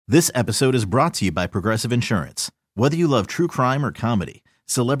This episode is brought to you by Progressive Insurance. Whether you love true crime or comedy,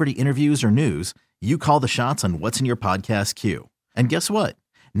 celebrity interviews or news, you call the shots on what's in your podcast queue. And guess what?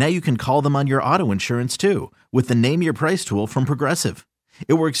 Now you can call them on your auto insurance too with the Name Your Price tool from Progressive.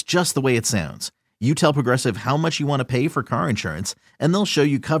 It works just the way it sounds. You tell Progressive how much you want to pay for car insurance, and they'll show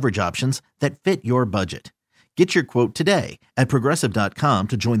you coverage options that fit your budget. Get your quote today at Progressive.com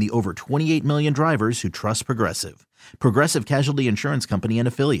to join the over 28 million drivers who trust Progressive. Progressive Casualty Insurance Company and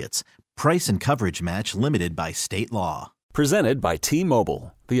Affiliates. Price and coverage match limited by state law. Presented by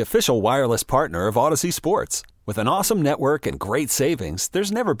T-Mobile, the official wireless partner of Odyssey Sports. With an awesome network and great savings,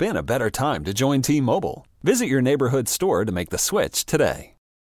 there's never been a better time to join T-Mobile. Visit your neighborhood store to make the switch today.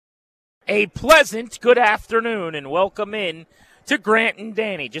 A pleasant good afternoon and welcome in to Grant and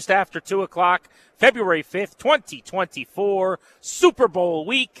Danny. Just after 2 o'clock, February 5th, 2024, Super Bowl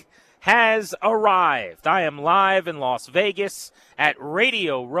week has arrived. I am live in Las Vegas at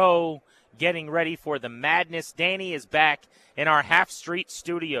Radio Row getting ready for the madness. Danny is back in our Half Street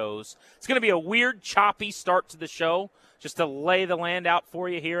studios. It's going to be a weird, choppy start to the show. Just to lay the land out for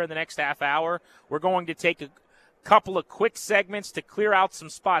you here in the next half hour, we're going to take a couple of quick segments to clear out some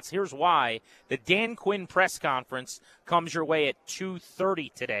spots. Here's why. The Dan Quinn press conference comes your way at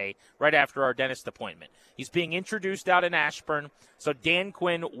 2:30 today, right after our dentist appointment. He's being introduced out in Ashburn, so Dan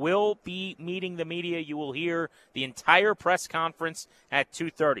Quinn will be meeting the media. You will hear the entire press conference at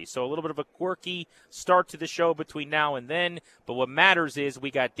 2:30. So a little bit of a quirky start to the show between now and then, but what matters is we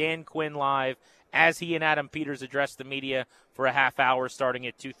got Dan Quinn live as he and Adam Peters address the media for a half hour starting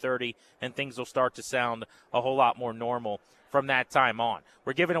at 2:30, and things will start to sound a whole lot more normal from that time on.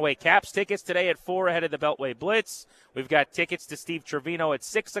 We're giving away Caps tickets today at 4 ahead of the Beltway Blitz. We've got tickets to Steve Trevino at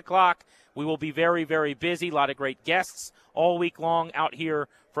 6 o'clock. We will be very, very busy. A lot of great guests all week long out here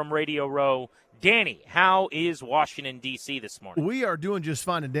from Radio Row. Danny, how is Washington, D.C. this morning? We are doing just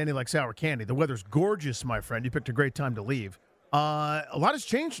fine, and Danny likes sour candy. The weather's gorgeous, my friend. You picked a great time to leave. A lot has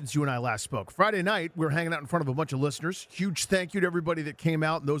changed since you and I last spoke. Friday night, we were hanging out in front of a bunch of listeners. Huge thank you to everybody that came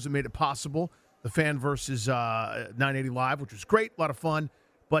out and those that made it possible. The Fan versus 980 Live, which was great, a lot of fun.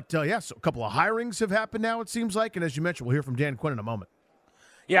 But, so a couple of hirings have happened now, it seems like. And as you mentioned, we'll hear from Dan Quinn in a moment.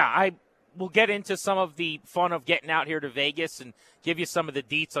 Yeah, we'll get into some of the fun of getting out here to Vegas and give you some of the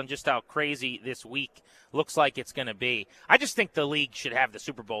deets on just how crazy this week looks like it's going to be. I just think the league should have the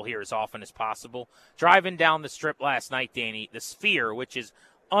Super Bowl here as often as possible. Driving down the strip last night, Danny, the Sphere, which is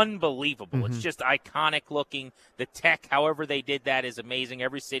unbelievable. Mm-hmm. It's just iconic looking. The tech, however they did that, is amazing.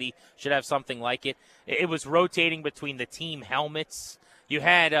 Every city should have something like it. It was rotating between the team helmets. You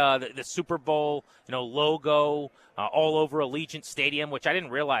had the Super Bowl, logo all over Allegiant Stadium, which I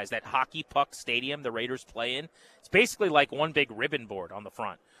didn't realize that hockey puck stadium the Raiders play in. It's basically like one big ribbon board on the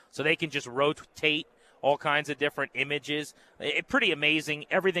front, so they can just rotate all kinds of different images. Pretty amazing.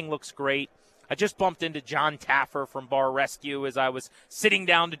 Everything looks great. I just bumped into John Taffer from Bar Rescue as I was sitting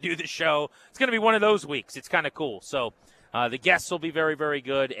down to do the show. It's going to be one of those weeks. It's kind of cool. So the guests will be very, very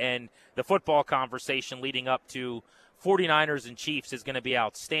good, and the football conversation leading up to 49ers and Chiefs is going to be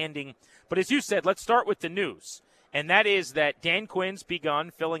outstanding. But as you said, let's start with the news, and that is that Dan Quinn's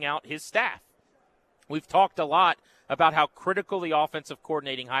begun filling out his staff. We've talked a lot about how critical the offensive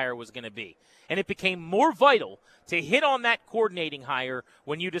coordinating hire was going to be, and it became more vital to hit on that coordinating hire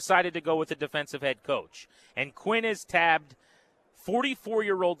when you decided to go with a defensive head coach. And Quinn has tabbed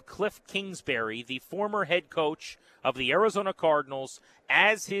 44-year-old Cliff Kingsbury, the former head coach of the Arizona Cardinals,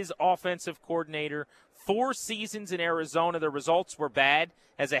 as his offensive coordinator. 4 seasons in Arizona. The results were bad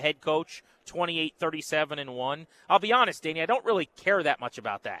as a head coach, 28-37-1. I'll be honest, Danny, I don't really care that much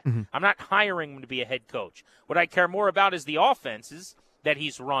about that. Mm-hmm. I'm not hiring him to be a head coach. What I care more about is the offenses that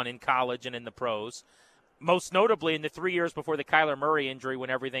he's run in college and in the pros. Most notably in the 3 years before the Kyler Murray injury,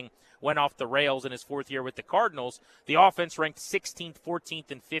 when everything went off the rails in his 4th year with the Cardinals, the offense ranked 16th, 14th,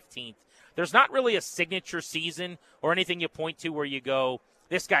 and 15th. There's not really a signature season or anything you point to where you go,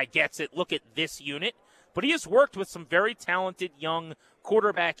 this guy gets it, look at this unit. But he has worked with some very talented young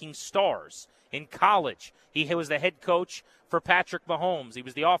quarterbacking stars in college. He was the head coach for Patrick Mahomes. He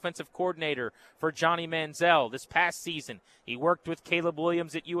was the offensive coordinator for Johnny Manziel. This past season, he worked with Caleb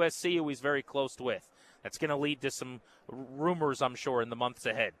Williams at USC, who he's very close with. That's going to lead to some rumors, I'm sure, in the months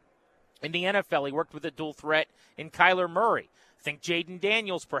ahead. In the NFL, he worked with a dual threat in Kyler Murray. Think Jaden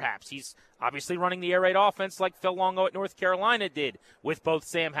Daniels, perhaps. He's obviously running the air raid offense like Phil Longo at North Carolina did with both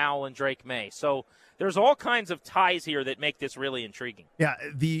Sam Howell and Drake May. So there's all kinds of ties here that make this really intriguing. Yeah,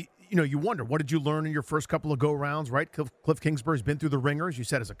 you wonder, what did you learn in your first couple of go-rounds, right? Cliff Kingsbury's been through the ringer, as you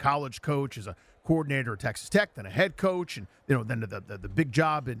said, as a college coach, as a coordinator at Texas Tech, then a head coach, and then the big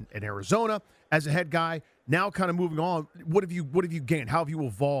job in Arizona as a head guy. Now, kind of moving on, what have you gained? How have you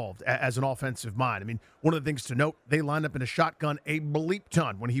evolved as an offensive mind? I mean, one of the things to note, they lined up in a shotgun a bleep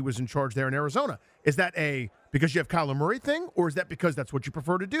ton when he was in charge there in Arizona. Is that because you have Kyler Murray thing, or is that because that's what you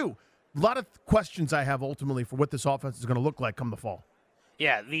prefer to do? A lot of questions I have ultimately for what this offense is going to look like come the fall.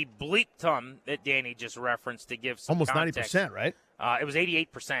 Yeah, the bleep ton that Danny just referenced to give some almost context, 90%, right? It was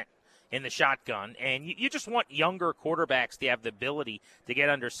 88% in the shotgun, and you just want younger quarterbacks to have the ability to get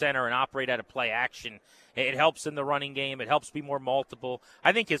under center and operate out of play action. It helps in the running game. It helps be more multiple.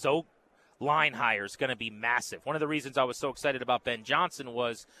 I think his line hire is going to be massive. One of the reasons I was so excited about Ben Johnson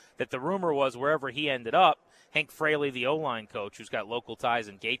was that the rumor was wherever he ended up, Hank Fraley, the O-line coach, who's got local ties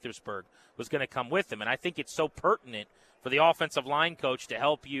in Gaithersburg, was going to come with him. And I think it's so pertinent for the offensive line coach to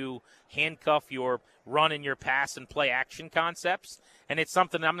help you handcuff your run and your pass and play action concepts. And it's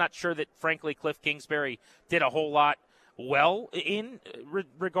something I'm not sure that, frankly, Cliff Kingsbury did a whole lot well in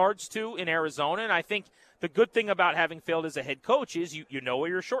regards to in Arizona. And I think the good thing about having failed as a head coach is you know where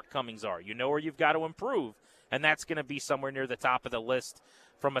your shortcomings are. You know where you've got to improve. And that's going to be somewhere near the top of the list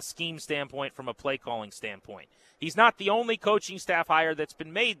from a scheme standpoint, from a play calling standpoint. He's not the only coaching staff hire that's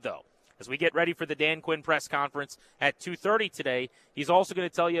been made, though. As we get ready for the Dan Quinn press conference at 2:30 today, he's also going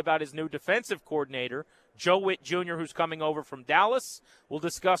to tell you about his new defensive coordinator, Joe Witt Jr., who's coming over from Dallas. We'll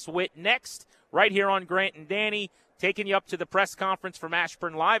discuss Witt next, right here on Grant and Danny, taking you up to the press conference from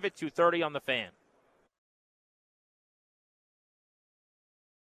Ashburn Live at 2:30 on The Fan.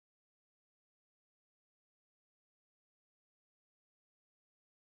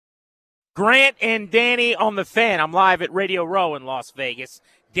 Grant and Danny on The Fan. I'm live at Radio Row in Las Vegas.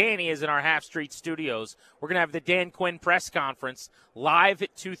 Danny is in our Half Street studios. We're going to have the Dan Quinn press conference live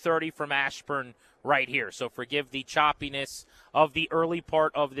at 2:30 from Ashburn right here. So forgive the choppiness of the early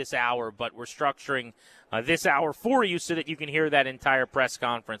part of this hour, but we're structuring this hour for you so that you can hear that entire press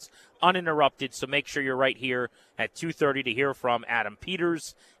conference uninterrupted. So make sure you're right here at 2:30 to hear from Adam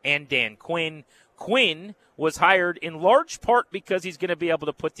Peters and Dan Quinn. Quinn was hired in large part because he's going to be able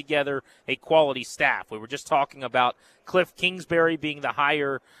to put together a quality staff. We were just talking about Cliff Kingsbury being the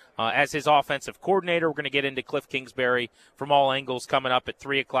hire as his offensive coordinator. We're going to get into Cliff Kingsbury from all angles coming up at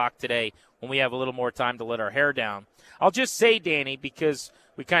 3 o'clock today when we have a little more time to let our hair down. I'll just say, Danny, because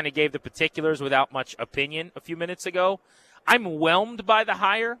we kind of gave the particulars without much opinion a few minutes ago, I'm whelmed by the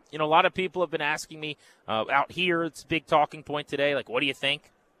hire. You know, a lot of people have been asking me out here, it's a big talking point today, like, what do you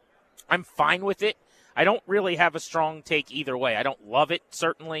think? I'm fine with it. I don't really have a strong take either way. I don't love it,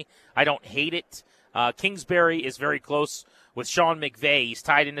 certainly. I don't hate it. Kingsbury is very close with Sean McVay. He's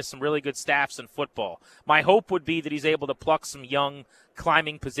tied into some really good staffs in football. My hope would be that he's able to pluck some young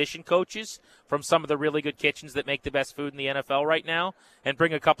climbing position coaches from some of the really good kitchens that make the best food in the NFL right now and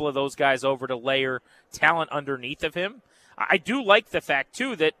bring a couple of those guys over to layer talent underneath of him. I do like the fact,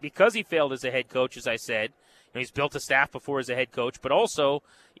 too, that because he failed as a head coach, as I said, he's built a staff before as a head coach, but also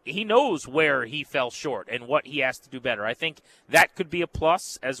he knows where he fell short and what he has to do better. I think that could be a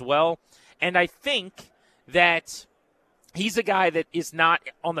plus as well. And I think that he's a guy that is not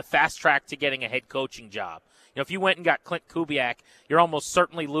on the fast track to getting a head coaching job. You know, if you went and got Clint Kubiak, you're almost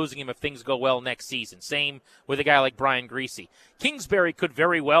certainly losing him if things go well next season. Same with a guy like Brian Griese. Kingsbury could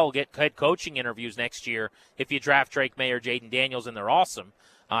very well get head coaching interviews next year if you draft Drake May or Jaden Daniels and they're awesome.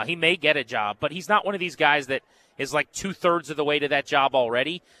 He may get a job, but he's not one of these guys that is like 2/3 of the way to that job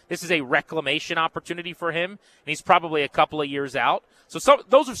already. This is a reclamation opportunity for him, and he's probably a couple of years out. So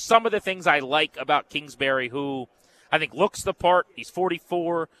those are some of the things I like about Kingsbury, who I think looks the part. He's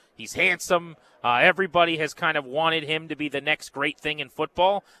 44. He's handsome. Everybody has kind of wanted him to be the next great thing in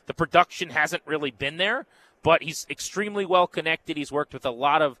football. The production hasn't really been there, but he's extremely well connected. He's worked with a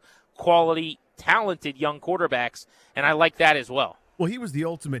lot of quality, talented young quarterbacks, and I like that as well. Well, he was the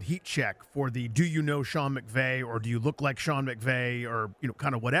ultimate heat check for the do you know Sean McVay or do you look like Sean McVay or, you know,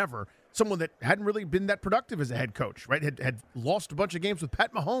 kind of whatever. Someone that hadn't really been that productive as a head coach, right? Had lost a bunch of games with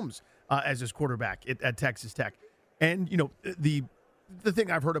Pat Mahomes as his quarterback at Texas Tech. And, you know, the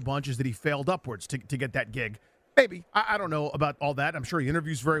thing I've heard a bunch is that he failed upwards to get that gig. Maybe. I don't know about all that. I'm sure he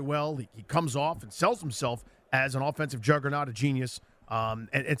interviews very well. He comes off and sells himself as an offensive juggernaut, a genius. And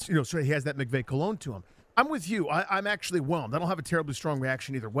it's, you know, so he has that McVay cologne to him. I'm with you. I'm actually whelmed. I don't have a terribly strong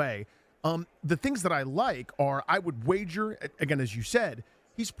reaction either way. The things that I like are, I would wager, again, as you said,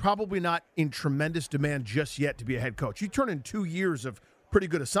 he's probably not in tremendous demand just yet to be a head coach. You turn in 2 years of pretty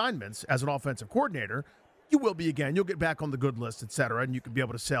good assignments as an offensive coordinator, you will be again. You'll get back on the good list, et cetera, and you can be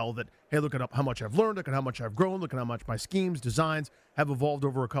able to sell that, hey, look at how much I've learned, look at how much I've grown, look at how much my schemes, designs have evolved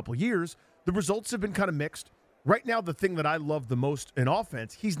over a couple of years. The results have been kind of mixed. Right now, the thing that I love the most in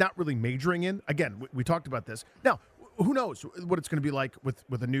offense, he's not really majoring in. Again, we talked about this. Now, who knows what it's going to be like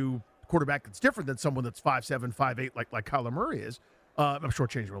with a new quarterback that's different than someone that's 5'7", 5'8", like Kyler Murray is. I'm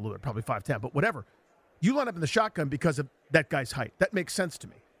shortchanging him a little bit, probably 5'10", but whatever. You line up in the shotgun because of that guy's height. That makes sense to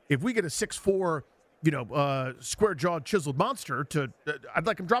me. If we get a 6'4", square-jawed, chiseled monster, I'd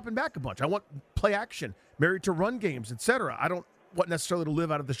like him dropping back a bunch. I want play action, married to run games, etc. I don't want necessarily to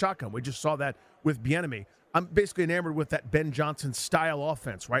live out of the shotgun. We just saw that with Bieniemy. I'm basically enamored with that Ben Johnson style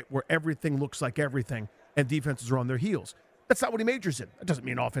offense, right, where everything looks like everything and defenses are on their heels. That's not what he majors in. That doesn't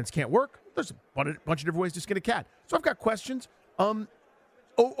mean offense can't work. There's a bunch of different ways to skin a cat. So I've got questions.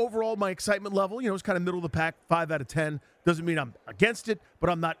 Overall, my excitement level, is kind of middle of the pack, 5 out of 10. Doesn't mean I'm against it, but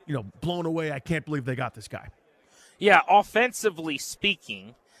I'm not, blown away. I can't believe they got this guy. Yeah, offensively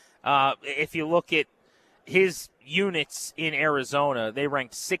speaking, if you look at his units in Arizona, they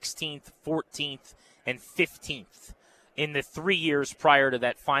ranked 16th, 14th, and 15th in the 3 years prior to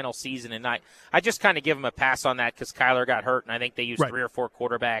that final season. And I just kind of give him a pass on that because Kyler got hurt, and I think they used 3 or 4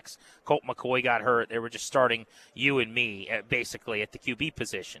 quarterbacks. Colt McCoy got hurt. They were just starting you and me, basically, at the QB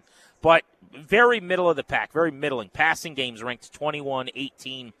position. But very middle of the pack, very middling. Passing games ranked 21,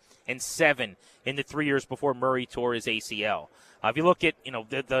 18, and 7 in the 3 years before Murray tore his ACL. If you look at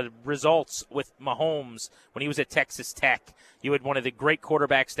the results with Mahomes when he was at Texas Tech, you had one of the great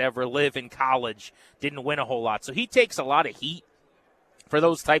quarterbacks to ever live in college, didn't win a whole lot. So he takes a lot of heat for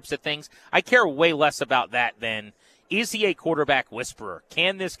those types of things. I care way less about that than, is he a quarterback whisperer?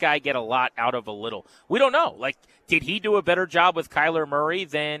 Can this guy get a lot out of a little? We don't know. Did he do a better job with Kyler Murray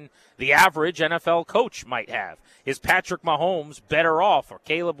than the average NFL coach might have? Is Patrick Mahomes better off, or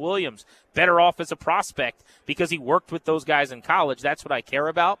Caleb Williams better off as a prospect because he worked with those guys in college? That's what I care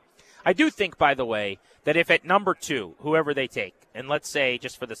about. I do think, by the way, that if at number 2, whoever they take, and let's say,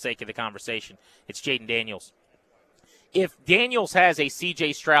 just for the sake of the conversation, it's Jayden Daniels. If Daniels has a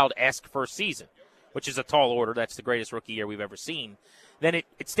C.J. Stroud-esque first season, which is a tall order, that's the greatest rookie year we've ever seen, then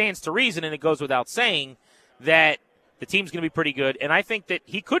it stands to reason, and it goes without saying, that the team's going to be pretty good, and I think that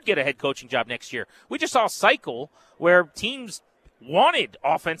he could get a head coaching job next year. We just saw a cycle where teams wanted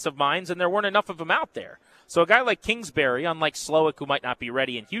offensive minds, and there weren't enough of them out there. So a guy like Kingsbury, unlike Slowick, who might not be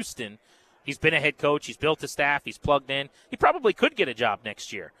ready in Houston, he's been a head coach, he's built a staff, he's plugged in. He probably could get a job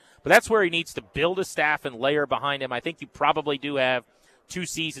next year. But that's where he needs to build a staff and layer behind him. I think you probably do have 2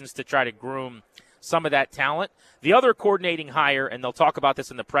 seasons to try to groom some of that talent. The other coordinating hire, and they'll talk about this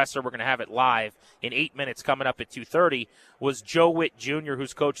in the presser, we're going to have it live in 8 minutes coming up at 2:30, was Joe Witt Jr.,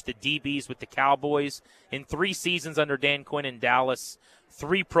 who's coached the DBs with the Cowboys in 3 seasons under Dan Quinn in Dallas,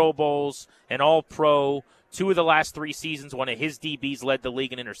 3 Pro Bowls, an All-Pro. 2 of the last 3 seasons, one of his DBs led the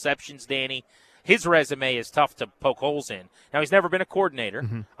league in interceptions, Danny. His resume is tough to poke holes in. Now, he's never been a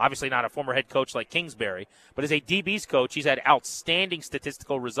coordinator, obviously not a former head coach like Kingsbury, but as a DB's coach, he's had outstanding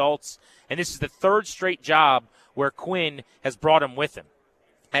statistical results, and this is the 3rd straight job where Quinn has brought him with him.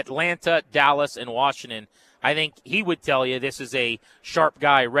 Atlanta, Dallas, and Washington. I think he would tell you this is a sharp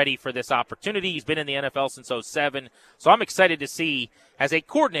guy ready for this opportunity. He's been in the NFL since 2007, so I'm excited to see as a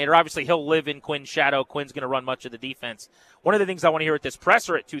coordinator. Obviously, he'll live in Quinn's shadow. Quinn's going to run much of the defense. One of the things I want to hear at this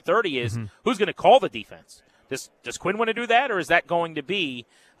presser at 2:30 is who's going to call the defense. Does Quinn want to do that, or is that going to be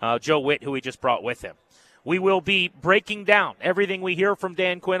Joe Witt, who he just brought with him? We will be breaking down everything we hear from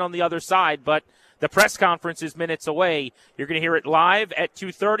Dan Quinn on the other side, but the press conference is minutes away. You're going to hear it live at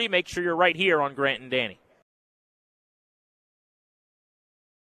 2:30. Make sure you're right here on Grant and Danny.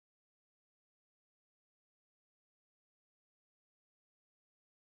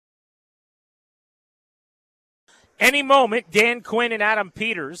 Any moment, Dan Quinn and Adam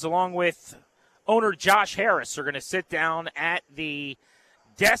Peters, along with owner Josh Harris, are going to sit down at the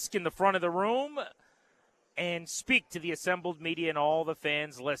desk in the front of the room and speak to the assembled media and all the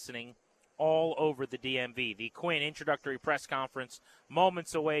fans listening all over the DMV. The Quinn introductory press conference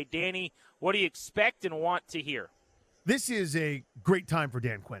moments away. Danny, what do you expect and want to hear? This is a great time for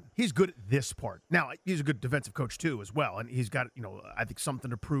Dan Quinn. He's good at this part. Now, he's a good defensive coach, too, as well, and he's got, I think something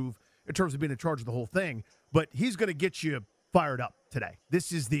to prove in terms of being in charge of the whole thing, but he's going to get you fired up today.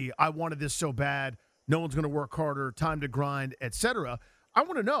 This is the I wanted this so bad, no one's going to work harder, time to grind, etc. I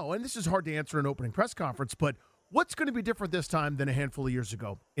want to know, and this is hard to answer in an opening press conference, but what's going to be different this time than a handful of years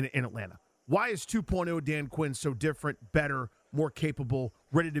ago in Atlanta? Why is 2.0 Dan Quinn so different, better, more capable,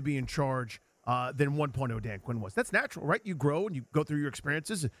 ready to be in charge than 1.0 Dan Quinn was? That's natural, right? You grow and you go through your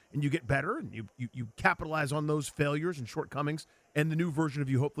experiences and you get better and you capitalize on those failures and shortcomings, and the new version of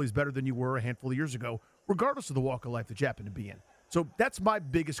you hopefully is better than you were a handful of years ago, regardless of the walk of life that you happen to be in. So that's my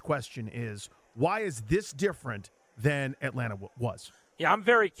biggest question is, why is this different than Atlanta was? Yeah, I'm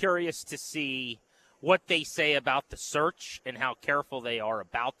very curious to see what they say about the search and how careful they are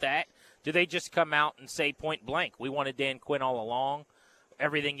about that. Do they just come out and say point blank, we wanted Dan Quinn all along?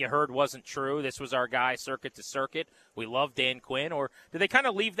 everything you heard wasn't true? This was our guy circuit to circuit. We love Dan Quinn. Or do they kind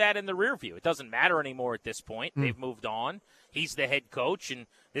of leave that in the rear view? It doesn't matter anymore at this point. They've moved on. He's the head coach, and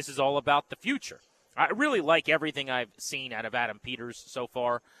this is all about the future. I really like everything I've seen out of Adam Peters so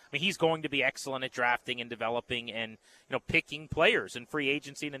far. I mean, he's going to be excellent at drafting and developing and, picking players in free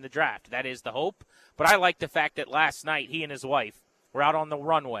agency and in the draft. That is the hope. But I like the fact that last night he and his wife were out on the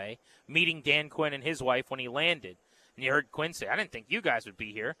runway meeting Dan Quinn and his wife when he landed. And you heard Quinn say, I didn't think you guys would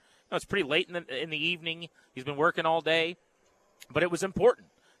be here. It's pretty late in the evening. He's been working all day. But it was important.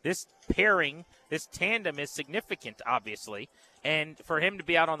 This pairing, this tandem is significant, obviously. And for him to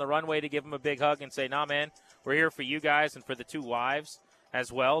be out on the runway to give him a big hug and say, nah, man, we're here for you guys and for the two wives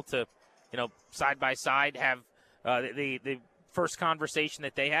as well to, side by side have the first conversation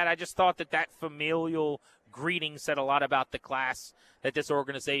that they had. I just thought that familial greeting said a lot about the class that this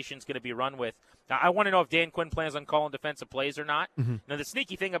organization is going to be run with. Now, I want to know if Dan Quinn plans on calling defensive plays or not. Mm-hmm. Now, the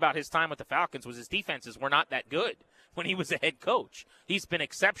sneaky thing about his time with the Falcons was his defenses were not that good when he was a head coach. He's been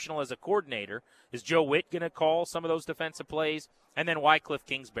exceptional as a coordinator. Is Joe Witt going to call some of those defensive plays? And then Wycliffe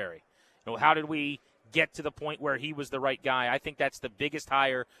Kingsbury. How did we get to the point where he was the right guy? I think that's the biggest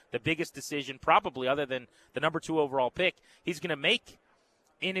hire, the biggest decision, probably other than the number 2 overall pick, he's going to make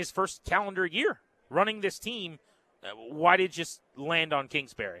in his first calendar year running this team. Why did you just land on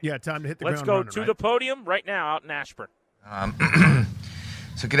Kingsbury? Yeah, time to hit the ground running. Let's go to the podium right now out in Ashburn.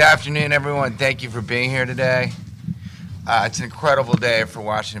 So good afternoon, everyone. Thank you for being here today. It's an incredible day for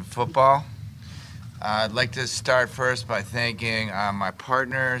Washington football. I'd like to start first by thanking my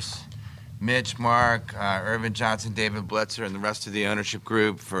partners, Mitch, Mark, Irvin Johnson, David Blitzer, and the rest of the ownership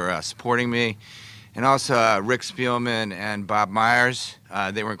group for supporting me. And also Rick Spielman and Bob Myers.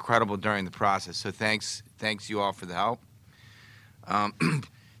 They were incredible during the process, so thanks you all for the help.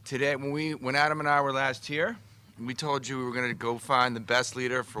 Today, when Adam and I were last here, we told you we were going to go find the best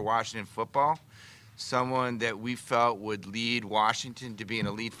leader for Washington football, someone that we felt would lead Washington to be an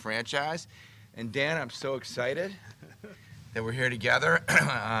elite franchise. And Dan, I'm so excited that we're here together,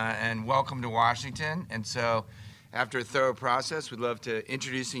 and welcome to Washington. And so, after a thorough process, we'd love to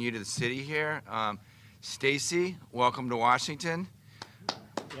introducing you to the city here. Stacy, welcome to Washington.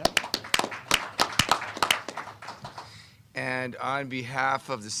 Yep. And on behalf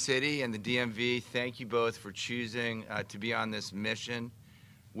of the city and the DMV, thank you both for choosing to be on this mission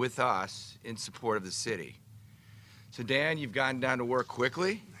with us in support of the city. So Dan, you've gotten down to work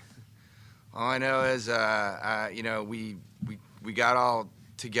quickly. All I know is, we got all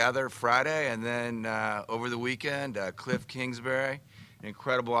together Friday, and then over the weekend, Cliff Kingsbury, an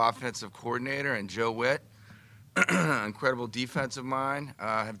incredible offensive coordinator, and Joe Witt, incredible defensive mind,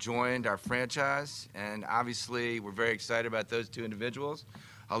 have joined our franchise. And obviously, we're very excited about those two individuals.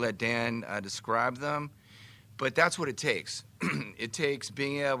 I'll let Dan describe them. But that's what it takes. It takes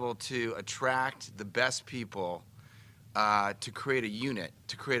being able to attract the best people to create a unit,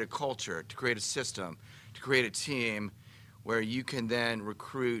 to create a culture, to create a system, to create a team where you can then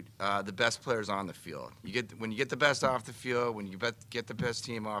recruit the best players on the field. When you get the best off the field, when you get the best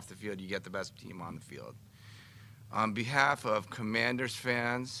team off the field, you get the best team on the field. On behalf of Commanders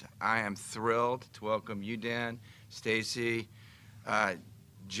fans, I am thrilled to welcome you, Dan, Stacy,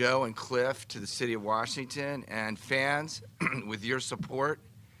 Joe, and Cliff to the city of Washington. And fans, with your support,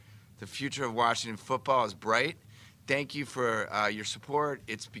 the future of Washington football is bright. Thank you for your support.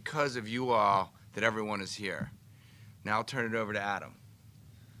 It's because of you all that everyone is here. Now I'll turn it over to Adam.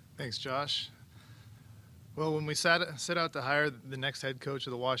 Thanks, Josh. Well, when we set out to hire the next head coach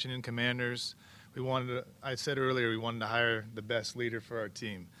of the Washington Commanders, I said earlier we wanted to hire the best leader for our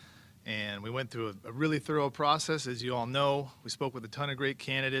team. And we went through a really thorough process. As you all know, we spoke with a ton of great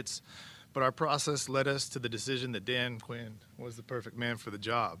candidates, but our process led us to the decision that Dan Quinn was the perfect man for the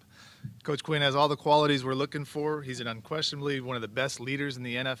job. Coach Quinn has all the qualities we're looking for. He's unquestionably one of the best leaders in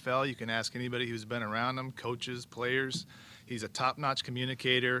the NFL. You can ask anybody who's been around him, coaches, players. He's a top-notch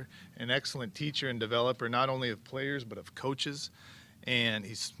communicator, an excellent teacher and developer, not only of players but of coaches. And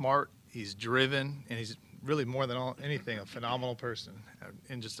he's smart, he's driven, and he's really more than anything a phenomenal person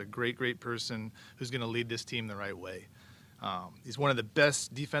and just a great, great person who's going to lead this team the right way. He's one of the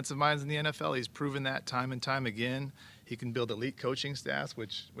best defensive minds in the NFL. He's proven that time and time again. He can build elite coaching staffs,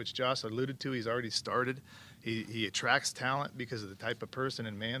 which Josh alluded to. He's already started. He attracts talent because of the type of person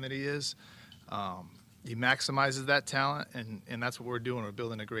and man that he is. He maximizes that talent, and that's what we're doing. We're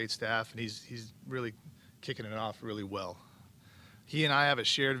building a great staff, and he's really kicking it off really well. He and I have a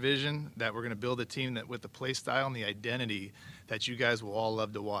shared vision that we're going to build a team that with the play style and the identity that you guys will all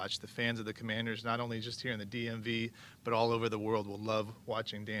love to watch. The fans of the Commanders, not only just here in the DMV, but all over the world will love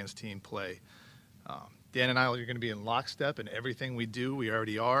watching Dan's team play. Dan and I are going to be in lockstep in everything we do. We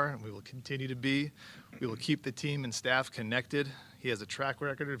already are, and we will continue to be. We will keep the team and staff connected. He has a track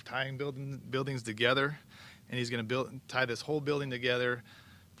record of tying buildings together, and he's going to tie this whole building together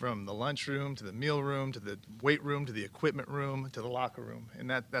from the lunchroom to the meal room to the weight room to the equipment room to the locker room. And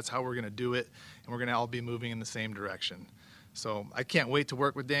that's how we're going to do it, and we're going to all be moving in the same direction. So I can't wait to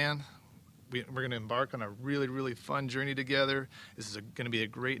work with Dan. We're going to embark on a really, really fun journey together. This is going to be a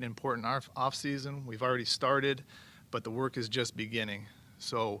great and important off-season. We've already started, but the work is just beginning.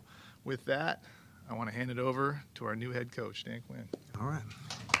 So with that, I want to hand it over to our new head coach, Dan Quinn. All right.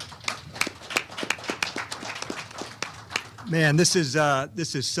 Man, this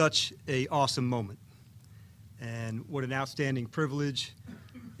is such an awesome moment. And what an outstanding privilege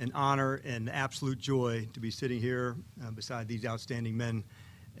and honor and absolute joy to be sitting here beside these outstanding men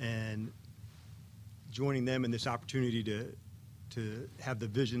and joining them in this opportunity to have the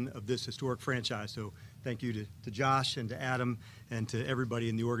vision of this historic franchise. So thank you to Josh and to Adam and to everybody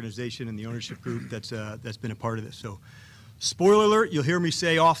in the organization and the ownership group that's been a part of this. So spoiler alert, you'll hear me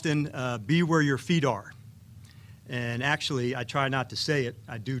say often, be where your feet are. And actually, I try not to say it.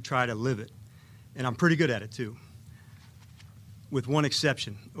 I do try to live it. And I'm pretty good at it, too. With one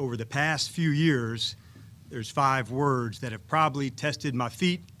exception. Over the past few years, there's 5 words that have probably tested my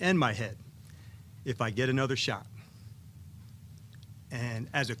feet and my head. If I get another shot. And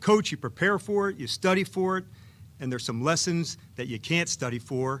as a coach, you prepare for it, you study for it, and there's some lessons that you can't study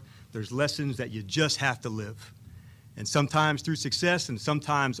for. There's lessons that you just have to live. And sometimes through success and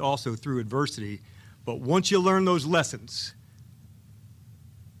sometimes also through adversity. But once you learn those lessons,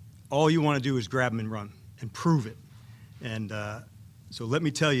 all you want to do is grab them and run and prove it. And so let me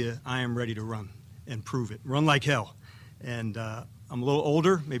tell you, I am ready to run and prove it. Run like hell. And I'm a little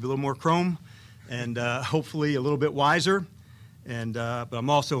older, maybe a little more chrome, and hopefully a little bit wiser. And but I'm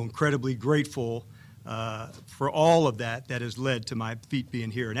also incredibly grateful for all of that has led to my feet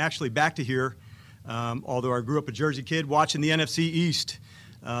being here. And actually back to here, although I grew up a Jersey kid watching the NFC East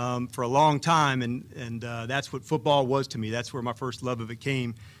for a long time, and that's what football was to me. That's where my first love of it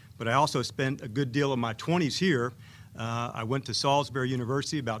came. But I also spent a good deal of my 20s here. I went to Salisbury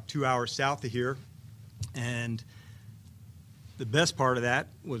University, about 2 hours south of here, and the best part of that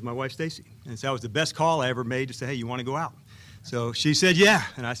was my wife, Stacy. And so that was the best call I ever made to say, hey, you want to go out? So she said, yeah.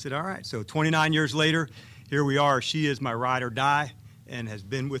 And I said, all right. So 29 years later, here we are. She is my ride or die and has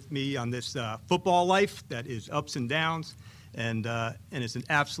been with me on this football life that is ups and downs. And it's an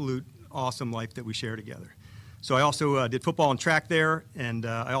absolute awesome life that we share together. So I also did football and track there, and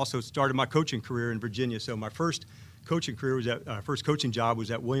I also started my coaching career in Virginia. So my first coaching job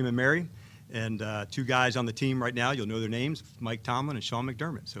was at William & Mary. And 2 guys on the team right now, you'll know their names, Mike Tomlin and Sean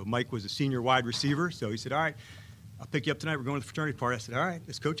McDermott. So Mike was a senior wide receiver, so he said, all right, I'll pick you up tonight. We're going to the fraternity party. I said, all right,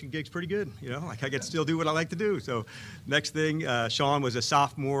 this coaching gig's pretty good. You know, like I get to still do what I like to do. So next thing, Sean was a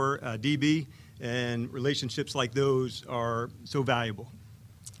sophomore DB, and relationships like those are so valuable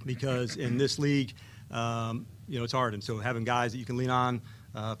because in this league, it's hard. And so having guys that you can lean on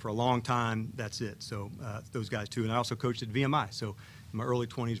for a long time, that's it. So those guys, too. And I also coached at VMI. So in my early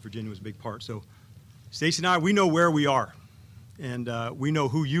 20s, Virginia was a big part. So Stacey and I, we know where we are, and we know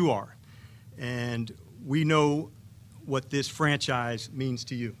who you are, and we know what this franchise means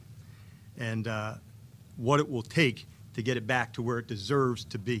to you and what it will take to get it back to where it deserves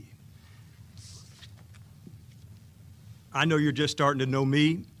to be. I know you're just starting to know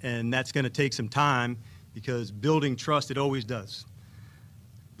me, and that's going to take some time because building trust, it always does.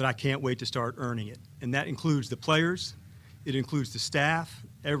 But I can't wait to start earning it. And that includes the players. It includes the staff,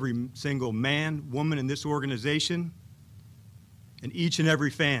 every single man, woman in this organization, and each and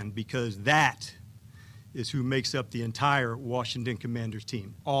every fan, because that is who makes up the entire Washington Commanders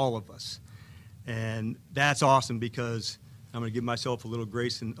team, all of us. And that's awesome because I'm going to give myself a little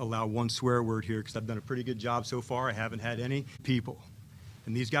grace and allow one swear word here because I've done a pretty good job so far. I haven't had any people.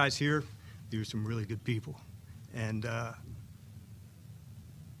 And these guys here, these are some really good people. And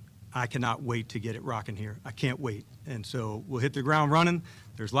I cannot wait to get it rocking here. I can't wait. And so we'll hit the ground running.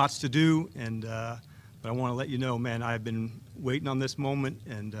 There's lots to do. And but I want to let you know, man, I've been waiting on this moment.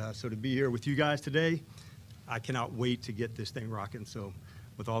 And so to be here with you guys today, I cannot wait to get this thing rocking. So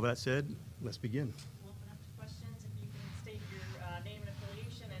with all that said, let's begin. We'll open up to questions. If you can state your name and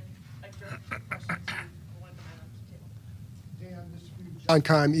affiliation and direct your questions to one of the men on the table. Dan, this is for you, John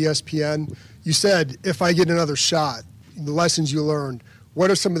Keim, ESPN. You said, if I get another shot, the lessons you learned, what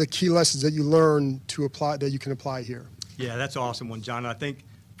are some of the key lessons that you learned to apply that you can apply here? Yeah, that's an awesome one, John. I think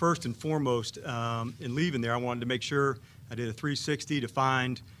first and foremost, in leaving there, I wanted to make sure I did a 360 to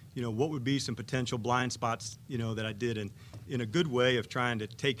find, what would be some potential blind spots, that I did. And in a good way of trying to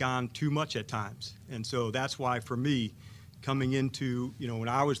take on too much at times. And so that's why for me, coming into, when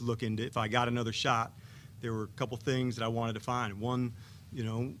I was looking to, if I got another shot, there were a couple things that I wanted to find. One,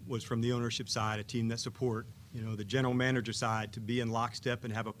 was from the ownership side, a team that support, the general manager side, to be in lockstep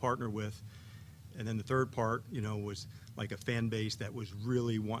and have a partner with. And then the third part, was like a fan base that was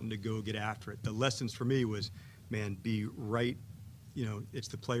really wanting to go get after it. The lessons for me was, man, be right, it's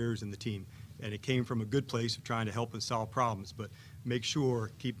the players and the team. And it came from a good place of trying to help and solve problems. But make sure,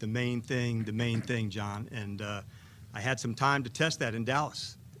 keep the main thing, John. And I had some time to test that in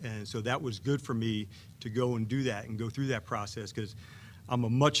Dallas. And so that was good for me to go and do that and go through that process, because I'm a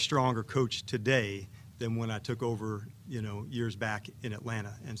much stronger coach today than when I took over, years back in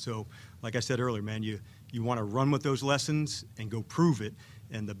Atlanta. And so, like I said earlier, man, you want to run with those lessons and go prove it.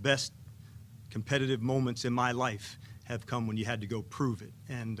 And the best competitive moments in my life have come when you had to go prove it.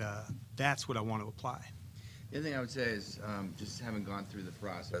 And that's what I want to apply. The other thing I would say is just having gone through the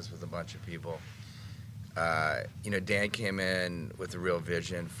process with a bunch of people, Dan came in with a real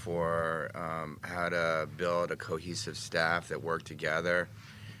vision for how to build a cohesive staff that worked together.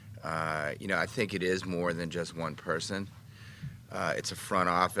 I think it is more than just one person. It's a front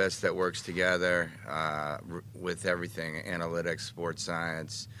office that works together with everything: analytics, sports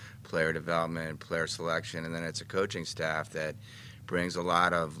science, player development, player selection, and then it's a coaching staff that brings a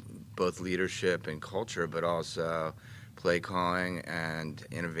lot of both leadership and culture, but also play calling and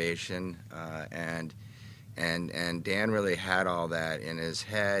innovation. And Dan really had all that in his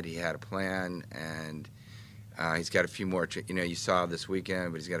head. He had a plan, and he's got a few more. You saw this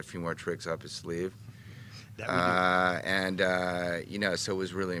weekend, but he's got a few more tricks up his sleeve. So it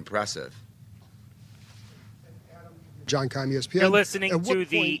was really impressive. John Keim, ESPN. You're listening to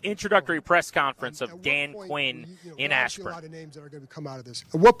the introductory press conference of Dan Quinn in Ashburn. A lot of names that are going to come out of this.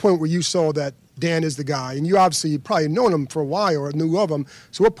 At what point were you sold that Dan is the guy? And you obviously probably known him for a while or knew of him.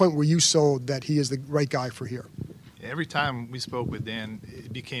 So what point were you sold that he is the right guy for here? Every time we spoke with Dan,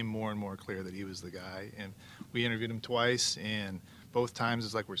 it became more and more clear that he was the guy. And we interviewed him twice, and both times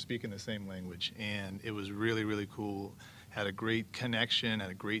it's like we're speaking the same language. And it was really, really cool. Had a great connection,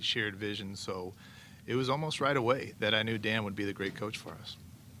 had a great shared vision. So it was almost right away that I knew Dan would be the great coach for us.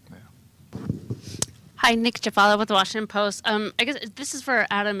 Yeah. Hi, Nick Jafala with the Washington Post. I guess this is for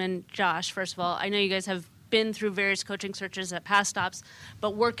Adam and Josh, first of all. I know you guys have been through various coaching searches at past stops,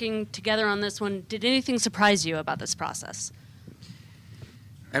 but working together on this one, did anything surprise you about this process?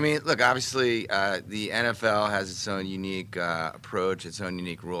 I mean, look, obviously the NFL has its own unique approach, its own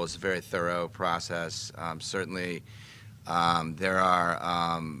unique rules. It's a very thorough process. Certainly there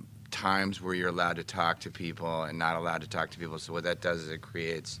are times where you're allowed to talk to people and not allowed to talk to people. So what that does is it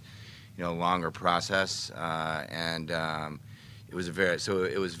creates, a longer process. It was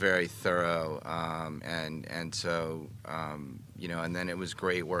very thorough. And then it was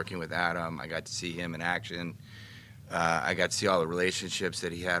great working with Adam. I got to see him in action. I got to see all the relationships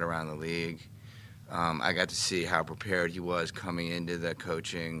that he had around the league. I got to see how prepared he was coming into the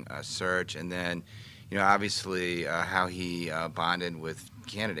coaching search. And then, obviously how he bonded with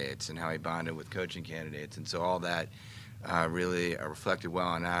candidates and how he bonded with coaching candidates. And so all that really reflected well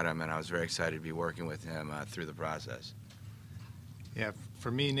on Adam, and I was very excited to be working with him through the process. Yeah, for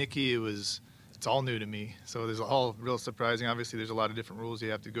me, Nikki, it's all new to me. So there's all real surprising. Obviously, there's a lot of different rules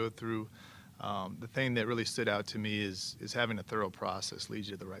you have to go through. The thing that really stood out to me is having a thorough process leads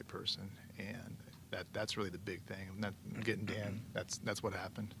you to the right person, and that's really the big thing. Not getting Dan. That's what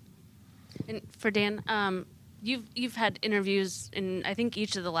happened. And for Dan, you've had interviews in I think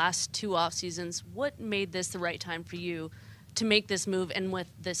each of the last 2 off seasons. What made this the right time for you to make this move and with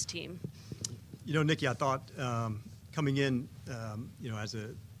this team? Nikki, I thought coming in, as a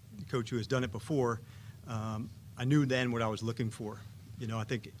coach who has done it before, I knew then what I was looking for. I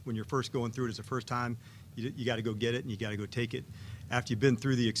think when you're first going through it as the first time, you got to go get it and you got to go take it. After you've been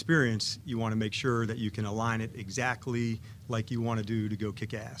through the experience, you want to make sure that you can align it exactly like you want to do to go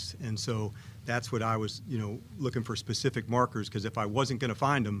kick ass. And so that's what I was, looking for specific markers, because if I wasn't going to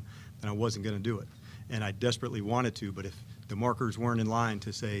find them, then I wasn't going to do it. And I desperately wanted to, but if the markers weren't in line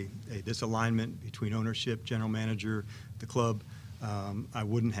to say, hey, this alignment between ownership, general manager, the club, I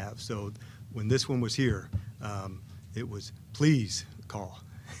wouldn't have. So when this one was here, it was please call,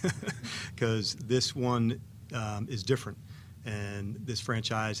 because this one is different. And this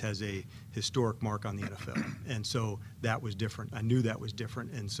franchise has a historic mark on the NFL. And so that was different. I knew that was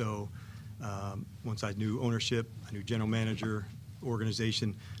different. And so once I knew ownership, I knew general manager,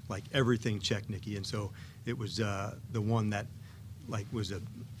 organization, like everything checked, Nikki. And so it was the one that was a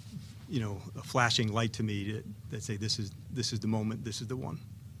flashing light to me that say this is the moment, this is the one.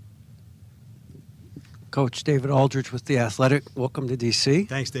 Coach David Aldridge with The Athletic. Welcome to D.C.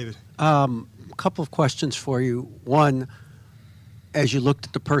 Thanks, David. A couple of questions for you. One, as you looked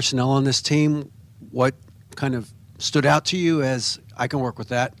at the personnel on this team, what kind of stood out to you as I can work with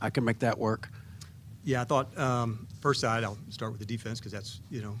that, I can make that work? Yeah, I thought first side, I'll start with the defense because that's,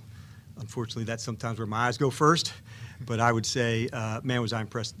 unfortunately that's sometimes where my eyes go first. But I would say, man, was I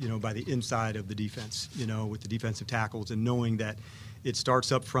impressed, by the inside of the defense, with the defensive tackles and knowing that it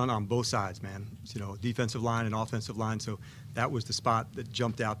starts up front on both sides, man. Defensive line and offensive line. So that was the spot that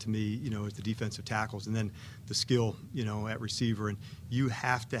jumped out to me, as the defensive tackles. And then the skill, at receiver. And you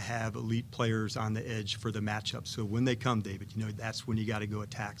have to have elite players on the edge for the matchup. So when they come, David, that's when you got to go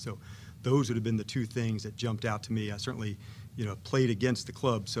attack. So those would have been the two things that jumped out to me. I certainly, played against the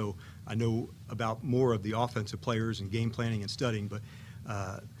club, so I know about more of the offensive players and game planning and studying. But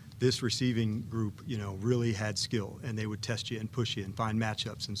this receiving group, really had skill, and they would test you and push you and find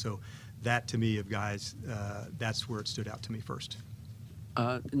matchups. And so that, to me, of guys, that's where it stood out to me first.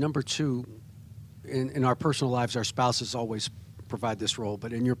 Number two, in our personal lives, our spouses always provide this role.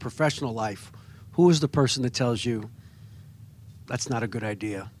 But in your professional life, who is the person that tells you that's not a good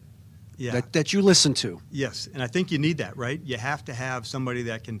idea? Yeah. That you listen to. Yes, and I think you need that, right? You have to have somebody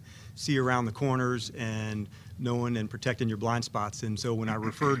that can see around the corners and knowing and protecting your blind spots. And so when I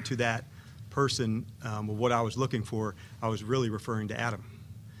referred to that person, what I was looking for, I was really referring to Adam,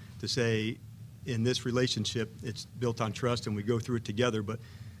 to say, in this relationship, it's built on trust and we go through it together. But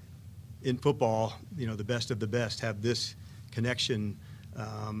in football, the best of the best have this connection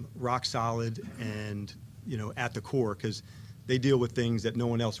rock solid and, at the core, because they deal with things that no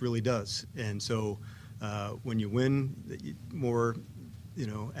one else really does. And so when you win, more,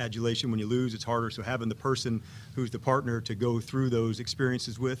 adulation. When you lose, it's harder. So having the person who's the partner to go through those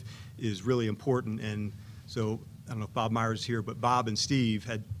experiences with is really important. And so I don't know if Bob Myers is here, but Bob and Steve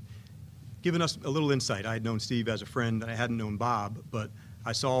had given us a little insight. I had known Steve as a friend, and I hadn't known Bob, but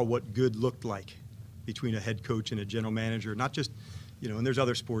I saw what good looked like between a head coach and a general manager. Not just, and there's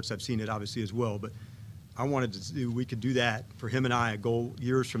other sports I've seen it obviously as well, but I wanted to do, we could do that for him and I, a goal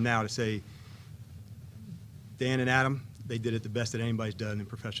years from now to say, Dan and Adam, they did it the best that anybody's done in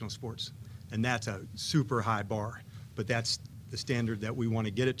professional sports. And that's a super high bar, but that's the standard that we want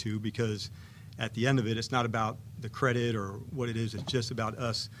to get it to, because at the end of it, it's not about the credit or what it is. It's just about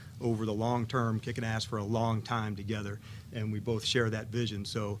us over the long term, kicking ass for a long time together. And we both share that vision.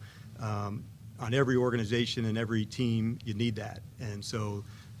 So on every organization and every team, you need that. And so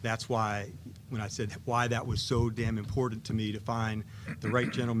that's why when I said why that was so damn important to me to find the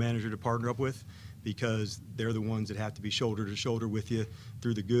right general manager to partner up with, because they're the ones that have to be shoulder to shoulder with you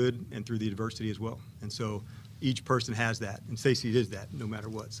through the good and through the adversity as well. And so each person has that, and Stacey is that no matter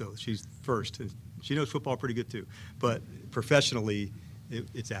what. So she's first, and she knows football pretty good too. But professionally,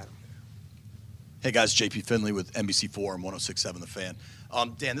 it's Adam. Hey guys, JP Finley with NBC4 and 106.7 The Fan.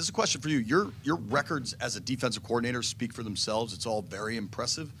 Dan, this is a question for you. Your records as a defensive coordinator speak for themselves. It's all very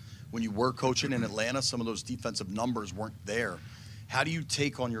impressive. When you were coaching in Atlanta, some of those defensive numbers weren't there. How do you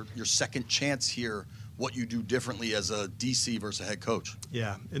take on your second chance here, what you do differently as a DC versus a head coach?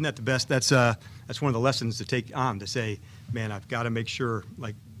 Yeah, isn't that the best? That's one of the lessons to take on, to say, man, I've got to make sure,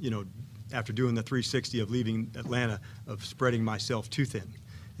 like, after doing the 360 of leaving Atlanta, of spreading myself too thin.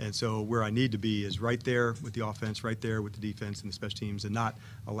 And so where I need to be is right there with the offense, right there with the defense and the special teams, and not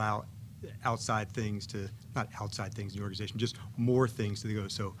allow outside things in the organization, just more things to go.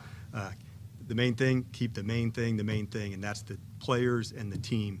 So the main thing, keep the main thing, and that's the players and the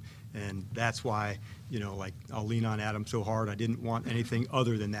team. And that's why, I'll lean on Adam so hard. I didn't want anything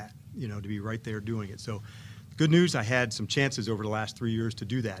other than that, to be right there doing it. So good news, I had some chances over the last 3 years to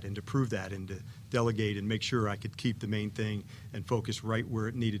do that and to prove that and to delegate and make sure I could keep the main thing and focus right where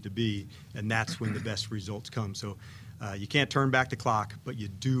it needed to be. And that's when the best results come. So you can't turn back the clock, but you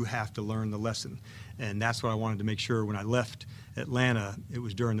do have to learn the lesson. And that's what I wanted to make sure when I left Atlanta. It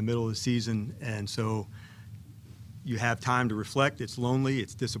was during the middle of the season. And so you have time to reflect. It's lonely,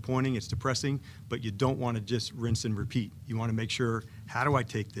 it's disappointing, it's depressing, but you don't want to just rinse and repeat. You want to make sure, how do I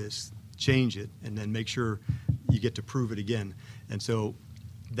take this, change it, and then make sure you get to prove it again. And so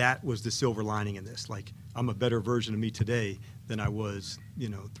that was the silver lining in this. Like, I'm a better version of me today than I was,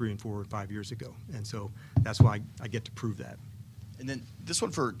 3 and 4 and 5 years ago. And so that's why I get to prove that. And then this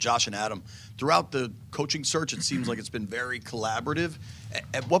one for Josh and Adam. Throughout the coaching search, it seems like it's been very collaborative.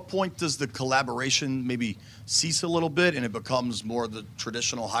 At what point does the collaboration maybe cease a little bit and it becomes more the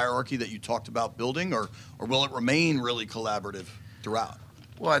traditional hierarchy that you talked about building, or will it remain really collaborative throughout?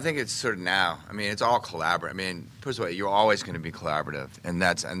 Well, I think it's sort of now. I mean, it's all collaborative. I mean, put it this way, you're always going to be collaborative, and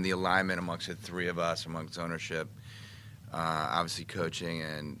the alignment amongst the three of us, amongst ownership, Obviously, coaching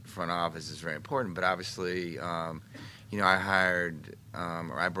and front office is very important, but obviously, I hired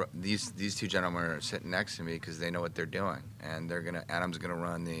these two gentlemen are sitting next to me because they know what they're doing, and Adam's gonna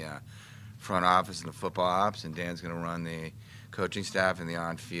run the front office and the football ops, and Dan's gonna run the coaching staff and the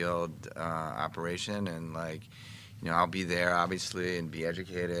on-field operation, and I'll be there obviously and be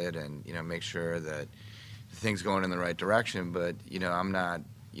educated and make sure that things going in the right direction. But I'm not.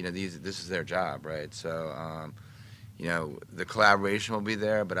 This is their job, right? So. The collaboration will be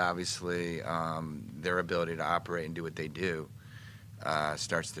there, but obviously their ability to operate and do what they do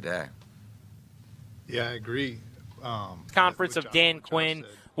starts today. Yeah, I agree. Conference of Dan Quinn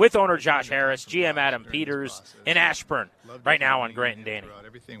with owner Josh Harris, GM Adam Peters in Ashburn right now on Grant and Danny.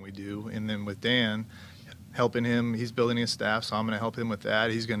 Everything we do, and then with Dan, helping him, he's building his staff, so I'm going to help him with that.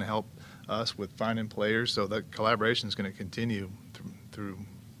 He's going to help us with finding players, so the collaboration is going to continue through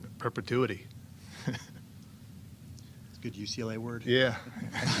perpetuity. Good UCLA word. Yeah.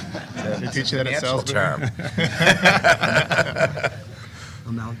 They teach you that at Salisbury.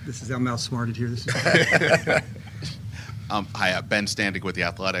 Term. I'm outsmarted here. This is Hi, Ben Standig with The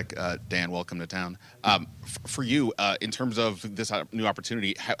Athletic. Dan, welcome to town. For you, in terms of this new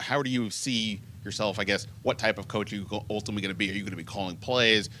opportunity, how do you see yourself, I guess, what type of coach are you ultimately going to be? Are you going to be calling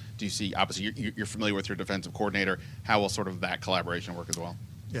plays? Do you see, obviously, you're familiar with your defensive coordinator. How will sort of that collaboration work as well?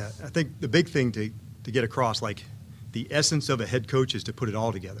 Yeah, I think the big thing to get across, the essence of a head coach is to put it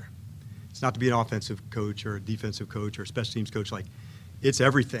all together. It's not to be an offensive coach or a defensive coach or a special teams coach. It's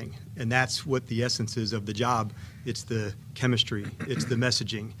everything, and that's what the essence is of the job. It's the chemistry, it's the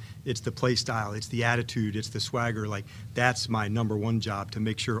messaging, it's the play style, it's the attitude, it's the swagger. That's my number one job, to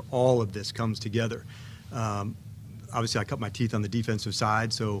make sure all of this comes together. Obviously, I cut my teeth on the defensive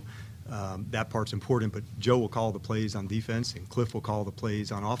side, so that part's important, but Joe will call the plays on defense, and Cliff will call the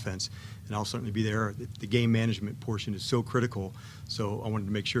plays on offense, and I'll certainly be there. The game management portion is so critical, so I wanted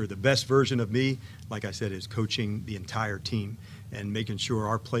to make sure the best version of me, like I said, is coaching the entire team and making sure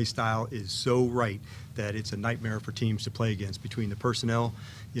our play style is so right that it's a nightmare for teams to play against, between the personnel,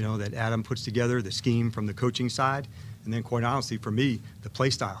 that Adam puts together, the scheme from the coaching side, and then quite honestly for me, the play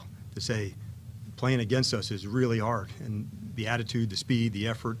style, to say playing against us is really hard, and the attitude, the speed, the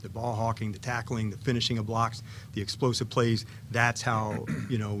effort, the ball hawking, the tackling, the finishing of blocks, the explosive plays, that's how,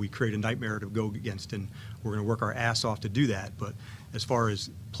 we create a nightmare to go against, and we're going to work our ass off to do that. But as far as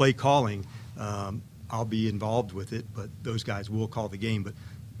play calling, I'll be involved with it, but those guys will call the game. But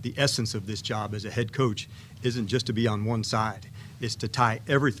the essence of this job as a head coach isn't just to be on one side. It's to tie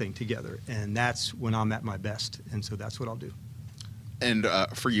everything together, and that's when I'm at my best, and so that's what I'll do. And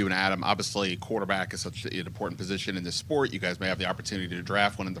for you and Adam, obviously quarterback is such an important position in this sport. You guys may have the opportunity to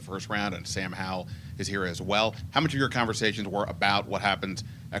draft one in the first round, and Sam Howell is here as well. How much of your conversations were about what happened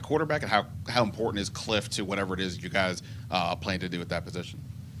at quarterback, and how important is Cliff to whatever it is you guys plan to do at that position?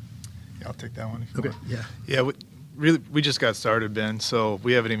 Yeah, I'll take that one if you want. Yeah. Yeah, we just got started, Ben, so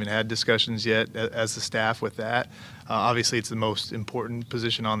we haven't even had discussions yet as the staff with that. Obviously, it's the most important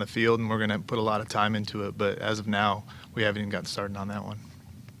position on the field, and we're going to put a lot of time into it, but as of now, we haven't even gotten started on that one.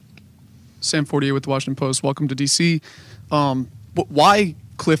 Sam Fortier with the Washington Post. Welcome to D.C. Why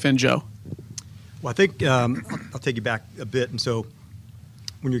Cliff and Joe? Well, I think I'll take you back a bit. And so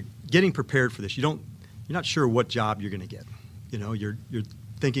when you're getting prepared for this, you're not sure what job you're going to get. You're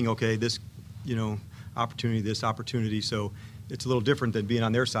thinking, okay, this, opportunity. So it's a little different than being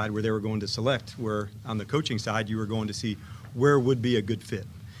on their side where they were going to select, where on the coaching side you were going to see where would be a good fit.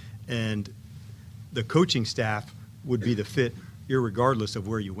 And the coaching staff would be the fit irregardless of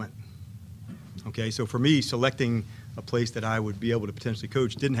where you went. Okay, so for me, selecting a place that I would be able to potentially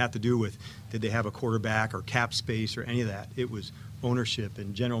coach didn't have to do with did they have a quarterback or cap space or any of that. It was ownership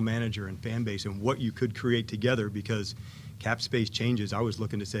and general manager and fan base and what you could create together, because cap space changes. I was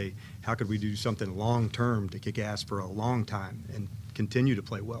looking to say, how could we do something long-term to kick ass for a long time and continue to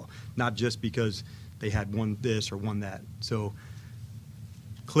play well, not just because they had won this or won that. So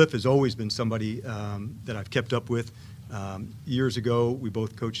Cliff has always been somebody that I've kept up with. Years ago, we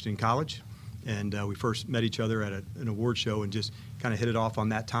both coached in college, and we first met each other at an award show and just kind of hit it off on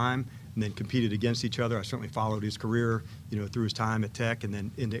that time, and then competed against each other. I certainly followed his career, through his time at Tech and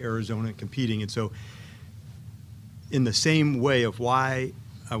then into Arizona and competing. And so in the same way of why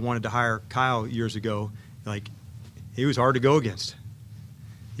I wanted to hire Kyle years ago, he was hard to go against.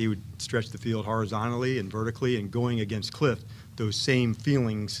 He would stretch the field horizontally and vertically, and going against Cliff, those same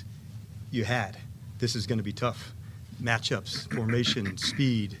feelings you had. This is going to be tough. Matchups, formation,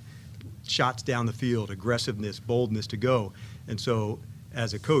 speed, shots down the field, aggressiveness, boldness to go. And so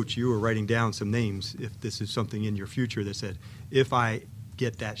as a coach, you were writing down some names if this is something in your future that said, if I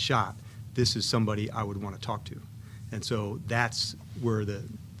get that shot, this is somebody I would want to talk to. And so that's where the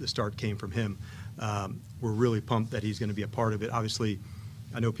start came from him. We're really pumped that he's going to be a part of it. Obviously,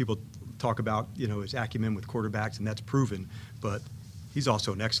 I know people talk about, his acumen with quarterbacks, and that's proven, but he's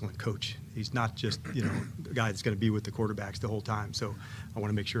also an excellent coach. He's not just, a guy that's going to be with the quarterbacks the whole time. So I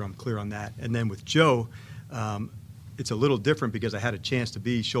want to make sure I'm clear on that. And then with Joe, it's a little different because I had a chance to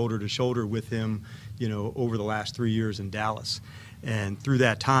be shoulder to shoulder with him, over the last 3 years in Dallas. And through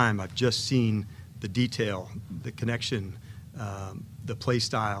that time, I've just seen the detail, the connection, the play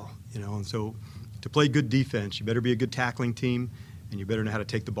style, and so to play good defense, you better be a good tackling team, and you better know how to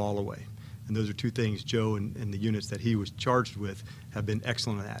take the ball away. And those are two things Joe and the units that he was charged with have been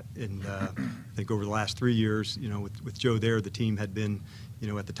excellent at. And I think over the last 3 years, with Joe there, the team had been,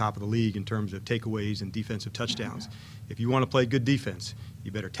 at the top of the league in terms of takeaways and defensive touchdowns. If you want to play good defense,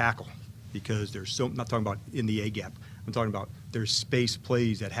 you better tackle, because I'm not talking about in the A-gap. I'm talking about there's space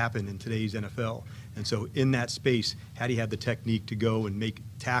plays that happen in today's NFL. And so in that space, how do you have the technique to go and make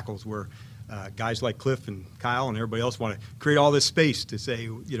tackles where guys like Cliff and Kyle and everybody else want to create all this space to say,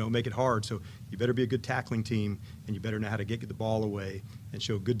 make it hard. So you better be a good tackling team, and you better know how to get the ball away and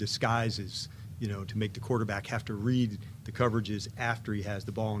show good disguises, to make the quarterback have to read the coverages after he has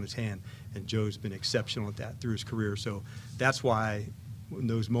the ball in his hand. And Joe's been exceptional at that through his career. So that's why when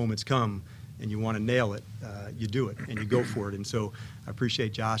those moments come and you want to nail it, you do it and you go for it. And so I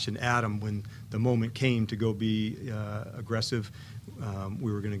appreciate Josh and Adam when the moment came to go be aggressive,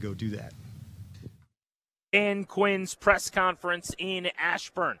 we were going to go do that. Dan Quinn's press conference in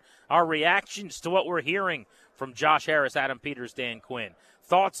Ashburn. Our reactions to what we're hearing from Josh Harris, Adam Peters, Dan Quinn.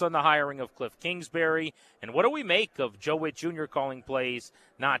 Thoughts on the hiring of Cliff Kingsbury, and what do we make of Joe Witt Jr. calling plays,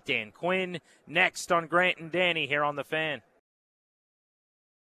 not Dan Quinn? Next on Grant and Danny here on The Fan.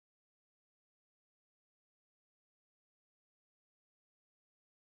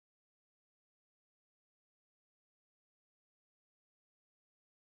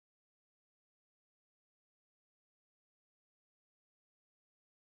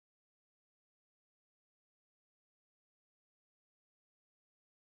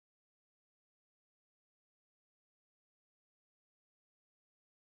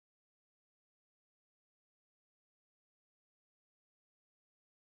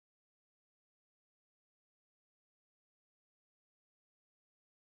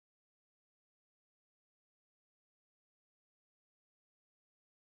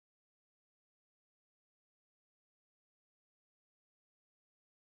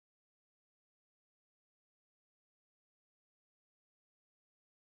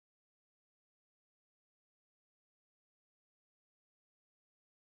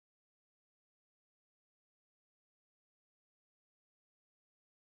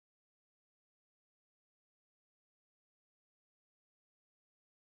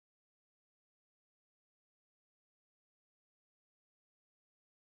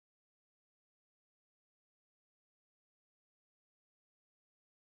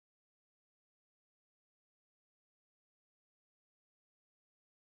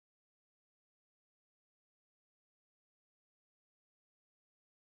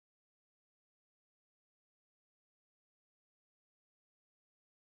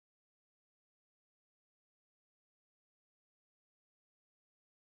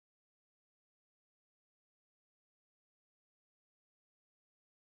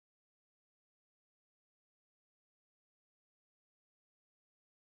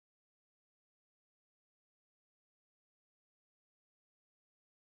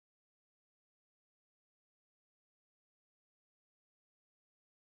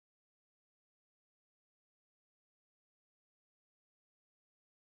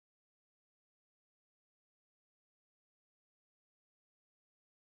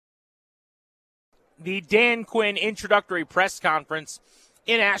 The Dan Quinn introductory press conference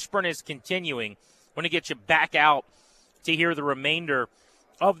in Ashburn is continuing. I want to get you back out to hear the remainder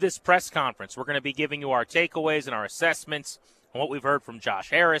of this press conference. We're going to be giving you our takeaways and our assessments on what we've heard from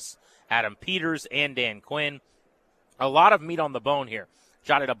Josh Harris, Adam Peters, and Dan Quinn. A lot of meat on the bone here.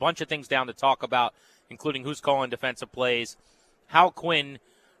 Jotted a bunch of things down to talk about, including who's calling defensive plays, how Quinn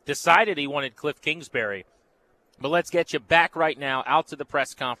decided he wanted Cliff Kingsbury. But let's get you back right now out to the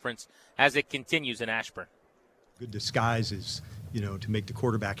press conference as it continues in Ashburn. Good disguises, to make the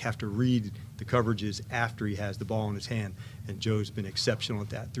quarterback have to read the coverages after he has the ball in his hand. And Joe's been exceptional at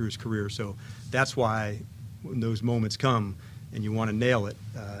that through his career. So that's why when those moments come and you want to nail it,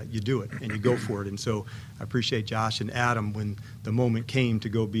 you do it and you go for it. And so I appreciate Josh and Adam when the moment came to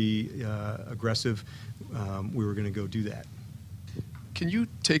go be aggressive, we were going to go do that. Can you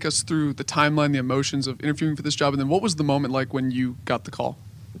take us through the timeline, the emotions of interviewing for this job, and then what was the moment like when you got the call?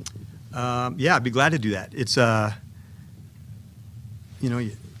 Yeah, I'd be glad to do that. It's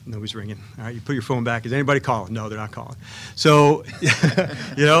nobody's ringing. All right, you put your phone back. Is anybody calling? No, they're not calling. So,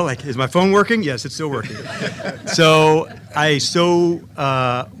 is my phone working? Yes, it's still working. So I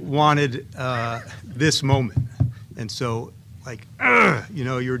wanted this moment. And so,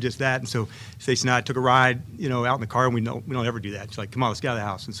 you were just that. And so Stacey and I took a ride, out in the car, and we don't ever do that. She's like, come on, let's get out of the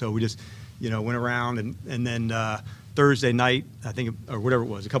house. And so we just, went around. And then Thursday night, I think, or whatever it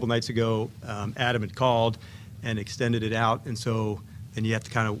was, a couple nights ago, Adam had called and extended it out. And so then you have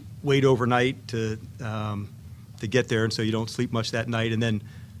to kind of wait overnight to get there. And so you don't sleep much that night. And then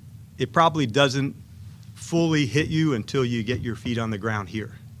it probably doesn't fully hit you until you get your feet on the ground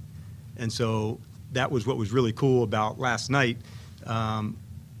here. And so that was what was really cool about last night.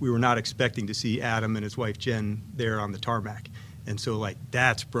 We were not expecting to see Adam and his wife Jen there on the tarmac. And so,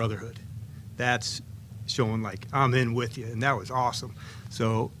 that's brotherhood. That's showing, I'm in with you. And that was awesome.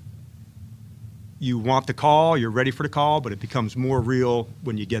 So you want the call, you're ready for the call, but it becomes more real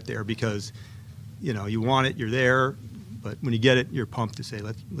when you get there because, you want it, you're there. But when you get it, you're pumped to say,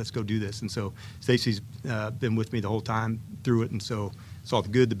 let's go do this. And so Stacey's been with me the whole time through it. And so it's all the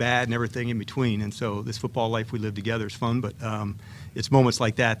good, the bad, and everything in between. And so this football life we live together is fun. But it's moments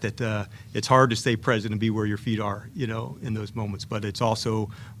like that it's hard to stay present and be where your feet are, in those moments. But it's also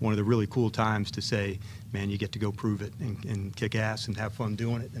one of the really cool times to say, man, you get to go prove it and kick ass and have fun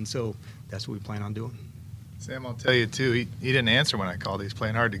doing it. And so that's what we plan on doing. Sam, I'll tell you, too, he didn't answer when I called. He's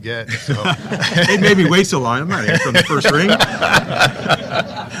playing hard to get. So. It made me wait so long. I'm not answering the first ring. I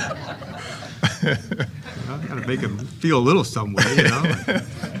got to make him feel a little some way,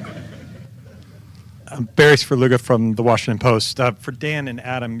 Barry Svrluga from the Washington Post. For Dan and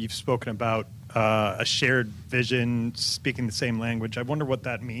Adam, you've spoken about a shared vision, speaking the same language. I wonder what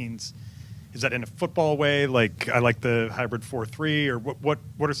that means. Is that in a football way, I like the hybrid 4-3, or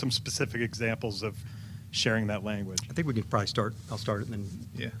what are some specific examples of sharing that language? I think we can probably start. I'll start it and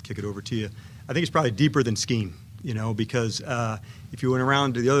then kick it over to you. I think it's probably deeper than scheme, because if you went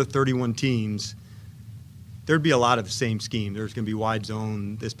around to the other 31 teams, there'd be a lot of the same scheme. There's going to be wide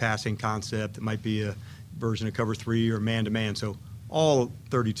zone, this passing concept. It might be a version of cover 3 or man-to-man. So all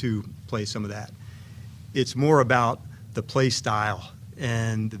 32 play some of that. It's more about the play style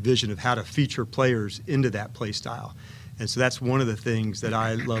and the vision of how to feature players into that play style. And so that's one of the things that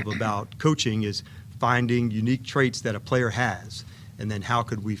I love about coaching is finding unique traits that a player has, and then how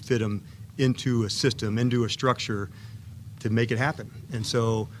could we fit them into a system, into a structure to make it happen. And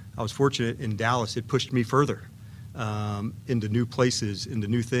so I was fortunate in Dallas. It pushed me further into new places, into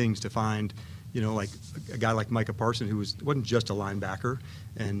new things to find, like a guy like Micah Parson who wasn't just a linebacker,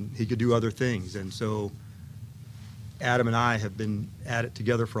 and he could do other things. And so Adam and I have been at it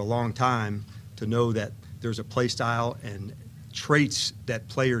together for a long time to know that there's a play style and traits that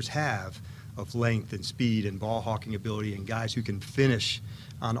players have of length and speed and ball hawking ability and guys who can finish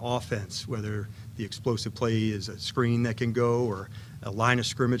on offense, whether the explosive play is a screen that can go or a line of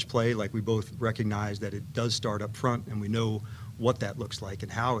scrimmage play. We both recognize that it does start up front, and we know what that looks like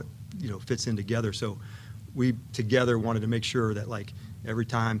and how it fits in together. So we together wanted to make sure that every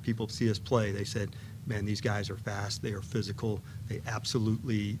time people see us play, they said, man, these guys are fast, they are physical, they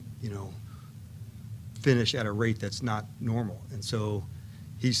absolutely finish at a rate that's not normal. And so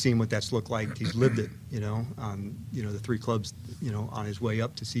he's seen what that's looked like. He's lived it, on, the 3 clubs, on his way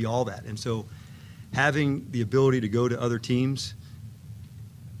up to see all that. And so having the ability to go to other teams,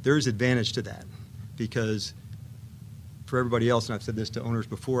 there's advantage to that because for everybody else, and I've said this to owners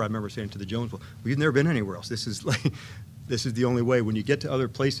before, I remember saying to the Jones, well, we've never been anywhere else. This is the only way. When you get to other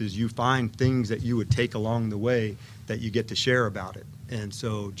places, you find things that you would take along the way that you get to share about it. And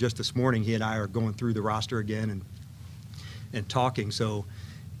so just this morning, he and I are going through the roster again and talking. So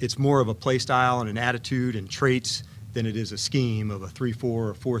it's more of a play style and an attitude and traits than it is a scheme of a 3-4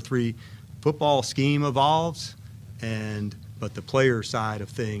 or 4-3. Football scheme evolves, but the player side of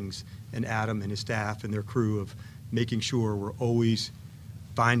things, and Adam and his staff and their crew of making sure we're always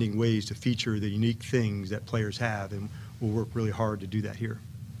finding ways to feature the unique things that players have, and we'll work really hard to do that here.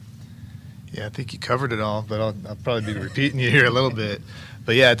 Yeah, I think you covered it all, but I'll probably be repeating you here a little bit.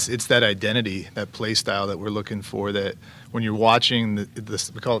 But yeah, it's that identity, that play style that we're looking for. That when you're watching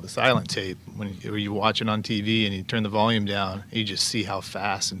we call it the silent tape. When you watch it on TV and you turn the volume down, you just see how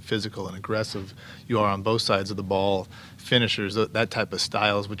fast and physical and aggressive you are on both sides of the ball. Finishers, that type of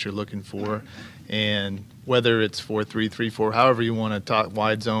style is what you're looking for. And whether it's 4-3, 3-4, however you want to talk,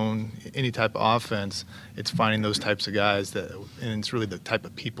 wide zone, any type of offense, it's finding those types of guys and it's really the type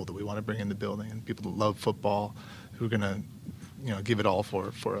of people that we want to bring in the building, and people that love football, who are going to, give it all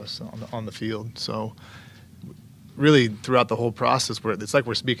for us on the field. So really throughout the whole process, it's like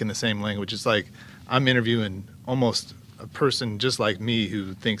we're speaking the same language. It's like I'm interviewing almost a person just like me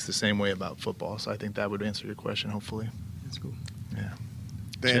who thinks the same way about football. So I think that would answer your question, hopefully. That's cool. Yeah.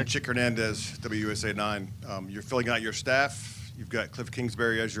 Dan, Chick Hernandez, WUSA 9. You're filling out your staff. You've got Cliff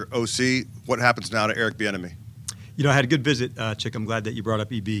Kingsbury as your OC. What happens now to Eric Bieniemy? You know, I had a good visit, Chick. I'm glad that you brought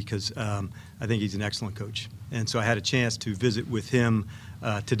up EB because I think he's an excellent coach. And so I had a chance to visit with him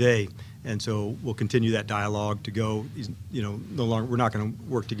today. And so we'll continue that dialogue to go. He's, no longer, we're not going to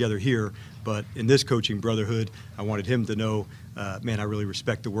work together here, but in this coaching brotherhood, I wanted him to know, man, I really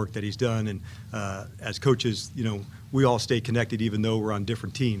respect the work that he's done. And as coaches, we all stay connected even though we're on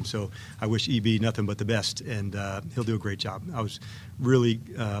different teams. So I wish EB nothing but the best, and he'll do a great job. I was really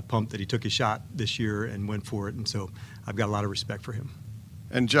pumped that he took his shot this year and went for it, and so I've got a lot of respect for him.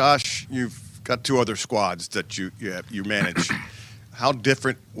 And Josh, you've got 2 other squads that you manage. How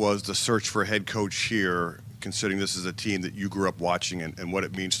different was the search for a head coach here, considering this is a team that you grew up watching, and what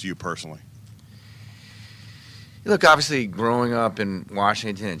it means to you personally? Look, obviously, growing up in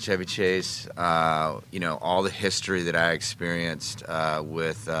Washington and Chevy Chase, all the history that I experienced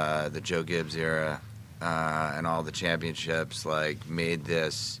with the Joe Gibbs era and all the championships, made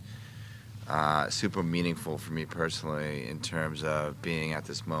this super meaningful for me personally in terms of being at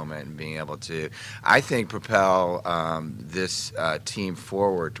this moment and being able to, I think, propel this team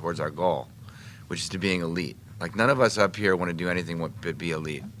forward towards our goal, which is to being elite. None of us up here want to do anything but be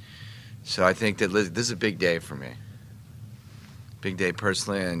elite. So I think that this is a big day for me. Big day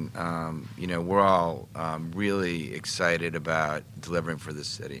personally, and we're all really excited about delivering for this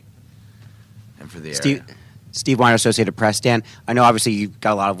city and for the area. Steve Weiner, Associated Press. Dan, I know obviously you've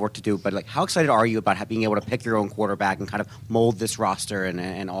got a lot of work to do, but how excited are you about being able to pick your own quarterback and kind of mold this roster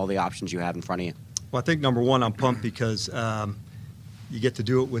and all the options you have in front of you? Well, I think number one, I'm pumped because you get to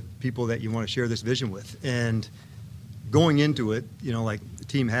do it with people that you want to share this vision with. And going into it, the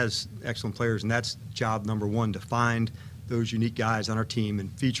team has excellent players, and that's job number one, to find those unique guys on our team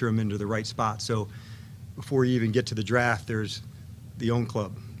and feature them into the right spot. So before you even get to the draft, there's the own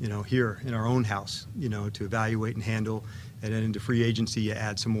club, here in our own house, to evaluate and handle. And then into free agency, you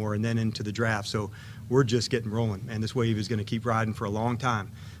add some more, and then into the draft. So we're just getting rolling, and this wave is going to keep riding for a long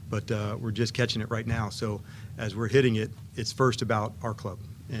time. But we're just catching it right now. So as we're hitting it, it's first about our club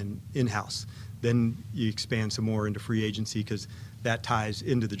and in-house. Then you expand some more into free agency because that ties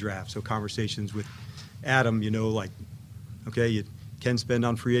into the draft. So conversations with Adam, okay, you can spend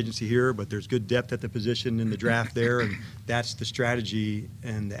on free agency here, but there's good depth at the position in the draft there, and that's the strategy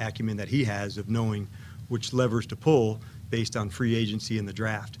and the acumen that he has of knowing which levers to pull based on free agency and the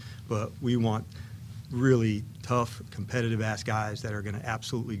draft. But we want really tough, competitive-ass guys that are going to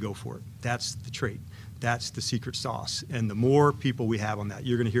absolutely go for it. That's the trait. That's the secret sauce. And the more people we have on that,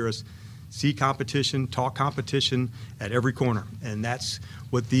 you're going to hear us see competition, talk competition at every corner. And that's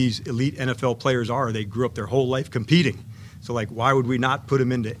what these elite NFL players are. They grew up their whole life competing. So, why would we not put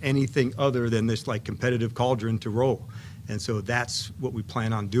them into anything other than this, competitive cauldron to roll? And so that's what we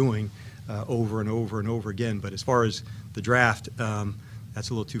plan on doing over and over and over again. But as far as the draft, that's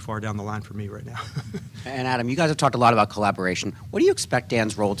a little too far down the line for me right now. And Adam, you guys have talked a lot about collaboration. What do you expect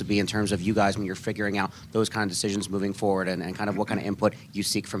Dan's role to be in terms of you guys when you're figuring out those kind of decisions moving forward and kind of what kind of input you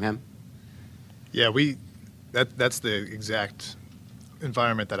seek from him? Yeah, that's the exact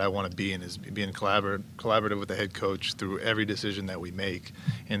environment that I want to be in, is being collaborative with the head coach through every decision that we make.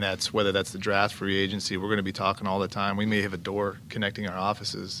 And that's whether that's the draft, free agency. We're going to be talking all the time. We may have a door connecting our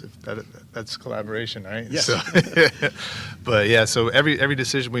offices. That's collaboration, right? Yes. So, but yeah, so every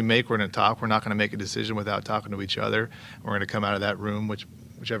decision we make, we're going to talk. We're not going to make a decision without talking to each other. We're going to come out of that room,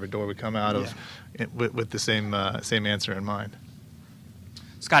 whichever door we come out of, with the same answer in mind.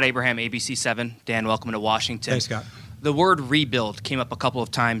 Scott Abraham, ABC7. Dan, welcome to Washington. Thanks, Scott. The word rebuild came up a couple of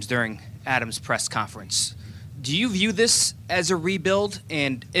times during Adam's press conference. Do you view this as a rebuild?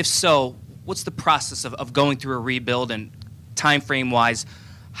 And if so, what's the process of going through a rebuild, and time frame wise,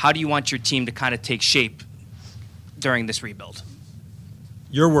 how do you want your team to kind of take shape during this rebuild?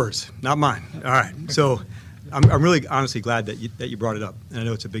 Your words, not mine. All right. So I'm really honestly glad that you brought it up. And I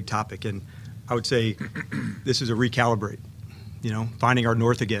know it's a big topic. And I would say this is a recalibrate, finding our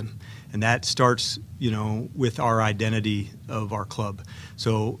north again. And that starts, with our identity of our club.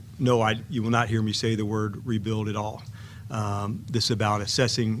 So, no, you will not hear me say the word rebuild at all. This is about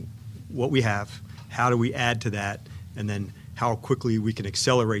assessing what we have, how do we add to that, and then how quickly we can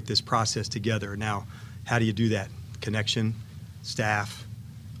accelerate this process together. Now, how do you do that? Connection, staff,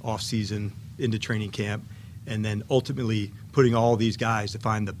 off-season, into training camp, and then ultimately putting all these guys to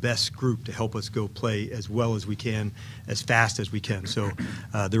find the best group to help us go play as well as we can, as fast as we can. So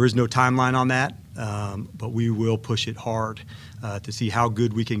there is no timeline on that, but we will push it hard to see how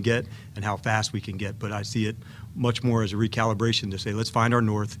good we can get and how fast we can get. But I see it much more as a recalibration to say, let's find our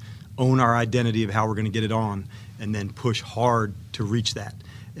north, own our identity of how we're going to get it on, and then push hard to reach that.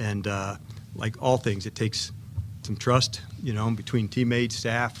 And like all things, it takes some trust, between teammates,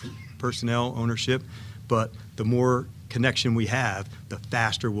 staff, personnel, ownership. But the more connection we have, the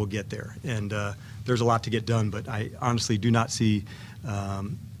faster we'll get there. And there's a lot to get done, but I honestly do not see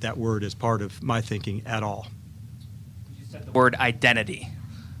that word as part of my thinking at all. You said the word identity.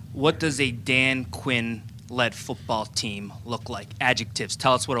 What does a Dan Quinn-led football team look like? Adjectives.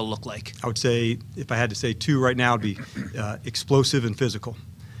 Tell us what it'll look like. I would say, if I had to say two right now, it would be explosive and physical.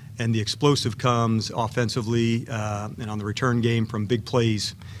 And the explosive comes offensively and on the return game from big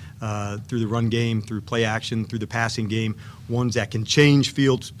plays through the run game, through play action, through the passing game, ones that can change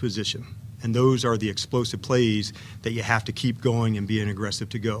field position. And those are the explosive plays that you have to keep going and being aggressive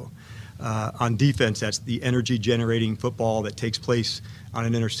to go. On defense, that's the energy-generating football that takes place on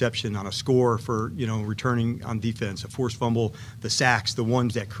an interception, on a score for, returning on defense, a forced fumble, the sacks, the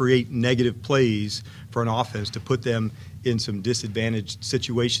ones that create negative plays for an offense to put them in some disadvantaged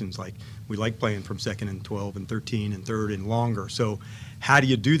situations. Like we like playing from 2nd and 12 and 13 and 3rd and longer. So how do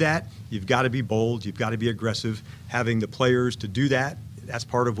you do that? You've got to be bold. You've got to be aggressive. Having the players to do that, that's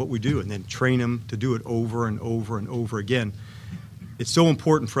part of what we do, and then train them to do it over and over and over again. It's so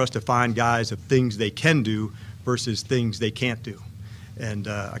important for us to find guys of things they can do versus things they can't do. And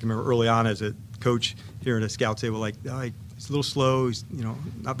I can remember early on as a coach hearing a scout say, well, he's a little slow, he's,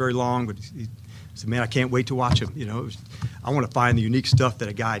 not very long, but he said, man, I can't wait to watch him. I want to find the unique stuff that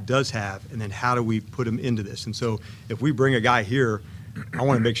a guy does have, and then how do we put him into this? And so if we bring a guy here, I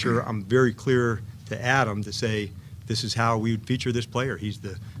want to make sure I'm very clear to Adam to say, this is how we would feature this player. He's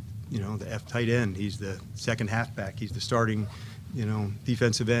the F tight end. He's the second halfback. He's the starting,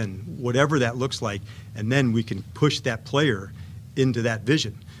 defensive end, whatever that looks like. And then we can push that player into that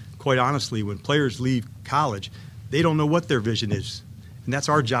vision. Quite honestly, when players leave college, they don't know what their vision is. And that's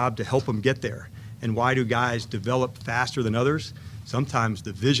our job to help them get there. And why do guys develop faster than others? Sometimes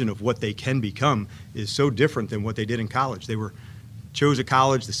the vision of what they can become is so different than what they did in college. They chose a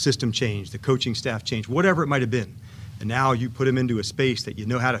college, the system changed, the coaching staff changed, whatever it might have been. And now you put them into a space that you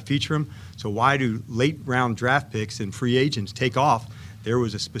know how to feature them. So why do late-round draft picks and free agents take off? There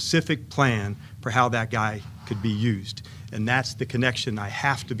was a specific plan for how that guy could be used. And that's the connection I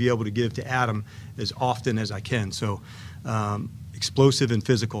have to be able to give to Adam as often as I can. So explosive and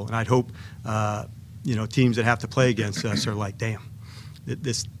physical. And I'd hope, teams that have to play against us are like, damn,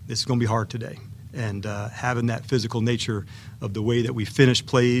 this is going to be hard today. And having that physical nature of the way that we finish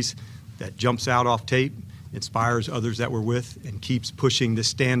plays that jumps out off tape, inspires others that we're with, and keeps pushing the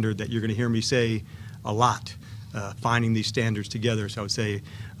standard that you're going to hear me say a lot, finding these standards together. So I would say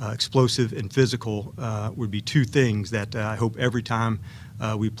explosive and physical would be two things that I hope every time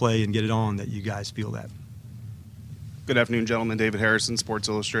we play and get it on that you guys feel that. Good afternoon, gentlemen. David Harrison, Sports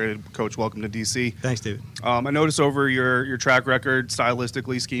Illustrated. Coach, welcome to DC. Thanks, David. I noticed over your track record,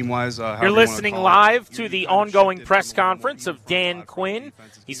 stylistically, scheme-wise. You're listening live to the ongoing press conference of Dan Quinn.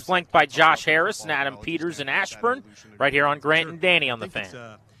 He's flanked by Josh Harris and Adam Peters and Ashburn right here on Grant and Danny on the Fan.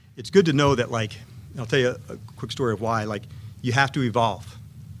 It's good to know that, I'll tell you a quick story of why. You have to evolve,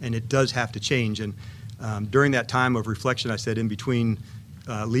 and it does have to change. And during that time of reflection, I said in between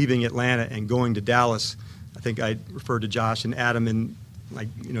leaving Atlanta and going to Dallas, I think I referred to Josh and Adam and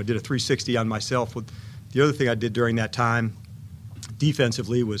did a 360 on myself. The other thing I did during that time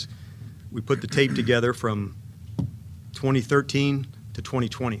defensively was we put the tape together from 2013 to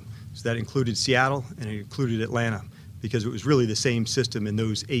 2020. So that included Seattle and it included Atlanta because it was really the same system in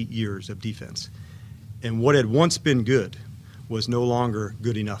those 8 years of defense. And what had once been good was no longer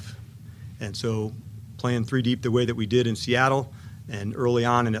good enough. And so playing three deep the way that we did in Seattle and early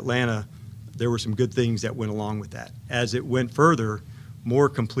on in Atlanta, there were some good things that went along with that. As it went further, more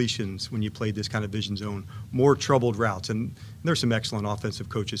completions when you played this kind of vision zone, more troubled routes. And there's some excellent offensive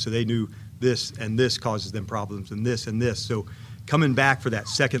coaches, so they knew this and this causes them problems and this and this. So coming back for that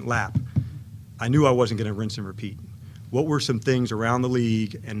second lap, I knew I wasn't going to rinse and repeat. What were some things around the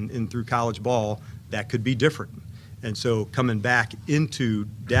league and through college ball that could be different? And so coming back into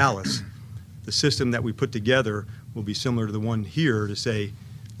Dallas, the system that we put together will be similar to the one here to say,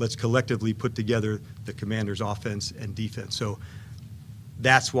 let's collectively put together the Commanders' offense and defense. So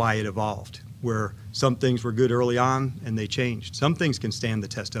that's why it evolved, where some things were good early on and they changed. Some things can stand the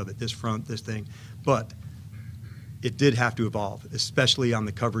test of it, this front, this thing. But it did have to evolve, especially on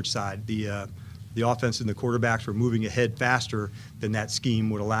the coverage side. The offense and the quarterbacks were moving ahead faster than that scheme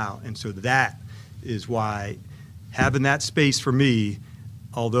would allow. And so that is why having that space for me,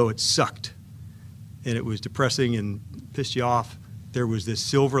 although it sucked and it was depressing and pissed you off, there was this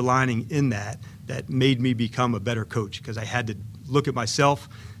silver lining in that that made me become a better coach, because I had to look at myself,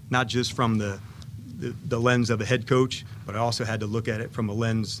 not just from the lens of a head coach, but I also had to look at it from a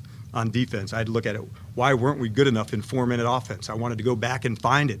lens on defense. I had to look at it, why weren't we good enough in 4-minute offense? I wanted to go back and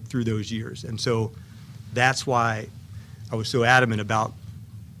find it through those years. And so that's why I was so adamant about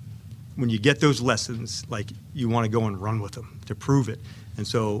when you get those lessons, like, you want to go and run with them to prove it. And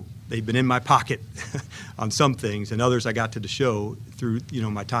so they've been in my pocket on some things, and others I got to show through,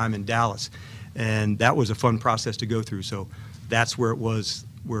 my time in Dallas. And that was a fun process to go through. So that's where it was,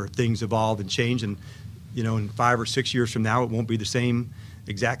 where things evolved and changed. And, in 5 or 6 years from now, it won't be the same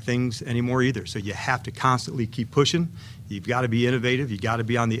exact things anymore either. So you have to constantly keep pushing. You've got to be innovative. You've got to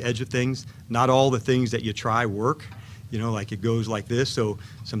be on the edge of things. Not all the things that you try work, like it goes like this. So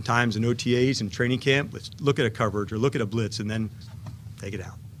sometimes in OTAs and training camp, let's look at a coverage or look at a blitz and then take it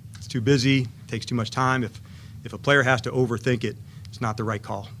out. It's too busy, takes too much time. If a player has to overthink it, it's not the right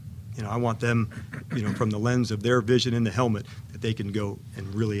call. I want them, from the lens of their vision in the helmet, that they can go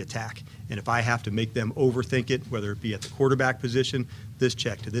and really attack. And if I have to make them overthink it, whether it be at the quarterback position, this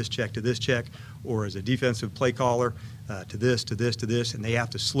check to this check to this check, or as a defensive play caller, to this, to this, to this, and they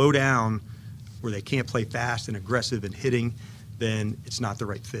have to slow down where they can't play fast and aggressive and hitting, then it's not the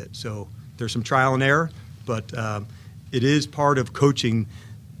right fit. So there's some trial and error, but it is part of coaching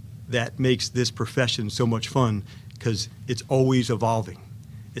that makes this profession so much fun, because it's always evolving.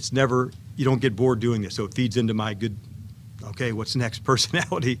 It's never, you don't get bored doing this, so it feeds into my good, okay, what's next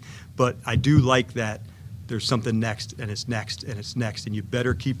personality. But I do like that there's something next, and it's next, and it's next, and you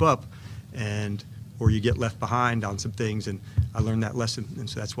better keep up, or you get left behind on some things. And I learned that lesson, and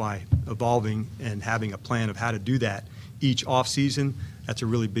so that's why evolving and having a plan of how to do that each off season, that's a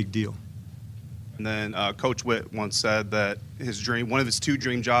really big deal. And then Coach Witt once said that one of his 2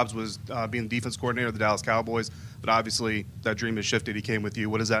 dream jobs was being the defense coordinator of the Dallas Cowboys. But obviously that dream has shifted. He came with you.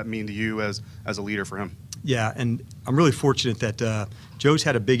 What does that mean to you as a leader for him? Yeah, and I'm really fortunate that Joe's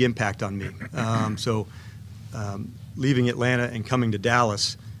had a big impact on me. Leaving Atlanta and coming to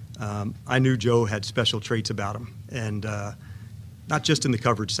Dallas, I knew Joe had special traits about him. And not just in the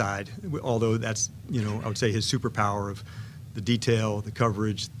coverage side, although that's, I would say his superpower of the detail, the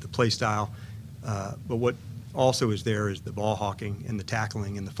coverage, the play style. But what also is there is the ball hawking and the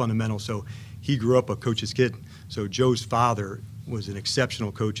tackling and the fundamentals. So he grew up a coach's kid. So Joe's father was an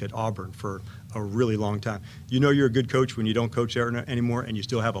exceptional coach at Auburn for a really long time. You're a good coach when you don't coach there anymore and you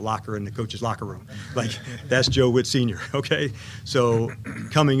still have a locker in the coach's locker room. Like, that's Joe Witt Sr., okay? So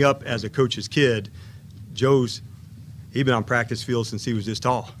coming up as a coach's kid, he'd been on practice field since he was this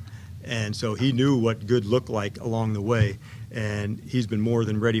tall. And so he knew what good looked like along the way. And he's been more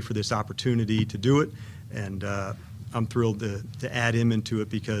than ready for this opportunity to do it. And I'm thrilled to add him into it,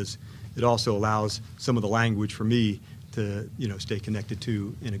 because it also allows some of the language for me to, stay connected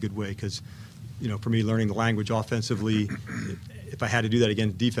to in a good way. Because, for me, learning the language offensively, if I had to do that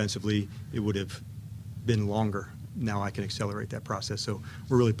again defensively, it would have been longer. Now I can accelerate that process. So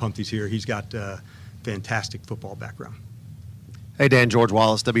we're really pumped he's here. He's got a fantastic football background. Hey, Dan, George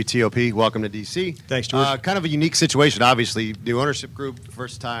Wallace, WTOP. Welcome to D.C. Thanks, George. Kind of a unique situation, obviously. New ownership group,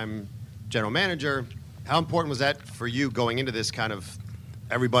 first-time general manager. How important was that for you going into this kind of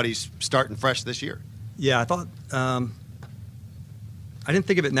everybody's starting fresh this year? Yeah, I thought I didn't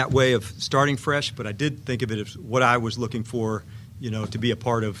think of it in that way of starting fresh, but I did think of it as what I was looking for, to be a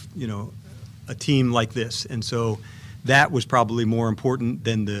part of, a team like this. And so that was probably more important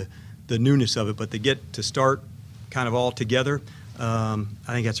than the newness of it. But to get to start kind of all together, I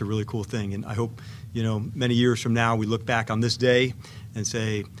think that's a really cool thing. And I hope, many years from now we look back on this day and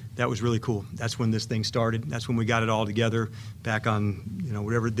say, that was really cool. That's when this thing started. That's when we got it all together back on,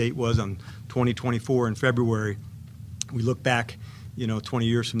 whatever the date was, on 2024 in February. We look back, 20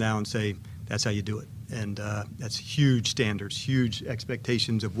 years from now and say, that's how you do it. And that's huge standards, huge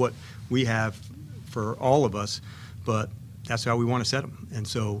expectations of what we have for all of us. But that's how we want to set them. And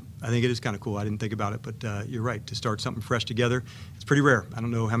so I think it is kind of cool. I didn't think about it, but you're right. To start something fresh together, it's pretty rare. I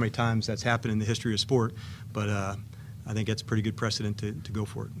don't know how many times that's happened in the history of sport, but I think that's a pretty good precedent to go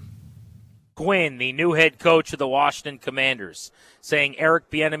for it. Quinn, the new head coach of the Washington Commanders, saying Eric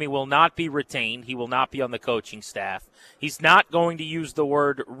Bieniemy will not be retained. He will not be on the coaching staff. He's not going to use the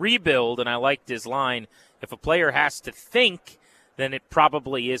word rebuild, and I liked his line, if a player has to think, then it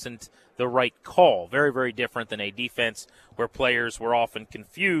probably isn't the right call. Very, very different than a defense where players were often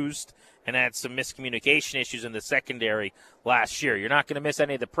confused and had some miscommunication issues in the secondary last year. You're not going to miss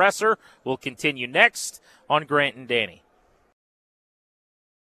any of the presser. We'll continue next on Grant and Danny.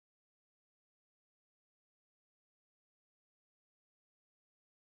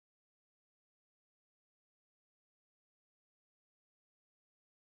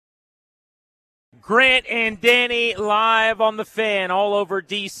 Grant and Danny live on the Fan all over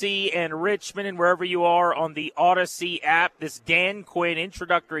D.C. and Richmond and wherever you are on the Odyssey app. This Dan Quinn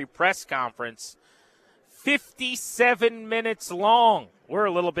introductory press conference, 57 minutes long. We're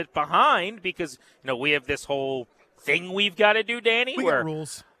a little bit behind because, we have this whole thing we've got to do, Danny. We got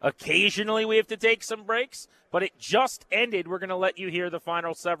rules. Occasionally we have to take some breaks, but it just ended. We're going to let you hear the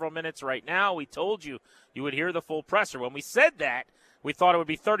final several minutes right now. We told you would hear the full presser. When we said that, we thought it would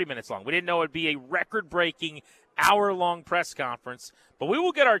be 30 minutes long. We didn't know it would be a record-breaking, hour-long press conference. But we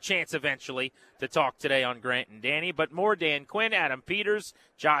will get our chance eventually to talk today on Grant and Danny. But more Dan Quinn, Adam Peters,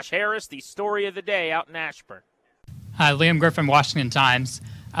 Josh Harris, the story of the day out in Ashburn. Hi, Liam Griffin, Washington Times.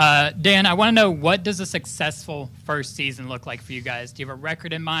 Dan, I want to know, what does a successful first season look like for you guys? Do you have a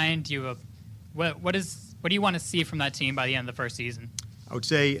record in mind? Do you have what do you want to see from that team by the end of the first season? I would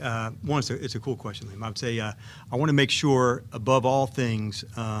say, it's a cool question, Liam. I would say I want to make sure, above all things,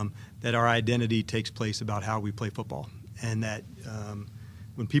 that our identity takes place about how we play football, and that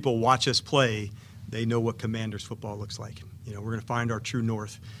when people watch us play, they know what Commanders football looks like. We're going to find our true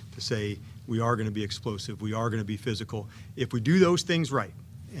north to say we are going to be explosive, we are going to be physical. If we do those things right,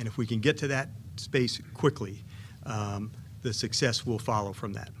 and if we can get to that space quickly, the success will follow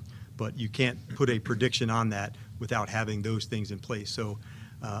from that. But you can't put a prediction on that without having those things in place. So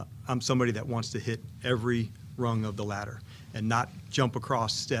I'm somebody that wants to hit every rung of the ladder and not jump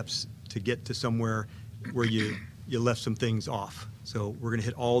across steps to get to somewhere where you left some things off. So we're going to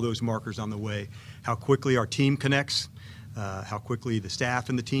hit all those markers on the way. How quickly our team connects, how quickly the staff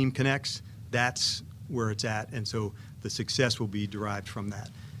and the team connects, that's where it's at. And so the success will be derived from that.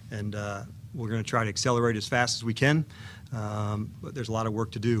 And we're going to try to accelerate as fast as we can, but there's a lot of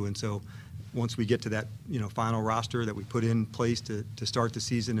work to do. And so once we get to that final roster that we put in place to start the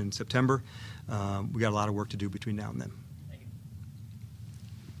season in September, we got a lot of work to do between now and then.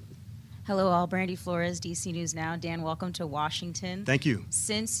 Hello all, Brandy Flores, DC News Now. Dan, welcome to Washington. Thank you.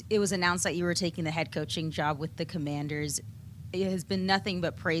 Since it was announced that you were taking the head coaching job with the Commanders, it has been nothing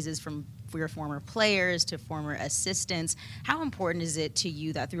but praises from your former players to former assistants. How important is it to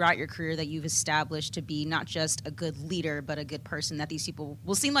you that throughout your career that you've established to be not just a good leader but a good person, that these people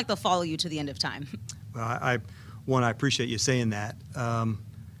will seem like they'll follow you to the end of time? Well, I appreciate you saying that.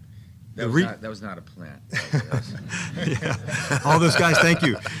 That was not a plan. Yeah. All those guys, thank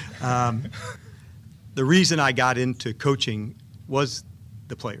you. The reason I got into coaching was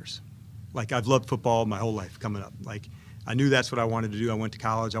the players. Like, I've loved football my whole life coming up. Like, I knew that's what I wanted to do. I went to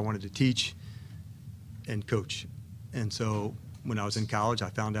college. I wanted to teach and coach. And so when I was in college, I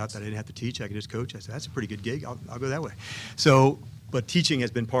found out that I didn't have to teach. I could just coach. I said, that's a pretty good gig. I'll go that way. So, but teaching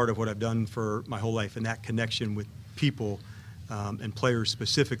has been part of what I've done for my whole life, and that connection with people and players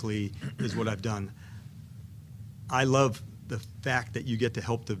specifically is what I've done. I love the fact that you get to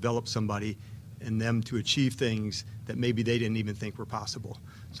help develop somebody and them to achieve things that maybe they didn't even think were possible.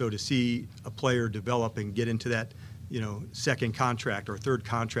 So to see a player develop and get into that second contract or third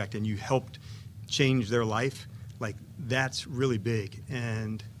contract, and you helped change their life, like, that's really big.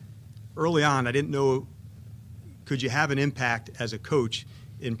 And early on, I didn't know, could you have an impact as a coach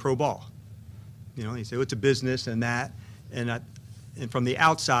in pro ball? You say, well, it's a business and that, and from the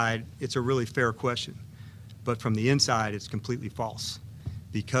outside, it's a really fair question. But from the inside, it's completely false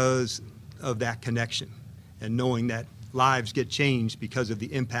because of that connection and knowing that lives get changed because of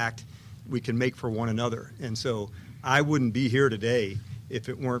the impact we can make for one another. And so I wouldn't be here today if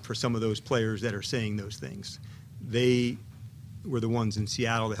it weren't for some of those players that are saying those things. They were the ones in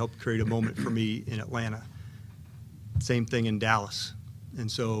Seattle that helped create a moment for me in Atlanta. Same thing in Dallas.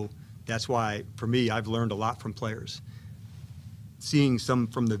 And so that's why, for me, I've learned a lot from players. Seeing some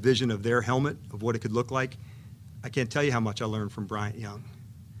from the vision of their helmet, of what it could look like, I can't tell you how much I learned from Bryant Young.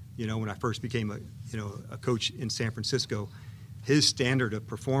 When I first became a coach in San Francisco, his standard of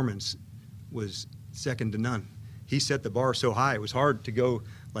performance was second to none. He set the bar so high, it was hard to go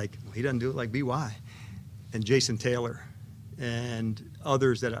like, well, he doesn't do it like BY. And Jason Taylor and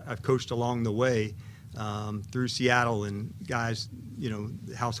others that I've coached along the way through Seattle, and guys,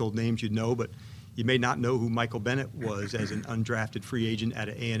 household names you'd know, but you may not know who Michael Bennett was as an undrafted free agent at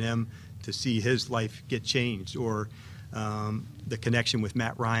A&M, to see his life get changed, or the connection with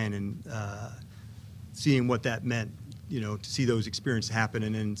Matt Ryan and seeing what that meant, to see those experiences happen.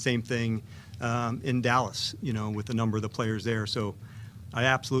 And then same thing in Dallas, with a number of the players there. So I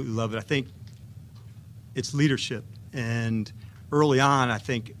absolutely love it. I think it's leadership. And early on, I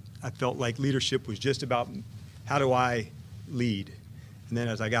think I felt like leadership was just about how do I lead. And then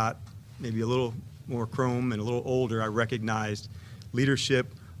as I got maybe a little more chrome and a little older, I recognized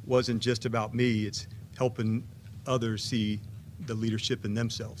leadership wasn't just about me. It's helping others see the leadership in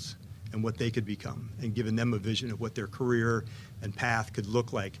themselves. and what they could become, and giving them a vision of what their career and path could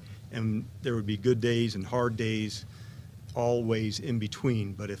look like. And there would be good days and hard days, always in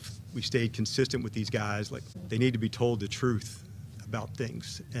between. But if we stayed consistent with these guys, like, they need to be told the truth about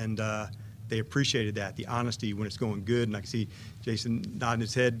things. And they appreciated that, the honesty when it's going good. And I can see Jason nodding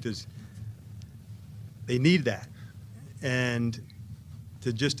his head. They need that. And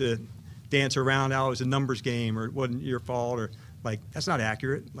to dance around, oh, it was a numbers game, or it wasn't your fault, or like, that's not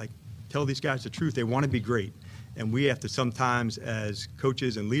accurate. Like, tell these guys the truth. They want to be great. And we have to sometimes, as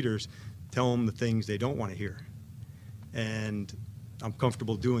coaches and leaders, tell them the things they don't want to hear. And I'm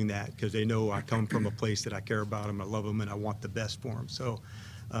comfortable doing that because they know I come from a place that I care about them, I love them, and I want the best for them. So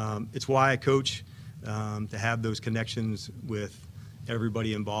it's why I coach, to have those connections with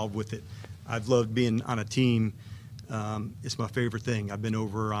everybody involved with it. I've loved being on a team. It's my favorite thing. I've been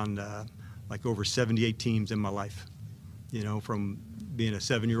over on over 78 teams in my life, from being a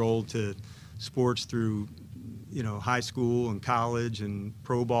 7-year-old to sports through, high school and college and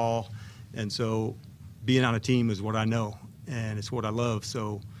pro ball. And so being on a team is what I know, and it's what I love.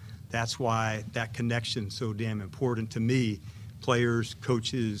 So that's why that connection is so damn important to me, players,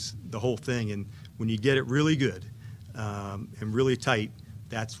 coaches, the whole thing. And when you get it really good and really tight,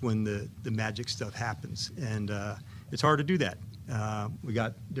 that's when the magic stuff happens. And it's hard to do that. We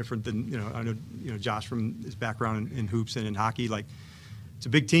got different than, I know, Josh from his background in hoops and in hockey, like, it's a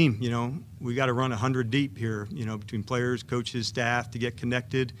big team, we got to run 100 deep here, between players, coaches, staff to get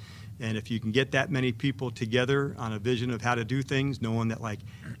connected. And if you can get that many people together on a vision of how to do things, knowing that, like,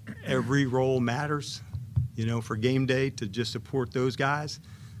 every role matters, for game day, to just support those guys,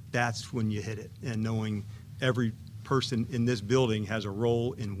 that's when you hit it. And knowing every person in this building has a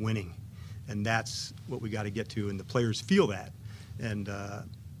role in winning. And that's what we got to get to. And the players feel that. And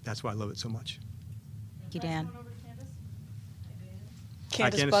that's why I love it so much. Thank you, Dan.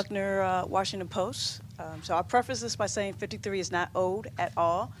 Candace Buckner, Washington Post. So I'll preface this by saying 53 is not old at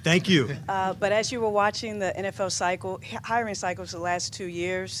all. Thank you. But as you were watching the NFL hiring cycles the last 2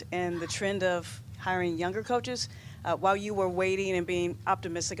 years, and the trend of hiring younger coaches, while you were waiting and being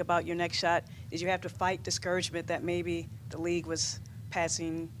optimistic about your next shot, did you have to fight discouragement that maybe the league was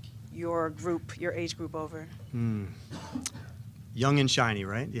passing your age group over? Young and shiny,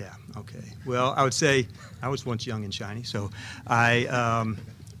 right? Yeah, okay. Well, I would say I was once young and shiny, so I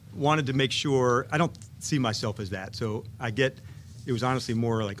wanted to make sure. I don't see myself as that, so it was honestly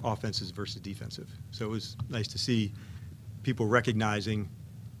more like offensive versus defensive. So it was nice to see people recognizing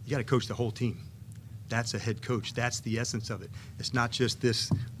you got to coach the whole team. That's a head coach. That's the essence of it. It's not just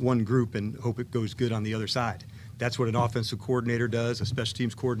this one group and hope it goes good on the other side. That's what an offensive coordinator does, a special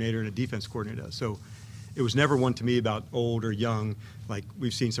teams coordinator, and a defense coordinator does. So it was never one to me about old or young. Like,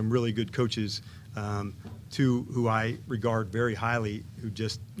 we've seen some really good coaches, two who I regard very highly, who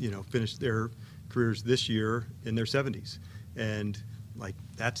just, finished their careers this year in their 70s. And, like,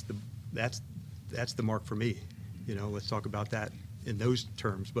 that's the mark for me. Let's talk about that in those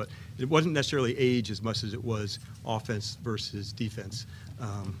terms. But it wasn't necessarily age as much as it was offense versus defense.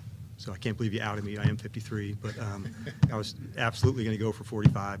 So I can't believe you outed me. I am 53, but I was absolutely going to go for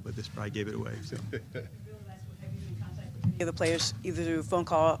 45, but this probably gave it away. So. Any of the players, either through phone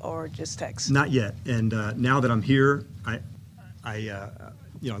call or just text? Not yet. And now that I'm here, I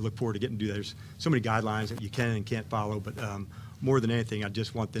look forward to getting to do that. There's so many guidelines that you can and can't follow, but more than anything, I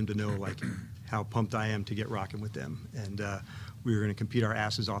just want them to know, like, how pumped I am to get rocking with them. And we're going to compete our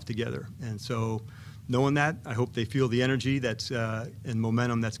asses off together. And so, knowing that, I hope they feel the energy that's and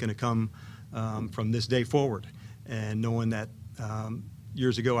momentum that's going to come from this day forward. And knowing that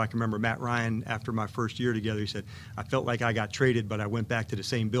years ago, I can remember Matt Ryan, after my first year together, he said, I felt like I got traded, but I went back to the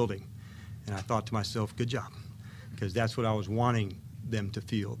same building. And I thought to myself, good job, because that's what I was wanting them to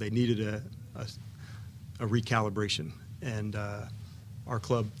feel. They needed a recalibration, and our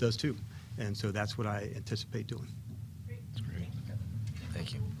club does too. And so that's what I anticipate doing. That's great.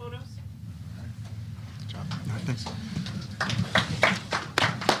 Thank you. Good job. All right, thanks.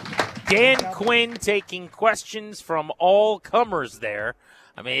 Dan Quinn taking questions from all comers there.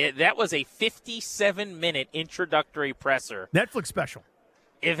 I mean, that was a 57-minute introductory presser. Netflix special.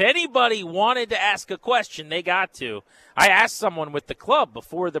 If anybody wanted to ask a question, they got to. I asked someone with the club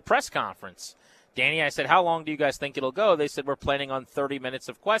before the press conference. Danny, I said, how long do you guys think it'll go? They said, we're planning on 30 minutes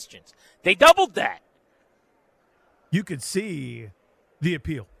of questions. They doubled that. You could see the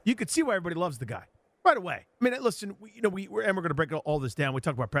appeal. You could see why everybody loves the guy right away. I mean, listen, we're going to break all this down. We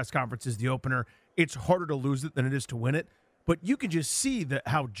talk about press conferences, the opener. It's harder to lose it than it is to win it. But you can just see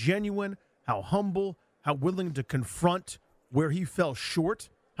how genuine, how humble, how willing to confront where he fell short,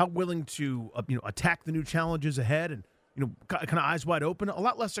 how willing to attack the new challenges ahead. And kind of eyes wide open, a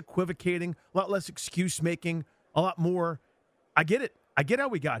lot less equivocating, a lot less excuse making, a lot more. I get it. I get how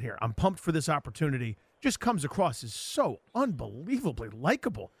we got here. I'm pumped for this opportunity. Just comes across as so unbelievably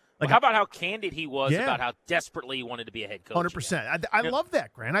likable. Like, how about how candid he was Yeah. about how desperately he wanted to be a head coach? 100%. I love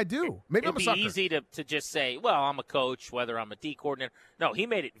that, Grant. I do. Maybe I'm a It'd sucker. be easy to just say, well, I'm a coach, whether I'm a D coordinator. No, he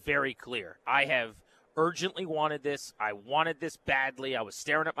made it very clear. I have urgently wanted this. I wanted this badly. I was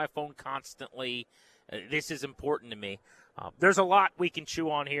staring at my phone constantly. This is important to me. There's a lot we can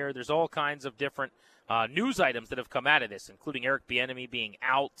chew on here. There's all kinds of different news items that have come out of this, including Eric Bieniemy being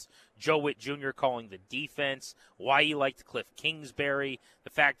out, Joe Witt Jr. calling the defense, why he liked Cliff Kingsbury, the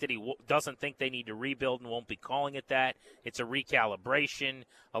fact that he doesn't think they need to rebuild and won't be calling it that. It's a recalibration.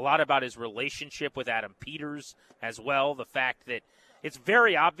 A lot about his relationship with Adam Peters as well, the fact that it's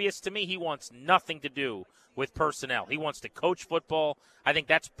very obvious to me he wants nothing to do with personnel. He wants to coach football. I think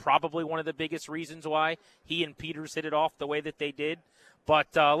that's probably one of the biggest reasons why he and Peters hit it off the way that they did. But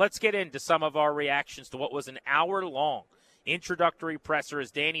let's get into some of our reactions to what was an hour-long introductory presser.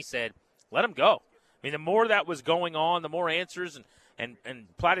 As Danny said, let him go. I mean, the more that was going on, the more answers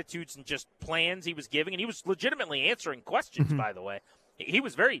and platitudes and just plans he was giving. And he was legitimately answering questions, by the way. He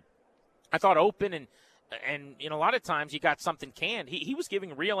was very, I thought, open. And a lot of times you got something canned. He was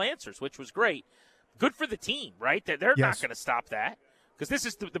giving real answers, which was great. Good for the team, right? They're not going to stop that. Because this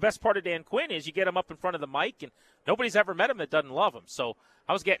is the best part of Dan Quinn is you get him up in front of the mic, and nobody's ever met him that doesn't love him. So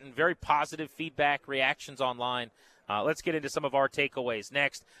I was getting very positive feedback, reactions online. Let's get into some of our takeaways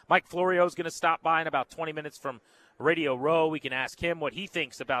next. Mike Florio is going to stop by in about 20 minutes from Radio Row. We can ask him what he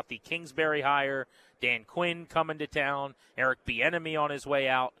thinks about the Kingsbury hire, Dan Quinn coming to town, Eric Bieniemy on his way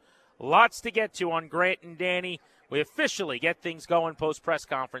out. Lots to get to on Grant and Danny. We officially get things going post-press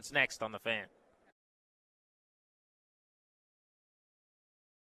conference next on The Fan.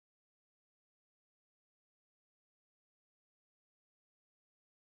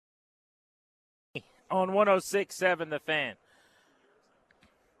 On 106.7 The Fan.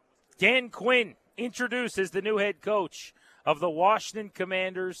 Dan Quinn introduced as the new head coach of the Washington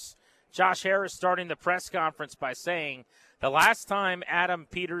Commanders. Josh Harris starting the press conference by saying, the last time Adam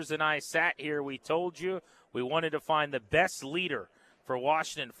Peters and I sat here, we told you we wanted to find the best leader for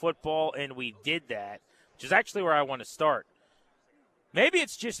Washington football, and we did that, which is actually where I want to start. Maybe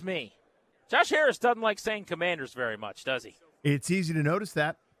it's just me. Josh Harris doesn't like saying Commanders very much, does he? It's easy to notice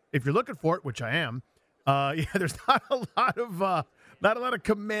that. If you're looking for it, which I am, there's not a lot of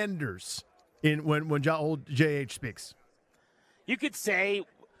Commanders in when old JH speaks. You could say,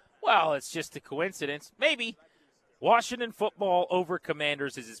 well, it's just a coincidence. Maybe. Washington football over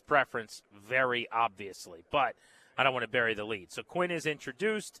Commanders is his preference, very obviously. But I don't want to bury the lead. So Quinn is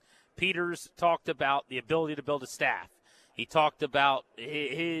introduced. Peters talked about the ability to build a staff. He talked about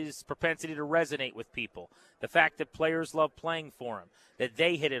his propensity to resonate with people, the fact that players love playing for him, that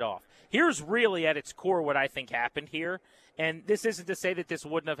they hit it off. Here's really at its core what I think happened here, and this isn't to say that this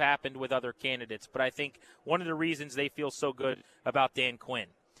wouldn't have happened with other candidates, but I think one of the reasons they feel so good about Dan Quinn,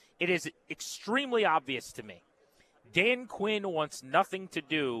 it is extremely obvious to me. Dan Quinn wants nothing to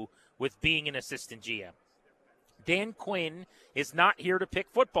do with being an assistant GM. Dan Quinn is not here to pick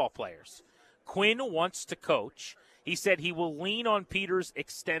football players. Quinn wants to coach. He said he will lean on Peters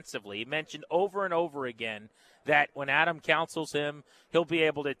extensively. He mentioned over and over again that when Adam counsels him, he'll be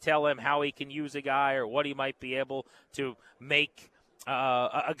able to tell him how he can use a guy or what he might be able to make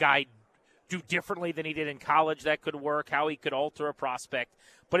a guy do differently than he did in college that could work, how he could alter a prospect.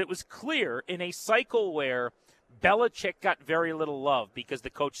 But it was clear in a cycle where Belichick got very little love because the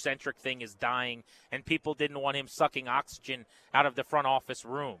coach-centric thing is dying and people didn't want him sucking oxygen out of the front office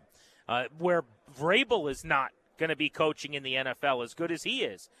room, where Vrabel is not going to be coaching in the NFL as good as he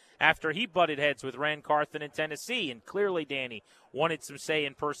is after he butted heads with Ran Carthon in Tennessee, and clearly Danny wanted some say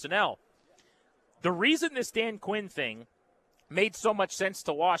in personnel. The reason this Dan Quinn thing made so much sense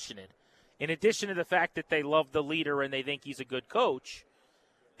to Washington, in addition to the fact that they love the leader and they think he's a good coach,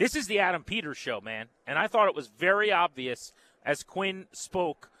 this is the Adam Peters show, man. And I thought it was very obvious as Quinn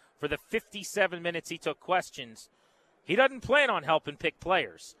spoke for the 57 minutes he took questions. He doesn't plan on helping pick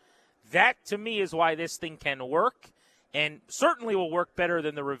players. That, to me, is why this thing can work, and certainly will work better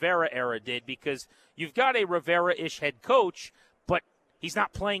than the Rivera era did, because you've got a Rivera-ish head coach, but he's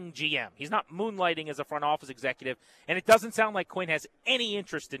not playing GM. He's not moonlighting as a front office executive, and it doesn't sound like Quinn has any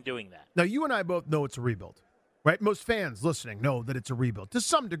interest in doing that. Now, you and I both know it's a rebuild, right? Most fans listening know that it's a rebuild to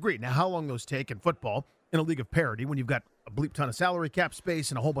some degree. Now, how long those take in football in a league of parity when you've got a bleep ton of salary cap space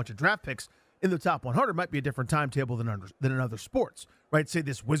and a whole bunch of draft picks in the top 100 might be a different timetable than in other sports, right? Say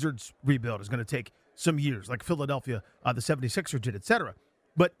this Wizards rebuild is going to take some years, like Philadelphia, the 76ers did, et cetera.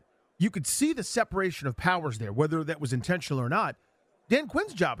 But you could see the separation of powers there, whether that was intentional or not. Dan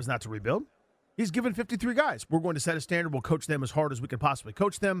Quinn's job is not to rebuild. He's given 53 guys. We're going to set a standard. We'll coach them as hard as we can possibly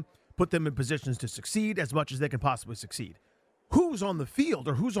coach them, put them in positions to succeed as much as they can possibly succeed. Who's on the field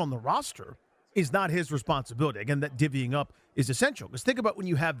or who's on the roster is not his responsibility. Again, that divvying up is essential. Because think about when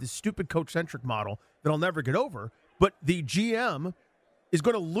you have this stupid coach-centric model that I'll never get over, but the GM is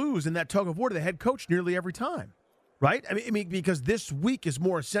going to lose in that tug of war to the head coach nearly every time, right? I mean, because this week is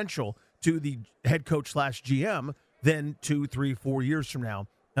more essential to the head coach / GM than 2, 3, 4 years from now,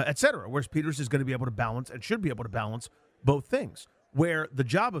 et cetera. Whereas Peters is going to be able to balance and should be able to balance both things. Where the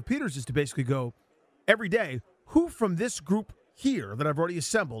job of Peters is to basically go every day, who from this group here that I've already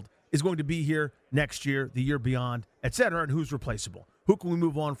assembled is going to be here next year, the year beyond, et cetera, and who's replaceable? Who can we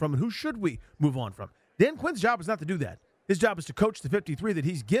move on from, and who should we move on from? Dan Quinn's job is not to do that. His job is to coach the 53 that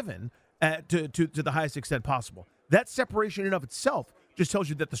he's given to the highest extent possible. That separation in and of itself just tells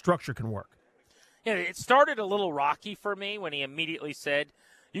you that the structure can work. Yeah, it started a little rocky for me when he immediately said,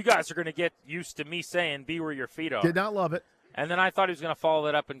 you guys are going to get used to me saying, be where your feet are. Did not love it. And then I thought he was going to follow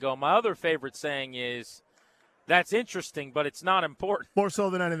that up and go, my other favorite saying is, that's interesting, but it's not important. More so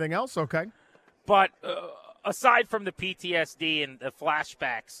than anything else, okay. But aside from the PTSD and the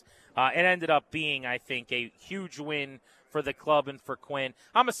flashbacks, it ended up being, I think, a huge win for the club and for Quinn.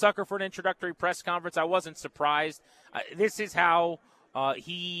 I'm a sucker for an introductory press conference. I wasn't surprised. This is how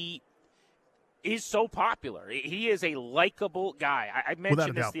he is so popular. He is a likable guy. I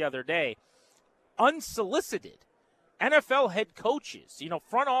mentioned this the other day. Unsolicited. NFL head coaches,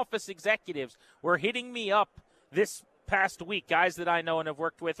 front office executives were hitting me up this past week, guys that I know and have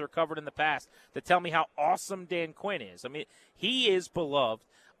worked with or covered in the past, that tell me how awesome Dan Quinn is. I mean, he is beloved.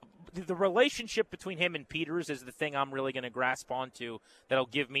 The relationship between him and Peters is the thing I'm really going to grasp onto that'll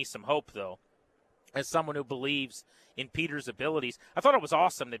give me some hope, though. As someone who believes in Peters' abilities, I thought it was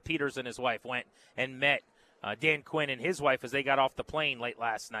awesome that Peters and his wife went and met Dan Quinn and his wife as they got off the plane late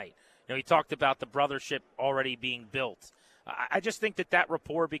last night. He talked about the brothership already being built. I just think that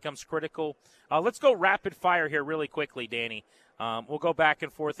rapport becomes critical. Let's go rapid fire here really quickly, Danny. We'll go back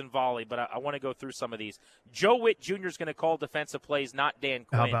and forth and volley, but I want to go through some of these. Joe Witt Jr. is going to call defensive plays, not Dan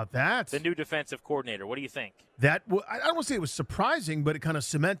Quinn. How about that? The new defensive coordinator. What do you think? I don't want to say it was surprising, but it kind of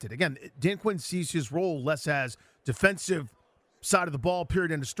cemented. Again, Dan Quinn sees his role less as defensive side of the ball,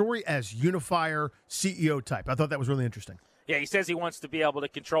 period, end of story, as unifier, CEO type. I thought that was really interesting. Yeah, he says he wants to be able to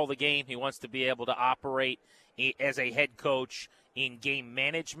control the game. He wants to be able to operate as a head coach in game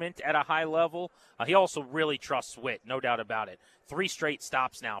management at a high level. He also really trusts Witt, no doubt about it. 3 straight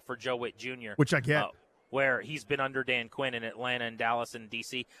stops now for Joe Witt Jr. Which I get. Where he's been under Dan Quinn in Atlanta and Dallas and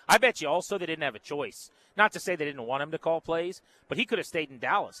D.C. I bet you also they didn't have a choice. Not to say they didn't want him to call plays, but he could have stayed in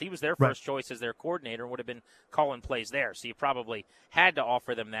Dallas. He was their first choice as their coordinator and would have been calling plays there. So you probably had to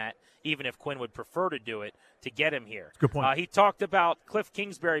offer them that, even if Quinn would prefer to do it, to get him here. Good point. He talked about Cliff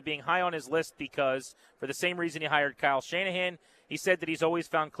Kingsbury being high on his list because, for the same reason he hired Kyle Shanahan, he said that he's always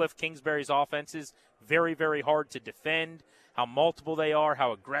found Cliff Kingsbury's offenses very, very hard to defend, how multiple they are,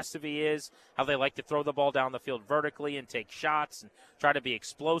 how aggressive he is, how they like to throw the ball down the field vertically and take shots and try to be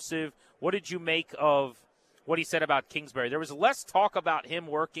explosive. What did you make of what he said about Kingsbury? There was less talk about him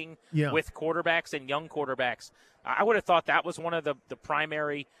working with quarterbacks and young quarterbacks. I would have thought that was one of the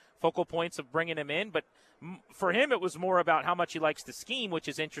primary focal points of bringing him in, but for him it was more about how much he likes the scheme, which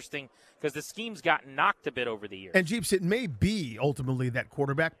is interesting because the scheme's gotten knocked a bit over the years. And Jeeps, it may be ultimately that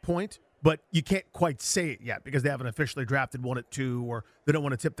quarterback point, but you can't quite say it yet because they haven't officially drafted one at 2 or they don't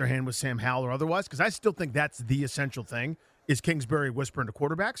want to tip their hand with Sam Howell or otherwise, because I still think that's the essential thing is Kingsbury whispering to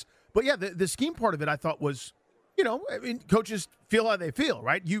quarterbacks. But, yeah, the scheme part of it I thought was, coaches feel how they feel,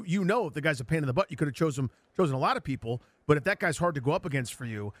 right? You know if the guy's a pain in the butt, you could have chosen a lot of people, but if that guy's hard to go up against for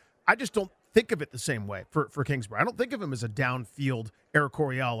you, I just don't think of it the same way for Kingsbury. I don't think of him as a downfield Eric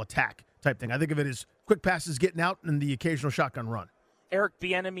Coryell attack type thing. I think of it as quick passes getting out and the occasional shotgun run. Eric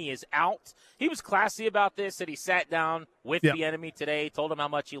Bieniemy is out. He was classy about this, that he sat down with Bieniemy today, told him how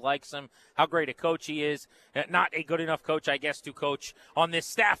much he likes him, how great a coach he is. Not a good enough coach, I guess, to coach on this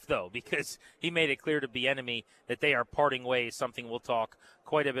staff, though, because he made it clear to Bieniemy that they are parting ways, something we'll talk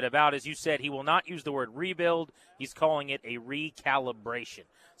quite a bit about. As you said, he will not use the word rebuild. He's calling it a recalibration.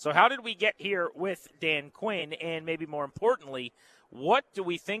 So how did we get here with Dan Quinn? And maybe more importantly, what do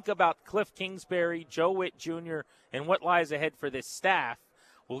we think about Cliff Kingsbury, Joe Witt Jr., and what lies ahead for this staff?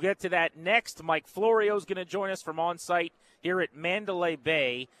 We'll get to that next. Mike Florio is going to join us from on-site here at Mandalay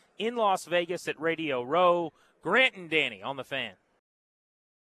Bay in Las Vegas at Radio Row. Grant and Danny on the Fan.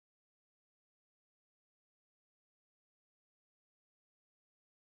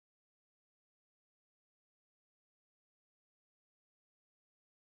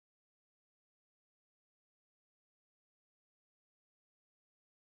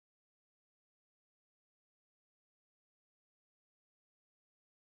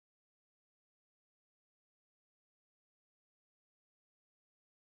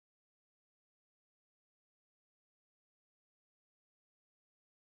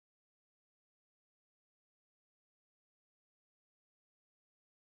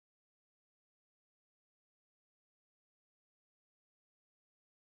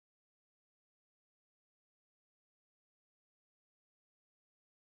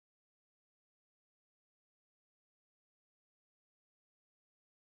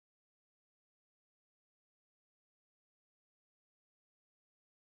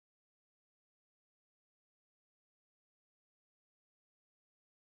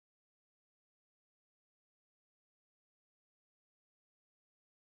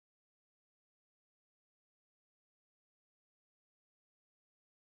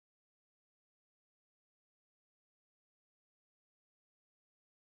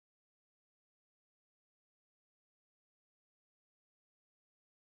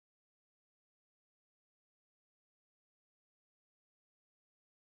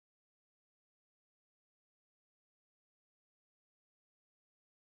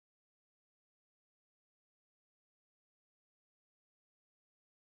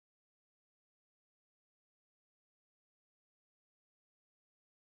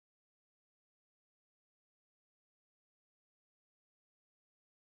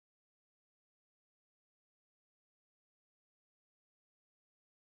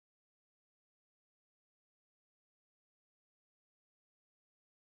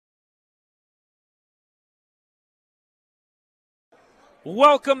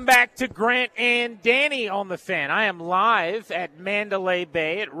 Welcome back to Grant and Danny on the Fan. I am live at Mandalay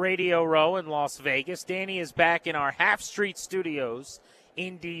Bay at Radio Row in Las Vegas. Danny is back in our Half Street Studios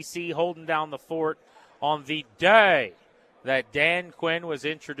in D.C., holding down the fort on the day that Dan Quinn was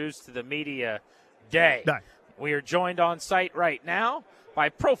introduced to the media day. We are joined on site right now by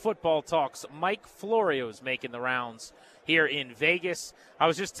Pro Football Talk's Mike Florio is making the rounds here in Vegas. I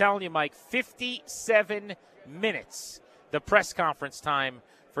was just telling you, Mike, 57 minutes. The press conference time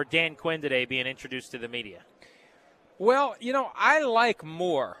for Dan Quinn today being introduced to the media. Well, I like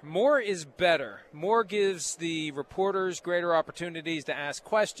more. More is better. More gives the reporters greater opportunities to ask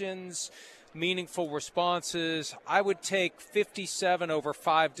questions, meaningful responses. I would take 57 over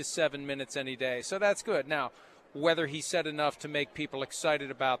 5 to 7 minutes any day, so that's good. Now, whether he said enough to make people excited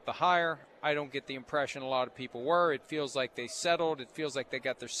about the hire, I don't get the impression a lot of people were. It feels like they settled. It feels like they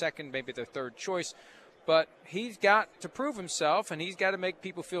got their second, maybe their third choice. But he's got to prove himself, and he's got to make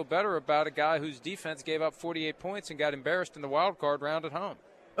people feel better about a guy whose defense gave up 48 points and got embarrassed in the wild card round at home.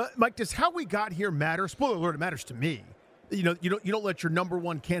 Mike, does how we got here matter? Spoiler alert, it matters to me. You don't let your number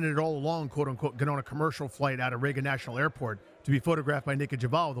one candidate all along, quote unquote, get on a commercial flight out of Reagan National Airport to be photographed by Nick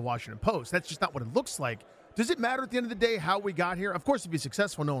Javal of the Washington Post. That's just not what it looks like. Does it matter at the end of the day how we got here? Of course, if you're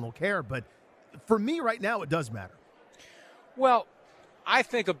successful, no one will care. But for me right now, it does matter. Well, I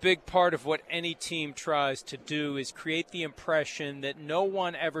think a big part of what any team tries to do is create the impression that no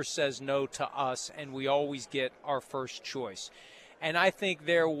one ever says no to us and we always get our first choice. And I think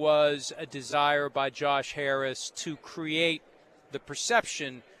there was a desire by Josh Harris to create the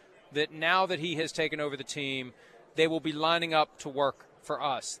perception that now that he has taken over the team, they will be lining up to work for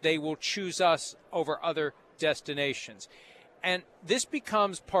us. They will choose us over other destinations. And this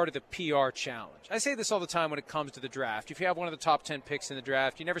becomes part of the PR challenge. I say this all the time when it comes to the draft. If you have one of the top 10 picks in the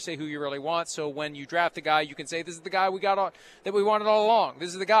draft, you never say who you really want. So when you draft a guy, you can say, this is the guy that we wanted all along. This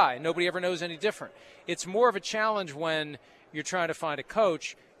is the guy. Nobody ever knows any different. It's more of a challenge when you're trying to find a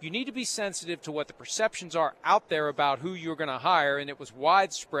coach. You need to be sensitive to what the perceptions are out there about who you're going to hire. And it was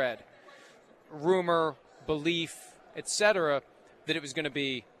widespread rumor, belief, etc., that it was going to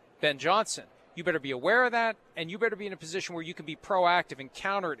be Ben Johnson. You better be aware of that, and you better be in a position where you can be proactive and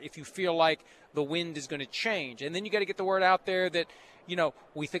counter it if you feel like the wind is going to change. And then you got to get the word out there that,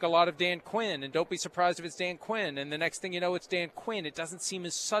 we think a lot of Dan Quinn, and don't be surprised if it's Dan Quinn. And the next thing you know, it's Dan Quinn. It doesn't seem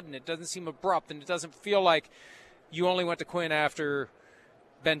as sudden. It doesn't seem abrupt, and it doesn't feel like you only went to Quinn after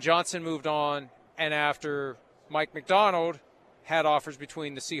Ben Johnson moved on and after Mike McDonald had offers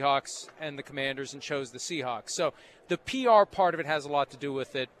between the Seahawks and the Commanders and chose the Seahawks. So the PR part of it has a lot to do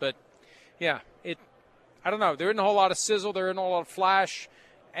with it, but yeah, I don't know. There isn't a whole lot of sizzle. There isn't a whole lot of flash.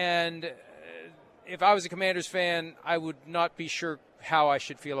 And if I was a Commanders fan, I would not be sure how I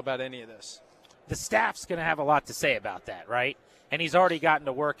should feel about any of this. The staff's going to have a lot to say about that, right? And he's already gotten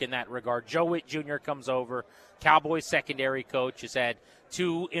to work in that regard. Joe Witt Jr. comes over, Cowboys secondary coach, has had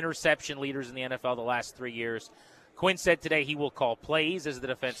 2 interception leaders in the NFL the last 3 years. Quinn said today he will call plays as the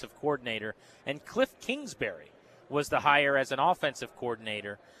defensive coordinator. And Cliff Kingsbury was the hire as an offensive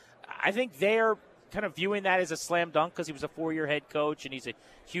coordinator. I think they're kind of viewing that as a slam dunk because he was a 4-year head coach and he's a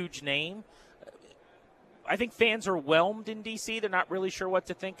huge name. I think fans are whelmed in D.C. They're not really sure what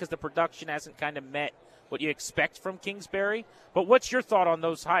to think because the production hasn't kind of met what you expect from Kingsbury. But what's your thought on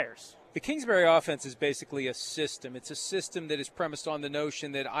those hires? The Kingsbury offense is basically a system. It's a system that is premised on the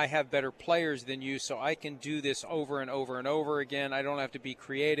notion that I have better players than you, so I can do this over and over and over again. I don't have to be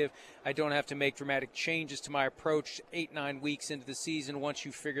creative. I don't have to make dramatic changes to my approach 8-9 weeks into the season once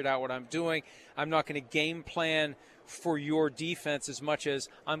you've figured out what I'm doing. I'm not going to game plan for your defense as much as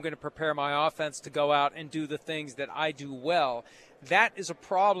I'm going to prepare my offense to go out and do the things that I do well. That is a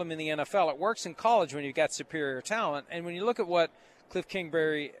problem in the NFL. It works in college when you've got superior talent, and when you look at what Cliff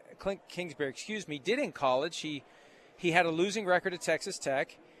Kingsbury did in college. He had a losing record at Texas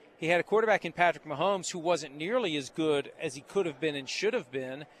Tech. He had a quarterback in Patrick Mahomes who wasn't nearly as good as he could have been and should have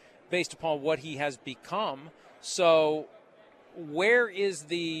been based upon what he has become. So where is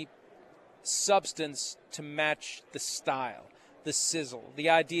the substance to match the style, the sizzle, the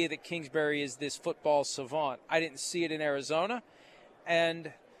idea that Kingsbury is this football savant? I didn't see it in Arizona,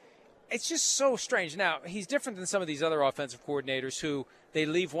 and it's just so strange. Now, he's different than some of these other offensive coordinators who they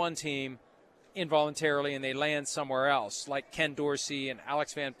leave one team involuntarily and they land somewhere else, like Ken Dorsey and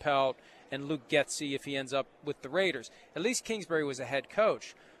Alex Van Pelt and Luke Getsy if he ends up with the Raiders. At least Kingsbury was a head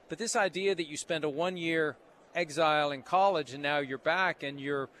coach. But this idea that you spend a 1-year exile in college and now you're back and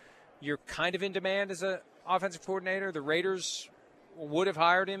you're kind of in demand as an offensive coordinator. The Raiders would have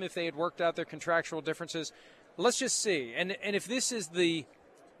hired him if they had worked out their contractual differences. Let's just see. And if this is the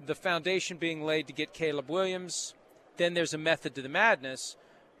foundation being laid to get Caleb Williams then there's a method to the madness.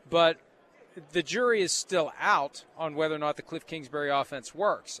 But the jury is still out on whether or not the Cliff Kingsbury offense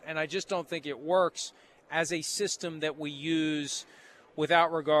works. And I just don't think it works as a system that we use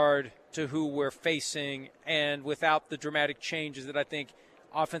without regard to who we're facing and without the dramatic changes that I think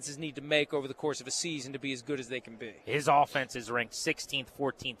offenses need to make over the course of a season to be as good as they can be. His offense is ranked 16th,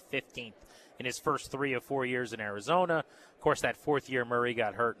 14th, 15th in his first 3 or 4 years in Arizona. Of course, that fourth year, Murray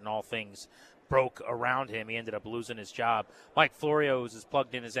got hurt and all things broke around him. He ended up losing his job. Mike Florio is as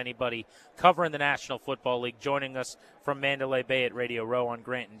plugged in as anybody covering the National Football League, joining us from Mandalay Bay at Radio Row on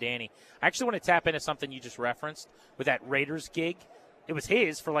Grant and Danny. I actually want to tap into something you just referenced with that Raiders gig. It was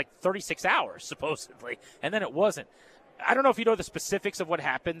his for like 36 hours, supposedly, and then it wasn't. I don't know if you know the specifics of what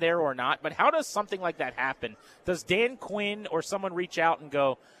happened there or not, but how does something like that happen? Does Dan Quinn or someone reach out and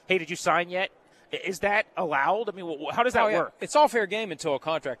go, hey, did you sign yet? Is that allowed? I mean, how does that work? It's all fair game until a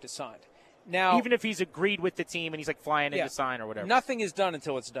contract is signed. Now, even if he's agreed with the team and he's like flying in to sign or whatever. Nothing is done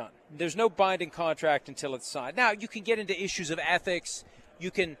until it's done. There's no binding contract until it's signed. Now, you can get into issues of ethics.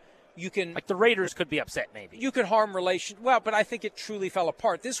 You can like the Raiders could be upset maybe. You could harm relations. Well, but I think it truly fell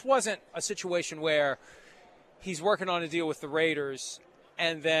apart. This wasn't a situation where he's working on a deal with the Raiders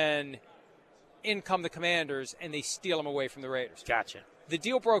and then in come the Commanders and they steal him away from the Raiders. Gotcha. The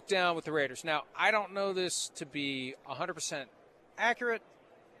deal broke down with the Raiders. Now, I don't know this to be 100% accurate,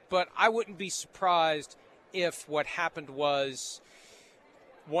 but I wouldn't be surprised if what happened was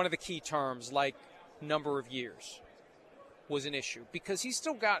one of the key terms, like number of years, was an issue because he's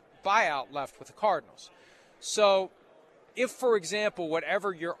still got buyout left with the Cardinals. So if, for example,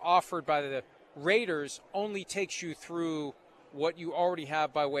 whatever you're offered by the Raiders only takes you through what you already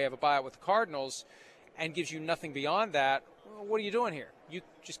have by way of a buyout with the Cardinals and gives you nothing beyond that, well, what are you doing here? You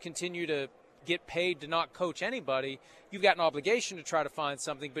just continue to get paid to not coach anybody. You've got an obligation to try to find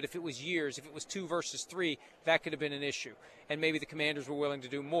something, but if it was years, if it was 2 versus 3, that could have been an issue. And maybe the Commanders were willing to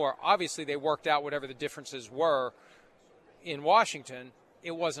do more. Obviously, they worked out whatever the differences were in Washington.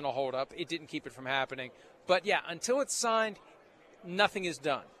 It wasn't a holdup. It didn't keep it from happening. But, yeah, until it's signed, nothing is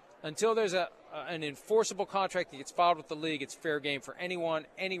done. Until there's an enforceable contract that gets filed with the league, it's fair game for anyone,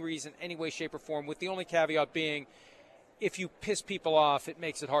 any reason, any way, shape, or form, with the only caveat being if you piss people off, it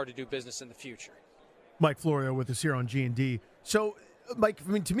makes it hard to do business in the future. Mike Florio with us here on G&D. So, Mike,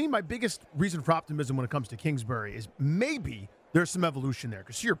 I mean, to me, my biggest reason for optimism when it comes to Kingsbury is maybe there's some evolution there.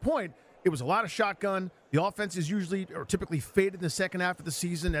 Because to your point, it was a lot of shotgun. The offense is usually or typically faded in the second half of the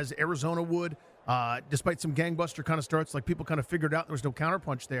season, as Arizona would, despite some gangbuster kind of starts. Like people kind of figured out there was no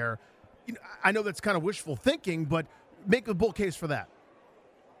counterpunch there. You know, I know that's kind of wishful thinking, but make a bull case for that.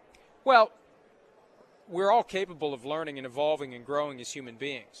 Well, we're all capable of learning and evolving and growing as human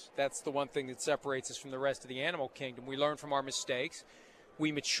beings. That's the one thing that separates us from the rest of the animal kingdom. We learn from our mistakes.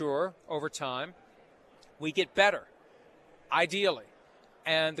 We mature over time. We get better, ideally.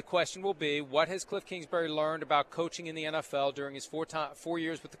 And the question will be, what has Cliff Kingsbury learned about coaching in the NFL during his 4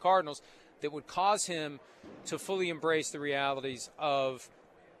 years with the Cardinals that would cause him to fully embrace the realities of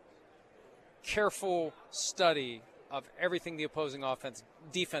careful study of everything the opposing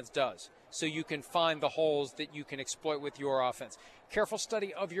defense does, so you can find the holes that you can exploit with your offense. Careful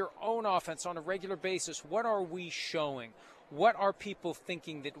study of your own offense on a regular basis. What are we showing? What are people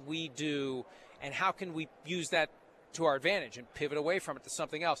thinking that we do, and how can we use that to our advantage and pivot away from it to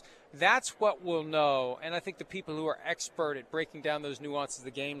something else? That's what we'll know, and I think the people who are expert at breaking down those nuances of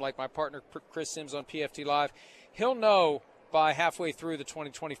the game, like my partner Chris Sims on PFT Live, he'll know by halfway through the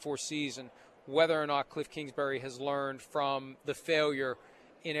 2024 season whether or not Cliff Kingsbury has learned from the failure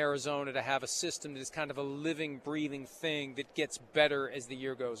in Arizona to have a system that is kind of a living, breathing thing that gets better as the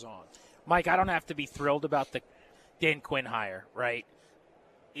year goes on. Mike, I don't have to be thrilled about the Dan Quinn hire, right?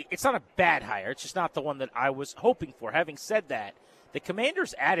 It's not a bad hire. It's just not the one that I was hoping for. Having said that, the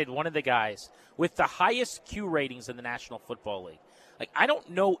Commanders added one of the guys with the highest Q ratings in the National Football League. Like, I don't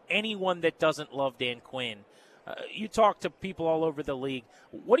know anyone that doesn't love Dan Quinn. You talk to people all over the league.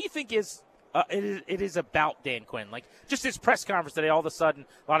 What do you think it is about Dan Quinn? Like, just his press conference today, all of a sudden,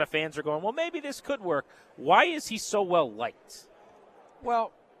 a lot of fans are going, well, maybe this could work. Why is he so well liked?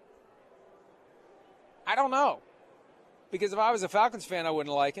 Well, I don't know. Because if I was a Falcons fan, I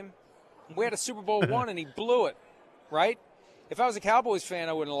wouldn't like him. We had a Super Bowl I and he blew it, right? If I was a Cowboys fan,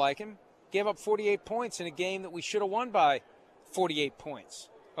 I wouldn't like him. Gave up 48 points in a game that we should have won by 48 points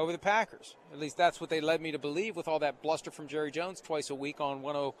over the Packers. At least that's what they led me to believe with all that bluster from Jerry Jones twice a week on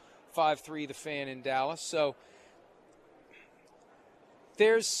 105.3 The Fan in Dallas. So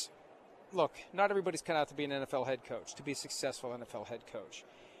look, not everybody's cut out to be an NFL head coach, to be a successful NFL head coach.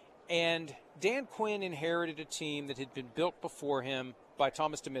 And Dan Quinn inherited a team that had been built before him by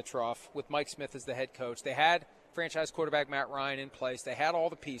Thomas Dimitroff with Mike Smith as the head coach. They had franchise quarterback Matt Ryan in place. They had all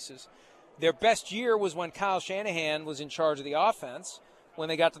the pieces. Their best year was when Kyle Shanahan was in charge of the offense, when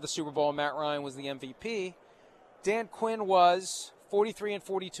they got to the Super Bowl and Matt Ryan was the MVP. Dan Quinn was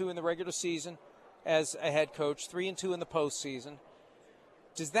 43-42 in the regular season as a head coach, 3-2 in the postseason.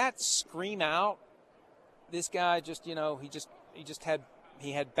 Does that scream out this guy just,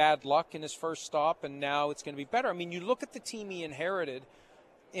 he had bad luck in his first stop and now it's going to be better? I mean, you look at the team he inherited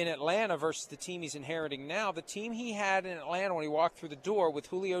in Atlanta versus the team he's inheriting now. The team he had in Atlanta when he walked through the door with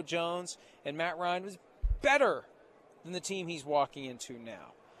Julio Jones and Matt Ryan was better than the team he's walking into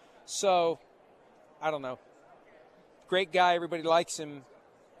now. So, I don't know. Great guy. Everybody likes him.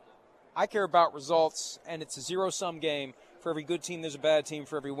 I care about results, and it's a zero-sum game. For every good team, there's a bad team.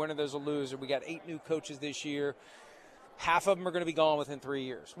 For every winner, there's a loser. We got 8 new coaches this year. Half of them are going to be gone within 3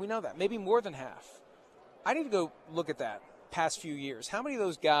 years. We know that. Maybe more than half. I need to go look at that past few years. How many of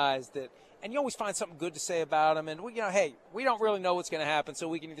those guys that, and you always find something good to say about them, and hey, we don't really know what's going to happen, so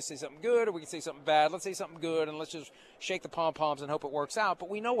we can either say something good or we can say something bad. Let's say something good and let's just shake the pom-poms and hope it works out. But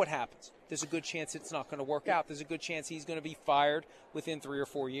we know what happens. There's a good chance it's not going to work out. There's a good chance he's going to be fired within 3 or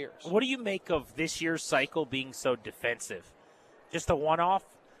 4 years. What do you make of this year's cycle being so defensive? Just a one-off?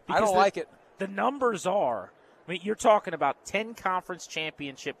 I don't like it. The numbers are, I mean, you're talking about 10 conference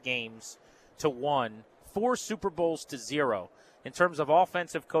championship games to 1, 4 Super Bowls to 0 in terms of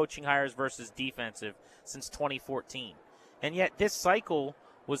offensive coaching hires versus defensive since 2014. And yet this cycle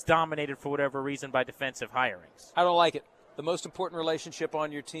was dominated for whatever reason by defensive hirings. I don't like it. The most important relationship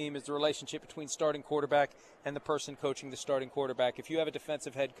on your team is the relationship between starting quarterback and the person coaching the starting quarterback. If you have a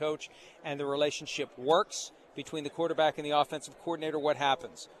defensive head coach and the relationship works between the quarterback and the offensive coordinator, what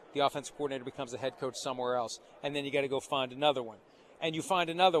happens? The offensive coordinator becomes the head coach somewhere else, and then you got to go find another one. And you find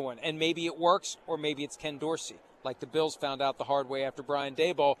another one, and maybe it works, or maybe it's Ken Dorsey, like the Bills found out the hard way after Brian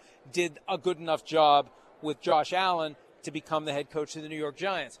Daboll did a good enough job with Josh Allen to become the head coach of the New York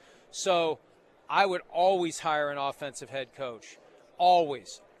Giants. So I would always hire an offensive head coach.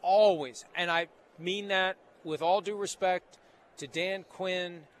 Always. Always. And I mean that with all due respect to Dan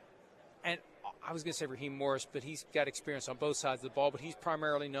Quinn, and I was going to say Raheem Morris, but he's got experience on both sides of the ball, but he's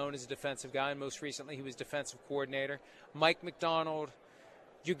primarily known as a defensive guy, and most recently he was defensive coordinator. Mike McDonald,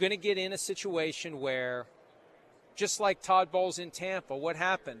 you're going to get in a situation where, just like Todd Bowles in Tampa, what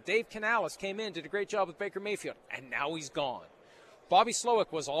happened? Dave Canales came in, did a great job with Baker Mayfield, and now he's gone. Bobby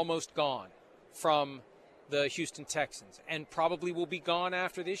Slowick was almost gone from the Houston Texans and probably will be gone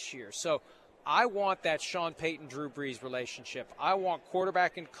after this year. So I want that Sean Payton-Drew Brees relationship. I want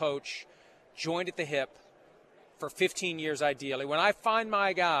quarterback and coach joined at the hip for 15 years ideally. When I find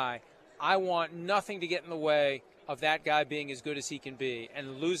my guy, I want nothing to get in the way of that guy being as good as he can be,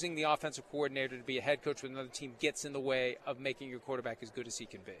 and losing the offensive coordinator to be a head coach with another team gets in the way of making your quarterback as good as he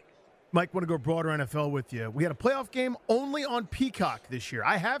can be. Mike, want to go broader NFL with you. We had a playoff game only on Peacock this year.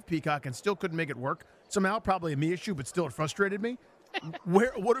 I have Peacock and still couldn't make it work. Somehow, probably a me issue, but still it frustrated me.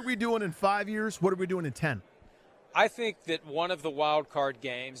 What are we doing in 5 years? What are we doing in 10? I think that one of the wild card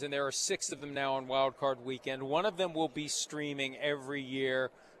games, and there are 6 of them now on wild card weekend, one of them will be streaming every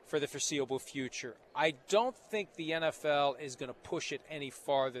year for the foreseeable future. I don't think the NFL is going to push it any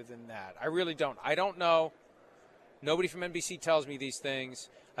farther than that. I really don't. I don't know. Nobody from NBC tells me these things.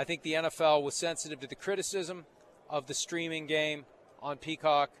 I think the NFL was sensitive to the criticism of the streaming game on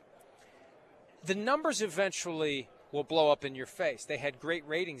Peacock. The numbers eventually will blow up in your face. They had great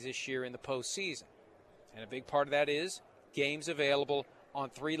ratings this year in the postseason. And a big part of that is games available on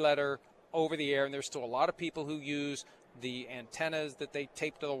 3-letter over-the-air. And there's still a lot of people who use the antennas that they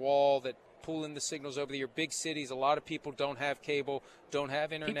tape to the wall that pull in the signals over the air. Big cities, a lot of people don't have cable, don't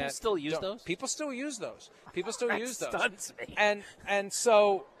have internet. People still use those? People still use those. People still use those. Stuns me. And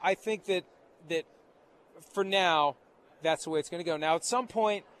so I think that for now, that's the way it's going to go. Now, at some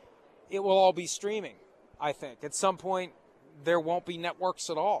point, it will all be streaming, I think. At some point, there won't be networks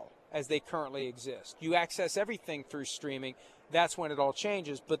at all as they currently exist. You access everything through streaming. That's when it all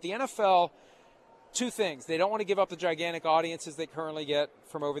changes. But the NFL, 2 things. They don't want to give up the gigantic audiences they currently get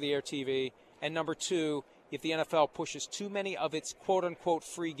from over-the-air TV. And number 2, if the NFL pushes too many of its quote-unquote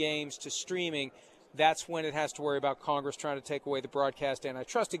free games to streaming, that's when it has to worry about Congress trying to take away the broadcast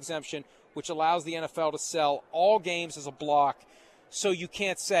antitrust exemption, which allows the NFL to sell all games as a block. So you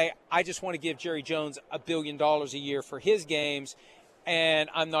can't say, I just want to give Jerry Jones $1 billion a year for his games, and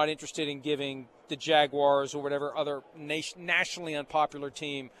I'm not interested in giving the Jaguars or whatever other nationally unpopular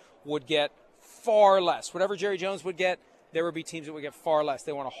team would get far less. Whatever Jerry Jones would get, there would be teams that would get far less.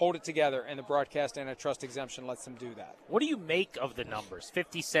 They want to hold it together, and the broadcast antitrust exemption lets them do that. What do you make of the numbers,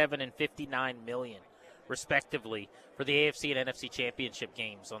 57 and 59 million, respectively, for the AFC and NFC championship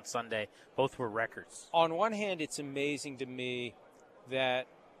games on Sunday. Both were records. On one hand, it's amazing to me that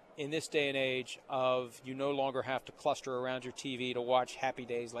in this day and age of you no longer have to cluster around your TV to watch Happy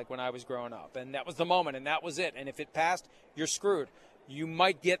Days like when I was growing up. And that was the moment, and that was it. And if it passed, you're screwed. You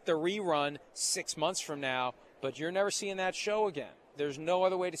might get the rerun 6 months from now, but you're never seeing that show again. There's no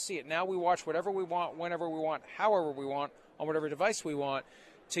other way to see it. Now we watch whatever we want, whenever we want, however we want, on whatever device we want.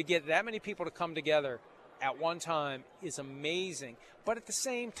 To get that many people to come together at one time is amazing. But at the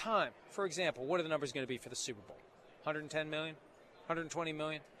same time, for example, what are the numbers going to be for the Super Bowl? 110 million? 120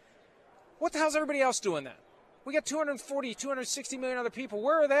 million? What the hell's everybody else doing then? We got 240, 260 million other people.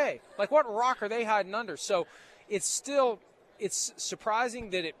 Where are they? Like, what rock are they hiding under? So it's surprising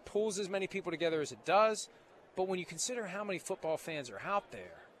that it pulls as many people together as it does. But when you consider how many football fans are out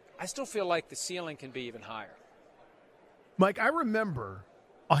there, I still feel like the ceiling can be even higher. Mike, I remember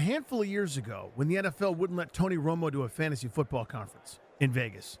a handful of years ago when the NFL wouldn't let Tony Romo do a fantasy football conference in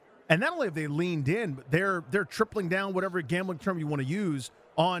Vegas. And not only have they leaned in, but they're tripling down whatever gambling term you want to use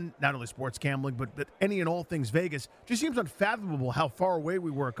on not only sports gambling, but any and all things Vegas. Just seems unfathomable how far away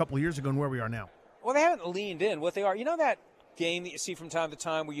we were a couple of years ago and where we are now. Well, they haven't leaned in. What they are, you know that game that you see from time to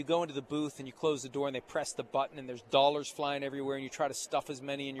time where you go into the booth and you close the door and they press the button and there's dollars flying everywhere and you try to stuff as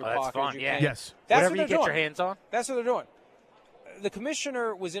many in your pocket as you can? Yes. That's Whatever what you they're get doing. your hands on. That's what they're doing. The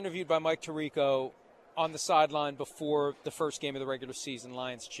commissioner was interviewed by Mike Tirico on the sideline before the first game of the regular season,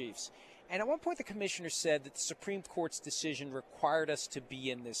 Lions-Chiefs. And at one point, the commissioner said that the Supreme Court's decision required us to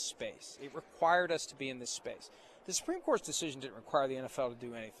be in this space. It required us to be in this space. The Supreme Court's decision didn't require the NFL to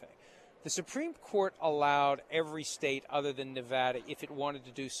do anything. The Supreme Court allowed every state other than Nevada, if it wanted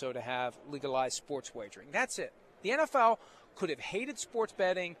to do so, to have legalized sports wagering. That's it. The NFL could have hated sports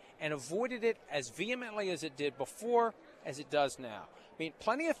betting and avoided it as vehemently as it did before as it does now. I mean,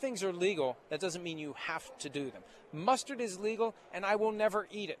 plenty of things are legal. That doesn't mean you have to do them. Mustard is legal, and I will never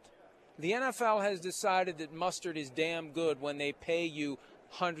eat it. The NFL has decided that mustard is damn good when they pay you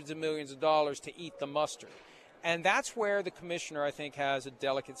hundreds of millions of dollars to eat the mustard. And that's where the commissioner, I think, has a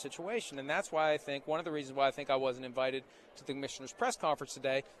delicate situation. And that's why I think, one of the reasons why I think I wasn't invited to the commissioner's press conference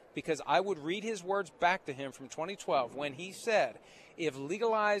today, because I would read his words back to him from 2012 when he said, if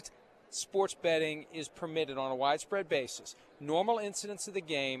legalized sports betting is permitted on a widespread basis, normal incidents of the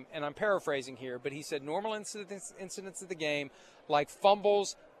game, and I'm paraphrasing here, but he said normal incidents of the game, like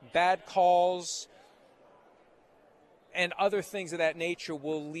fumbles, bad calls, and other things of that nature,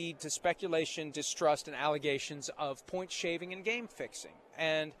 will lead to speculation, distrust, and allegations of point shaving and game fixing.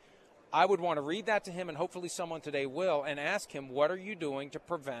 And I would want to read that to him, and hopefully someone today will, and ask him, what are you doing to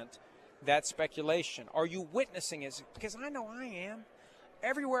prevent that speculation? Are you witnessing it? Because I know I am.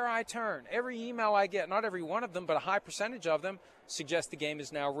 Everywhere I turn, every email I get, not every one of them, but a high percentage of them, suggest the game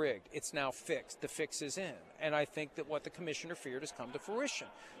is now rigged. It's now fixed. The fix is in. And I think that what the commissioner feared has come to fruition.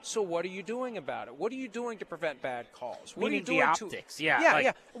 So what are you doing about it? What are you doing to prevent bad calls? What Meaning are you doing the optics, yeah. Yeah, like-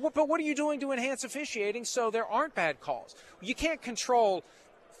 yeah. But what are you doing to enhance officiating so there aren't bad calls? You can't control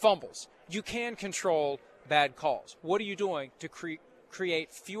fumbles. You can control bad calls. What are you doing to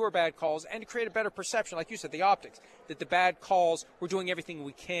create fewer bad calls and to create a better perception, like you said, the optics, that the bad calls, we're doing everything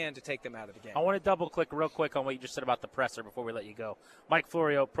we can to take them out of the game? I want to double-click real quick on what you just said about the presser before we let you go. Mike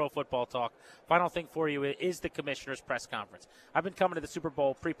Florio, Pro Football Talk. Final thing for you is the commissioner's press conference. I've been coming to the Super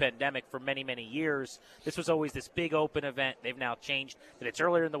Bowl pre-pandemic for many, many years. This was always this big open event. They've now changed that it's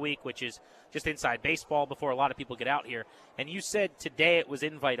earlier in the week, which is just inside baseball before a lot of people get out here. And you said today it was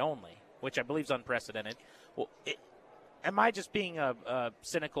invite only, which I believe is unprecedented. Well, am I just being a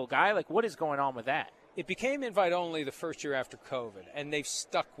cynical guy? Like, what is going on with that? It became invite only the first year after COVID, and they've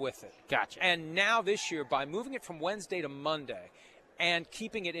stuck with it. Gotcha. And now this year, by moving it from Wednesday to Monday and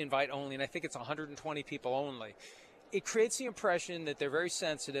keeping it invite only, and I think it's 120 people only, it creates the impression that they're very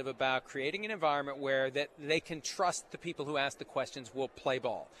sensitive about creating an environment where that they can trust the people who ask the questions will play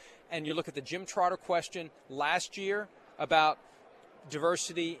ball. And you look at the Jim Trotter question last year about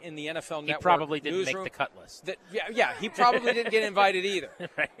diversity in the NFL network. He probably didn't newsroom, make the cut list. He probably didn't get invited either.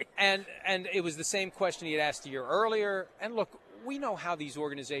 Right. And it was the same question he had asked a year earlier. And look, we know how these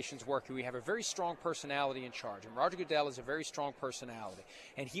organizations work. We have a very strong personality in charge. And Roger Goodell is a very strong personality.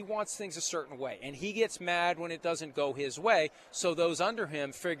 And he wants things a certain way. And he gets mad when it doesn't go his way. So those under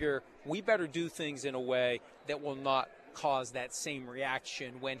him figure we better do things in a way that will not cause that same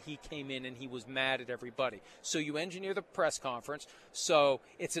reaction when he came in and he was mad at everybody. So you engineer the press conference. So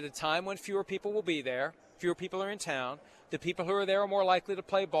it's at a time when fewer people will be there. fewer people are in town. The people who are there are more likely to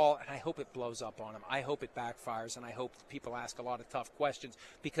play ball, and I hope it blows up on them. I hope it backfires, and I hope people ask a lot of tough questions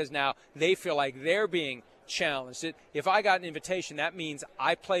because now they feel like they're being challenged. If I got an invitation, that means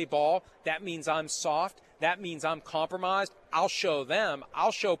I play ball. That means I'm soft. That means I'm compromised. I'll show them.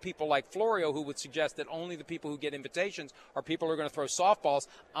 I'll show people like Florio who would suggest that only the people who get invitations are people who are going to throw softballs.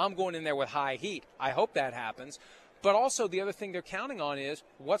 I'm going in there with high heat. I hope that happens. But also the other thing they're counting on is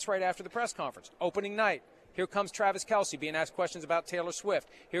what's right after the press conference. Opening night. Here comes Travis Kelce being asked questions about Taylor Swift.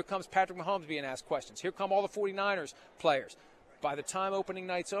 Here comes Patrick Mahomes being asked questions. Here come all the 49ers players. By the time opening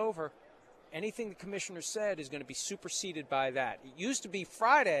night's over, anything the commissioner said is going to be superseded by that. It used to be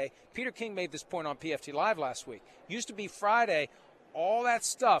Friday. Peter King made this point on PFT Live last week. It used to be Friday. All that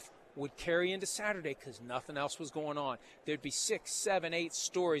stuff would carry into Saturday because nothing else was going on. There'd be 6, 7, 8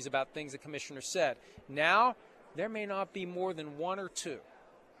 stories about things the commissioner said. Now, there may not be more than 1 or 2.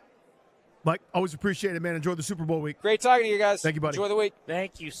 Mike, always appreciate it, man. Enjoy the Super Bowl week. Great talking to you guys. Thank you, buddy. Enjoy the week.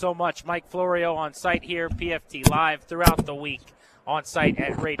 Thank you so much. Mike Florio on site here, PFT Live, throughout the week on site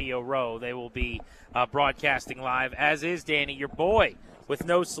at Radio Row. They will be broadcasting live, as is Danny, your boy, with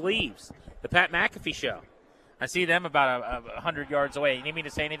no sleeves, the Pat McAfee Show. I see them about 100 yards away. You need me to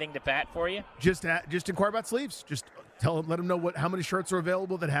say anything to Pat for you? Just inquire about sleeves. Just let him know how many shirts are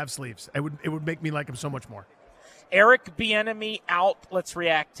available that have sleeves. It would make me like him so much more. Eric Bieniemy out. Let's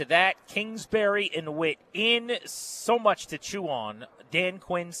react to that. Kingsbury and Witt in. So much to chew on. Dan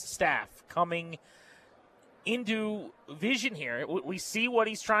Quinn's staff coming into vision here. We see what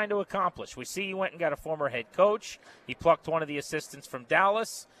he's trying to accomplish. We see he went and got a former head coach. He plucked one of the assistants from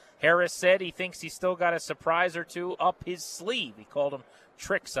Dallas. Harris said he thinks he's still got a surprise or two up his sleeve. He called them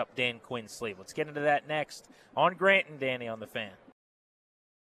tricks up Dan Quinn's sleeve. Let's get into that next on Grant and Danny on the Fan.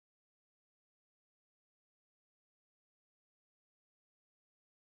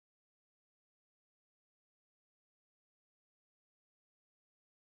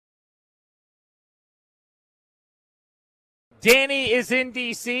 Danny is in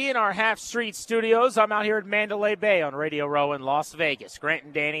D.C. in our Half Street studios. I'm out here at Mandalay Bay on Radio Row in Las Vegas. Grant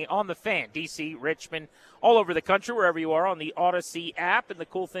and Danny on the Fan, D.C., Richmond, all over the country, wherever you are on the Odyssey app. And the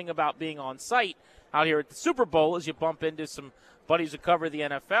cool thing about being on site out here at the Super Bowl is you bump into some buddies who cover the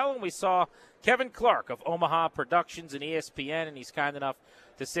NFL. And we saw Kevin Clark of Omaha Productions and ESPN, and he's kind enough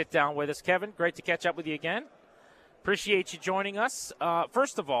to sit down with us. Kevin, great to catch up with you again. Appreciate you joining us.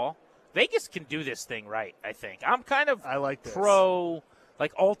 First of all, Vegas can do this thing right, I think. I'm kind of pro,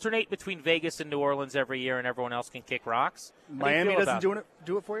 alternate between Vegas and New Orleans every year and everyone else can kick rocks. Miami doesn't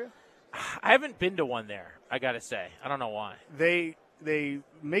do it for you? I haven't been to one there, I got to say. I don't know why. They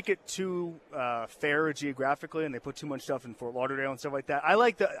make it too fair geographically, and they put too much stuff in Fort Lauderdale and stuff like that. I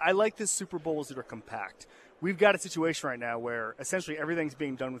like the Super Bowls that are compact. We've got a situation right now where essentially everything's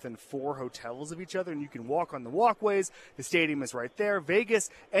being done within 4 hotels of each other, and you can walk on the walkways. The stadium is right there.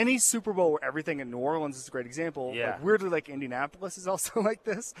 Vegas, any Super Bowl where everything in New Orleans is a great example. Yeah. Weirdly, Indianapolis is also like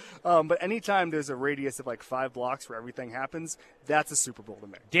this. But anytime there's a radius of 5 blocks where everything happens, that's a Super Bowl to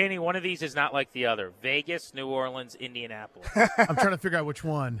me. Danny, one of these is not like the other. Vegas, New Orleans, Indianapolis. I'm trying to figure out which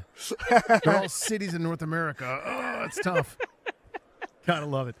one. They're all cities in North America. Oh, it's tough. Gotta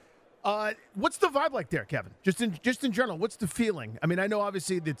love it. What's the vibe like there, Kevin? Just in general, what's the feeling? I mean, I know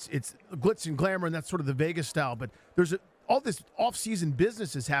obviously it's glitz and glamour, and that's sort of the Vegas style, but there's all this off-season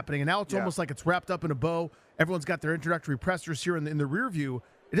business is happening, and now it's almost like it's wrapped up in a bow. Everyone's got their introductory pressers here in the rear view.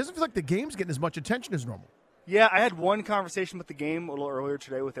 It doesn't feel like the game's getting as much attention as normal. Yeah, I had one conversation with the game a little earlier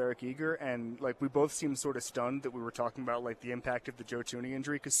today with Eric Eager, and we both seemed sort of stunned that we were talking about the impact of the Joe Thuney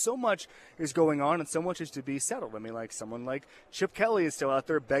injury, because so much is going on and so much is to be settled. I mean, someone like Chip Kelly is still out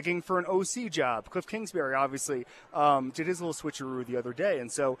there begging for an OC job. Cliff Kingsbury obviously did his little switcheroo the other day,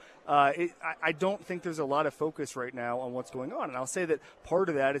 and so I don't think there's a lot of focus right now on what's going on. And I'll say that part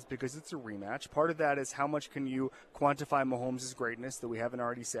of that is because it's a rematch. Part of that is how much can you quantify Mahomes' greatness that we haven't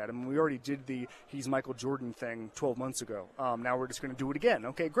already said. I mean, we already did the he's Michael Jordan thing 12 months ago. Now we're just going to do it again.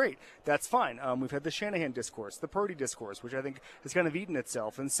 Okay, great. That's fine. We've had the Shanahan discourse, the Purdy discourse, which I think has kind of eaten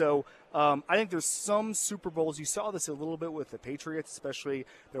itself. And so I think there's some Super Bowls. You saw this a little bit with the Patriots, especially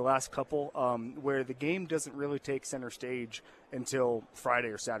their last couple, where the game doesn't really take center stage until Friday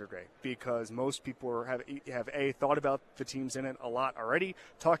or Saturday, because most people have A, thought about the teams in it a lot already,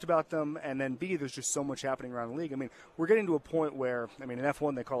 talked about them, and then B, there's just so much happening around the league. I mean, we're getting to a point where, in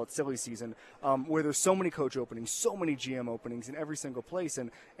F1 they call it silly season, where there's so many coach openings, so many GM openings in every single place,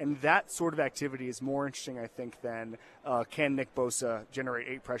 and that sort of activity is more interesting, I think, than can Nick Bosa generate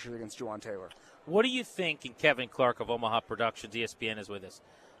 8 pressures against Juwan Taylor. What do you think, and Kevin Clark of Omaha Productions, ESPN is with us,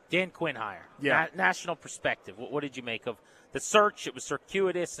 Dan Quinn hire? Yeah. National perspective, what did you make of the search? It was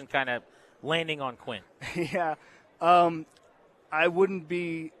circuitous and kind of landing on Quinn? Yeah. I wouldn't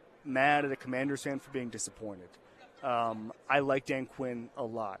be mad at a Commanders fan for being disappointed. I like Dan Quinn a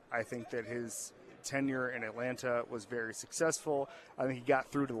lot. I think that his tenure in Atlanta was very successful. I think he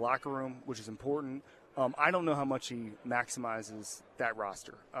got through to the locker room, which is important. I don't know how much he maximizes that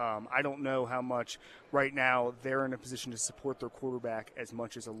roster. I don't know how much right now they're in a position to support their quarterback as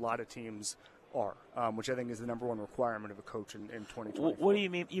much as a lot of teams are, which I think is the number one requirement of a coach in 2020. What do you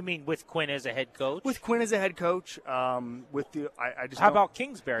mean? You mean with Quinn as a head coach? With Quinn as a head coach, with the I just how don't- about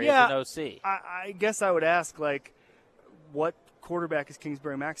Kingsbury Yeah, as an OC? I guess I would ask, like, what quarterback is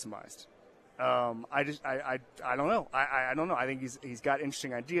Kingsbury maximized? I don't know. I don't know. I think he's got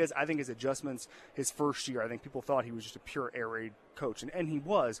interesting ideas. I think his adjustments his first year, I think people thought he was just a pure air raid coach, and he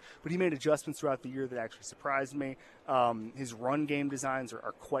was, but he made adjustments throughout the year that actually surprised me. His run game designs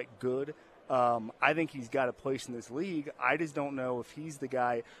are quite good. I think he's got a place in this league. I just don't know if he's the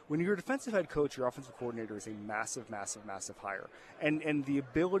guy. When you're a defensive head coach, your offensive coordinator is a massive, massive, massive hire. And the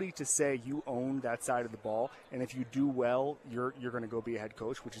ability to say you own that side of the ball, and if you do well, you're going to go be a head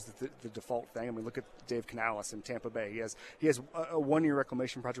coach, which is the default thing. I mean, look at Dave Canales in Tampa Bay. He has a one-year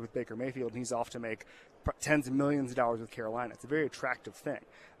reclamation project with Baker Mayfield, and he's off to make tens of millions of dollars with Carolina. It's a very attractive thing.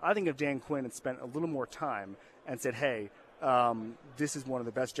 I think if Dan Quinn had spent a little more time and said, hey, this is one of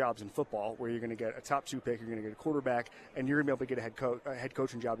the best jobs in football, where you're going to get a top 2 pick, you're going to get a quarterback, and you're going to be able to get a head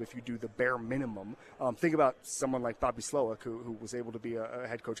coaching job if you do the bare minimum. Think about someone like Bobby Slowick, who was able to be a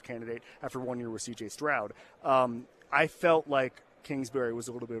head coach candidate after 1 year with C.J. Stroud. I felt like Kingsbury was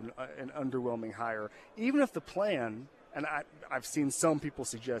a little bit of an underwhelming hire, even if the plan. And I've seen some people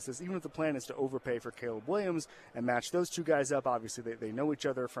suggest this, even if the plan is to overpay for Caleb Williams and match those two guys up. Obviously, they know each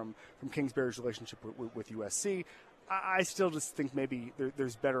other from Kingsbury's relationship with USC. I still just think maybe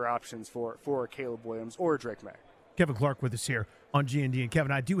there's better options for a Caleb Williams or a Drake May. Kevin Clark with us here on G&D. And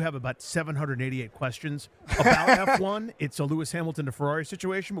Kevin, I do have about 788 questions about F1. It's a Lewis Hamilton to Ferrari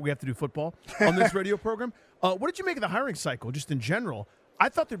situation, but we have to do football on this radio program. What did you make of the hiring cycle, just in general? I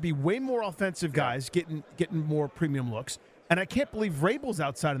thought there'd be way more offensive guys getting more premium looks. And I can't believe Vrabel's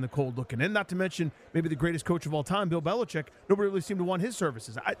outside in the cold looking in, not to mention maybe the greatest coach of all time, Bill Belichick. Nobody really seemed to want his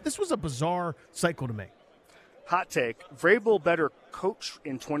services. This was a bizarre cycle to me. Hot take, Vrabel better coach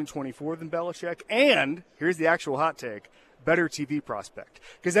in 2024 than Belichick, and here's the actual hot take, better TV prospect.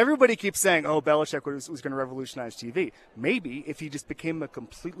 Because everybody keeps saying, oh, Belichick was going to revolutionize TV. Maybe if he just became a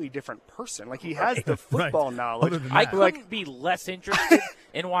completely different person. Like, he has the football knowledge. I couldn't be less interested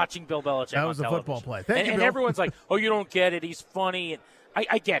in watching Bill Belichick That was on a television. football play. Thank you, And Bill. everyone's like, oh, you don't get it. He's funny. And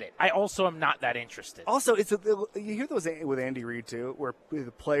I get it. I also am not that interested. Also, you hear those with Andy Reid too, where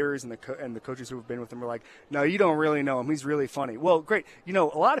the players and the coaches who have been with him are like, "No, you don't really know him. He's really funny." Well, great. You know,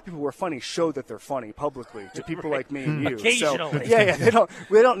 a lot of people who are funny show that they're funny publicly to people like me and you. Occasionally. So, yeah.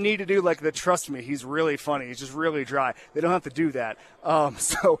 They don't need to do like the trust me. He's really funny. He's just really dry. They don't have to do that.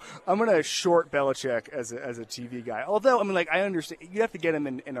 So I'm gonna short Belichick as a TV guy. Although I mean, like, I understand you have to get him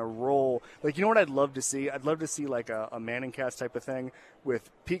in a role. Like, you know what I'd love to see? I'd love to see like a Manning cast type of thing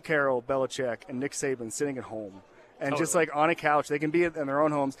with Pete Carroll, Belichick, and Nick Saban sitting at home and just like on a couch. They can be in their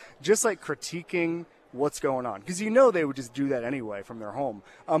own homes, just like critiquing what's going on, because they would just do that anyway from their home.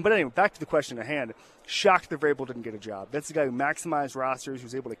 But anyway, back to the question at hand. Shocked that Vrabel didn't get a job. That's the guy who maximized rosters, who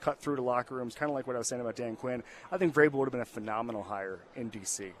was able to cut through to locker rooms, kind of like what I was saying about Dan Quinn. I think Vrabel would have been a phenomenal hire in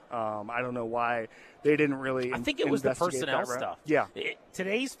D.C. I don't know why they didn't really. I think it was the investigate personnel that route. stuff. Yeah.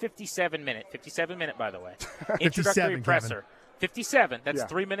 Today's 57 minute, by the way, 57, introductory Kevin. presser. 57. That's Yeah.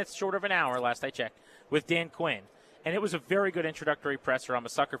 3 minutes short of an hour, last I checked, with Dan Quinn. And it was a very good introductory presser. I'm a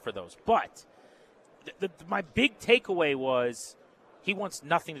sucker for those. But my big takeaway was he wants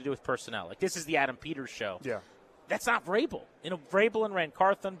nothing to do with personnel. Like, this is the Adam Peters show. Yeah. That's not Vrabel. Vrabel and Rand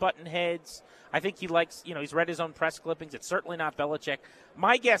Carthon button heads. I think he likes, he's read his own press clippings. It's certainly not Belichick.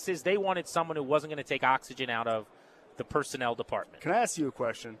 My guess is they wanted someone who wasn't going to take oxygen out of the personnel department. Can I ask you a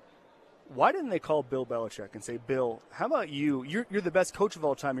question? Why didn't they call Bill Belichick and say, Bill, how about you? You're the best coach of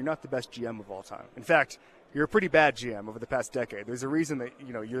all time. You're not the best GM of all time. In fact, you're a pretty bad GM over the past decade. There's a reason that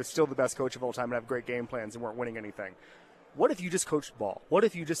you're still the best coach of all time and have great game plans and weren't winning anything. What if you just coached ball? What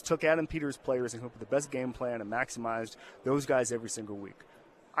if you just took Adam Peters' players and came up with the best game plan and maximized those guys every single week?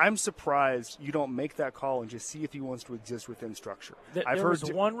 I'm surprised you don't make that call and just see if he wants to exist within structure. There was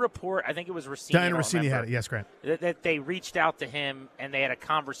one report, I think it was Rossini. Diana Rossini had it. Yes, Grant. That they reached out to him and they had a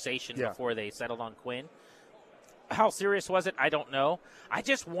conversation before they settled on Quinn. How serious was it? I don't know. I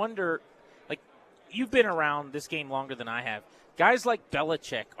just wonder, like, you've been around this game longer than I have. Guys like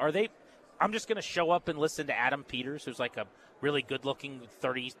Belichick, are they – I'm just going to show up and listen to Adam Peters, who's like a really good-looking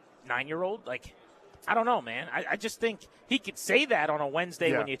 39-year-old? Like, I don't know, man. I just think he could say that on a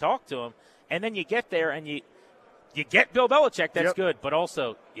Wednesday when you talk to him, and then you get there and you get Bill Belichick. That's good, but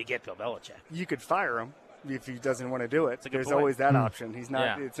also you get Bill Belichick. You could fire him if he doesn't want to do it. There's point. always that option. He's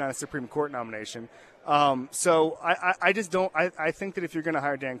not. It's not a Supreme Court nomination. So I just don't. I think that if you're going to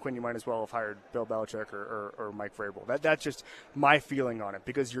hire Dan Quinn, you might as well have hired Bill Belichick or Mike Vrabel. That's just my feeling on it,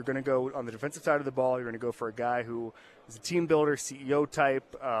 because you're going to go on the defensive side of the ball. You're going to go for a guy who is a team builder, CEO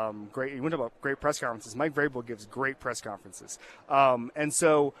type. Great. You went about great press conferences. Mike Vrabel gives great press conferences, and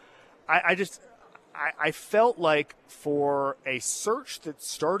so I felt like for a search that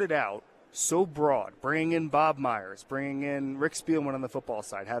started out so broad, bringing in Bob Myers, bringing in Rick Spielman on the football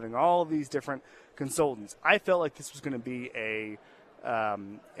side, having all of these different consultants, I felt like this was going to be a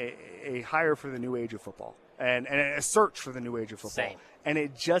hire for the new age of football and a search for the new age of football. Same. And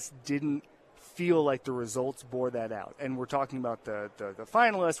it just didn't feel like the results bore that out. And we're talking about the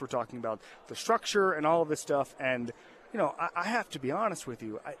finalists, we're talking about the structure and all of this stuff. And, I have to be honest with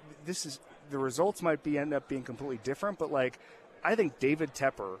you. The results might end up being completely different, but I think David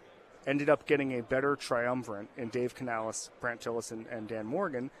Tepper ended up getting a better triumvirate in Dave Canales, Brant Tillis, and Dan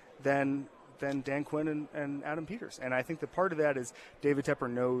Morgan than Dan Quinn and Adam Peters. And I think that part of that is David Tepper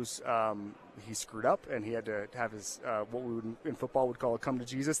knows he screwed up, and he had to have his what we would in football would call a come to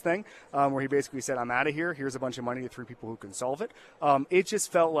Jesus thing, where he basically said, I'm out of here. Here's a bunch of money to 3 people who can solve it. It just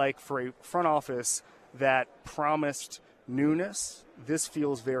felt like for a front office that promised newness, this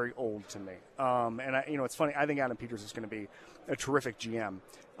feels very old to me. And it's funny. I think Adam Peters is going to be a terrific GM.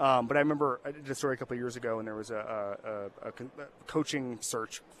 But I remember I did a story a couple of years ago, and there was a coaching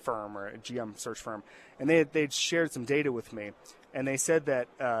search firm or a GM search firm, and they'd shared some data with me, and they said that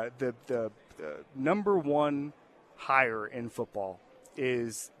the number one hire in football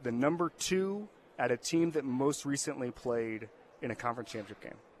is the number 2 at a team that most recently played in a conference championship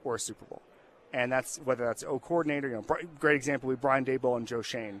game or a Super Bowl. And that's whether that's O coordinator, great example with Brian Daboll and Joe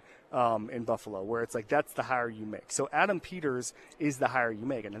Shane in Buffalo, where it's like that's the hire you make. So Adam Peters is the hire you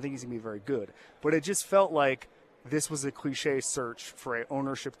make, and I think he's going to be very good. But it just felt like this was a cliche search for an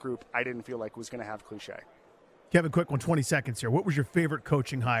ownership group I didn't feel like was going to have cliche. Kevin, quick one, 20 seconds here. What was your favorite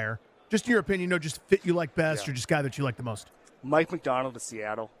coaching hire? Just in your opinion, just fit you like best or just guy that you like the most? Mike McDonald of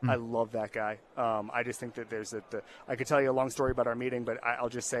Seattle. I love that guy. I just think that there's I could tell you a long story about our meeting, but I'll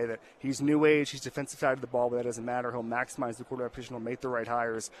just say that he's new age. He's defensive side of the ball, but that doesn't matter. He'll maximize the quarterback position. He'll make the right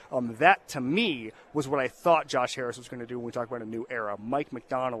hires. That, to me, was what I thought Josh Harris was going to do when we talk about a new era. Mike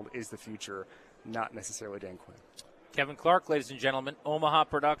McDonald is the future, not necessarily Dan Quinn. Kevin Clark, ladies and gentlemen, Omaha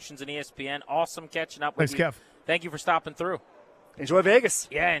Productions and ESPN. Awesome catching up with you. Thanks, Kev. Thank you for stopping through. Enjoy Vegas.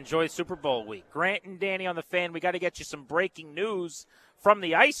 Yeah, enjoy Super Bowl week. Grant and Danny on the Fan. We got to get you some breaking news from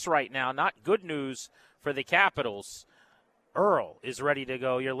the ice right now. Not good news for the Capitals. Earl is ready to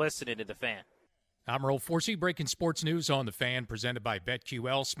go. You're listening to the Fan. I'm Earl Forsey, breaking sports news on the Fan, presented by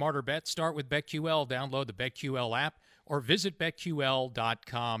BetQL. Smarter bets start with BetQL. Download the BetQL app or visit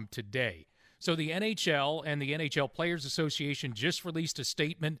BetQL.com today. So the NHL and the NHL Players Association just released a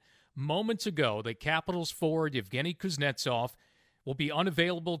statement moments ago that Capitals forward Yevgeny Kuznetsov will be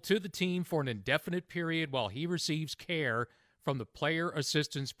unavailable to the team for an indefinite period while he receives care from the Player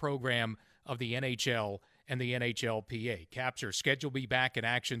Assistance Program of the NHL and the NHLPA. Caps are scheduled to be back in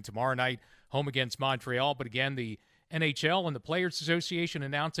action tomorrow night, home against Montreal. But again, the NHL and the Players Association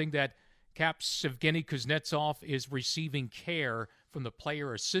announcing that Caps Yevgeny Kuznetsov is receiving care from the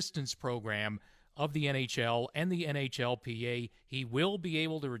Player Assistance Program of the NHL and the NHLPA. He will be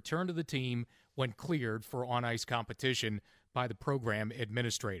able to return to the team when cleared for on-ice competition by the program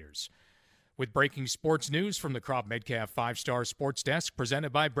administrators. With breaking sports news from the Crop Metcalf 5-Star Sports Desk,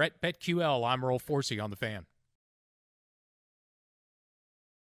 presented by Brett BetQL, I'm Earl Forsey on the Fan.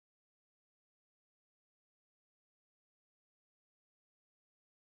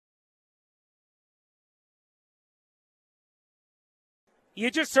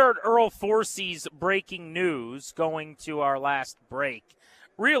 You just heard Earl Forsey's breaking news going to our last break.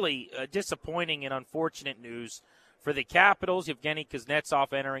 Really disappointing and unfortunate news for the Capitals. Yevgeny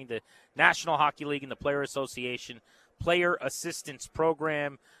Kuznetsov entering the National Hockey League and the Player Association Player Assistance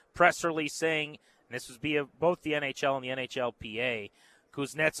Program. Press release saying, and this was via both the NHL and the NHLPA,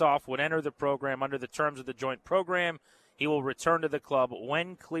 Kuznetsov would enter the program under the terms of the joint program. He will return to the club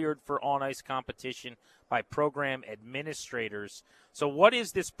when cleared for on-ice competition by program administrators. So what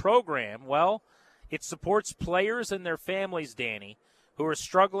is this program? Well, it supports players and their families, Danny, who are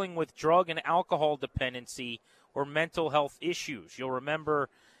struggling with drug and alcohol dependency or mental health issues. You'll remember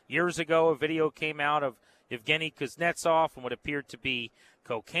years ago a video came out of Yevgeny Kuznetsov and what appeared to be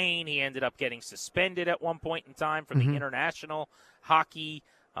cocaine. He ended up getting suspended at one point in time from the International Hockey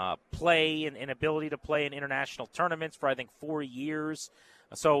play and ability to play in international tournaments for, I think, 4 years.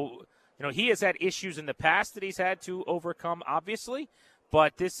 So, he has had issues in the past that he's had to overcome, obviously,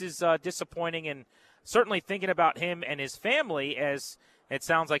 but this is disappointing, and certainly thinking about him and his family, as it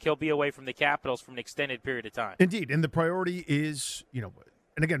sounds like he'll be away from the Capitals for an extended period of time. Indeed, and the priority is,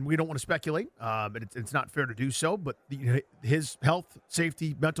 and again, we don't want to speculate, but it's not fair to do so, but his health,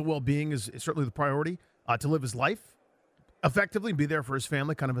 safety, mental well-being is certainly the priority, to live his life effectively and be there for his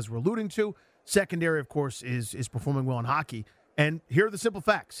family, kind of as we're alluding to. Secondary, of course, is performing well in hockey. And here are the simple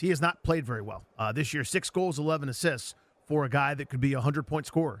facts. He has not played very well. This year, 6 goals, 11 assists for a guy that could be a 100-point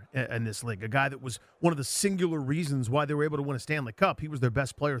scorer in this league, a guy that was one of the singular reasons why they were able to win a Stanley Cup. He was their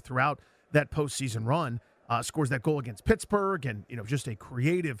best player throughout that postseason run. Scores that goal against Pittsburgh, and just a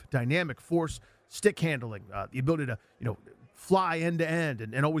creative, dynamic force, stick handling, the ability to fly end to end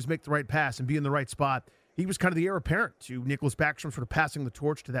and always make the right pass and be in the right spot. He was kind of the heir apparent to Nicholas Backstrom, sort of passing the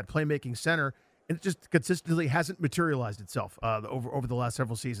torch to that playmaking center, and it just consistently hasn't materialized itself over the last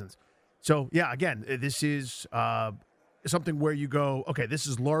several seasons. So yeah, again, this is something where you go, okay, this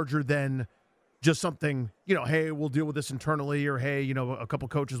is larger than just something, hey, we'll deal with this internally, or hey, a couple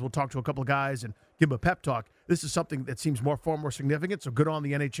coaches will talk to a couple of guys and give them a pep talk. This is something that seems far more significant. So good on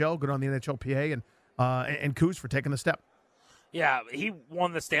the NHL, good on the NHLPA, and Kuz for taking the step. Yeah, he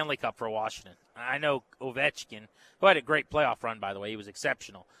won the Stanley Cup for Washington. I know Ovechkin, who had a great playoff run, by the way, he was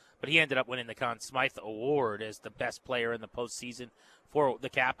exceptional, but he ended up winning the Conn Smythe Award as the best player in the postseason for the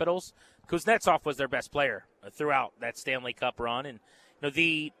Capitals. Kuznetsov was their best player throughout that Stanley Cup run, and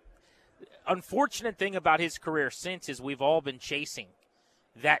the unfortunate thing about his career since is we've all been chasing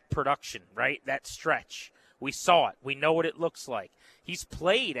that production, right? That stretch. We saw it. We know what it looks like. He's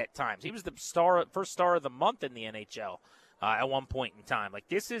played at times. He was the first star of the month in the NHL at one point in time. Like,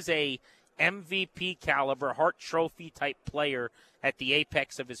 this is a MVP caliber, Hart Trophy type player at the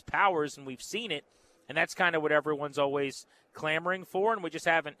apex of his powers, and we've seen it, and that's kind of what everyone's always clamoring for, and we just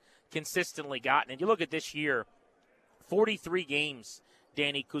haven't consistently gotten it. You look at this year, 43 games,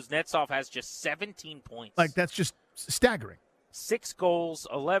 Danny, Kuznetsov has just 17 points. Like, that's just staggering. 6 goals,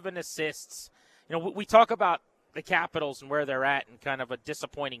 11 assists. We talk about the Capitals and where they're at and kind of a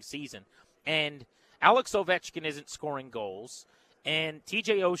disappointing season. And Alex Ovechkin isn't scoring goals. And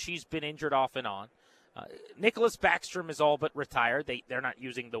TJ Oshie's been injured off and on. Nicholas Backstrom is all but retired. They're not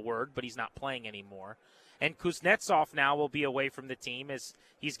using the word, but he's not playing anymore. And Kuznetsov now will be away from the team as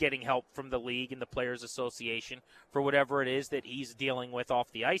he's getting help from the league and the Players Association for whatever it is that he's dealing with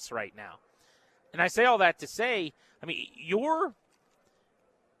off the ice right now. And I say all that to say, your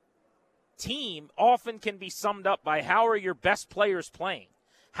team often can be summed up by how are your best players playing?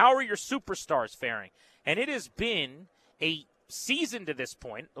 How are your superstars faring? And it has been a season to this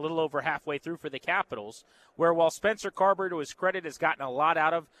point, a little over halfway through for the Capitals, where while Spencer Carber, to his credit, has gotten a lot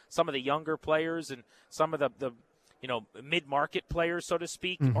out of some of the younger players and some of the mid-market players, so to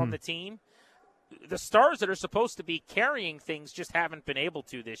speak, on the team, the stars that are supposed to be carrying things just haven't been able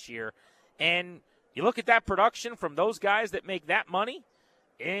to this year. And you look at that production from those guys that make that money,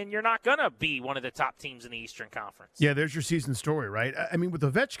 and you're not going to be one of the top teams in the Eastern Conference. Yeah, there's your season story, right? With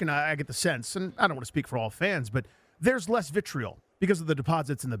Ovechkin, I get the sense, and I don't want to speak for all fans, but there's less vitriol because of the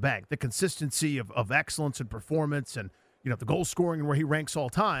deposits in the bank, the consistency of excellence and performance, and the goal scoring and where he ranks all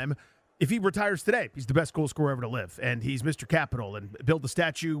time. If he retires today, he's the best goal scorer ever to live, and he's Mr. Capital, and build the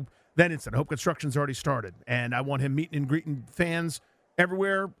statue then instant. Hope construction's already started, and I want him meeting and greeting fans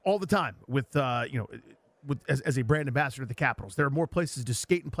everywhere all the time with as a brand ambassador to the Capitals. There are more places to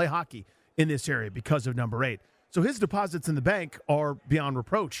skate and play hockey in this area because of number 8. So his deposits in the bank are beyond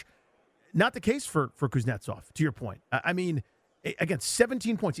reproach. Not the case for Kuznetsov, to your point. Again,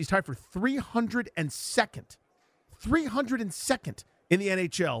 17 points. He's tied for 302nd. 302nd in the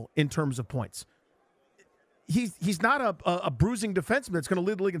NHL in terms of points. He's not a bruising defenseman that's going to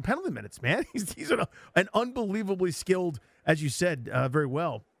lead the league in penalty minutes, man. He's an unbelievably skilled, as you said very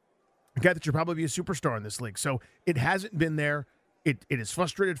well, a guy that should probably be a superstar in this league. So it hasn't been there. It has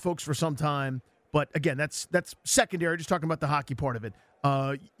frustrated folks for some time. But again, that's secondary. Just talking about the hockey part of it.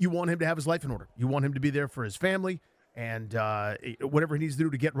 You want him to have his life in order. You want him to be there for his family, and whatever he needs to do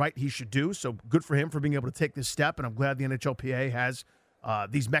to get right, he should do. So good for him for being able to take this step, and I'm glad the NHLPA has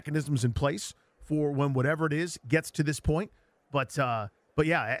these mechanisms in place for when whatever it is gets to this point. But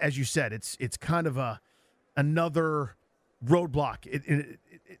yeah, as you said, it's kind of another roadblock,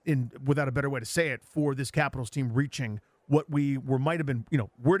 in without a better way to say it, for this Capitals team reaching what we might have been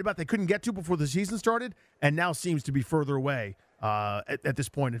worried about they couldn't get to before the season started, and now seems to be further away at this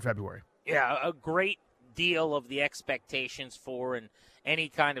point in February. Yeah, a great deal of the expectations for and any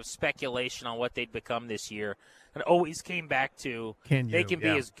kind of speculation on what they'd become this year. And always came back to they can be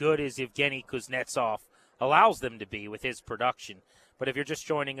as good as Evgeny Kuznetsov allows them to be with his production. But if you're just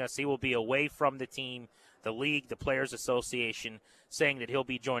joining us, he will be away from the team, the league, the Players Association, saying that he'll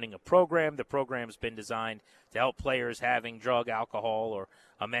be joining a program. The program's been designed to help players having drug, alcohol, or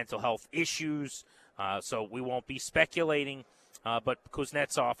mental health issues. So we won't be speculating. But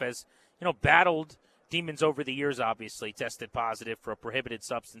Kuznetsov has, battled demons over the years, obviously, tested positive for prohibited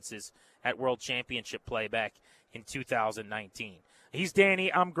substances at World Championship play back in 2019. He's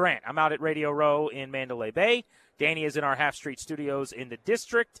Danny. I'm Grant. I'm out at Radio Row in Mandalay Bay. Danny is in our Half Street studios in the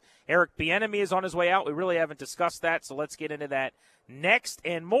district. Eric Bieniemy is on his way out. We really haven't discussed that, so let's get into that next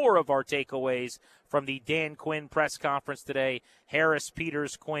and more of our takeaways from the Dan Quinn press conference today. Harris,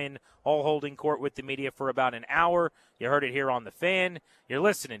 Peters, Quinn, all holding court with the media for about an hour. You heard it here on The Fan. You're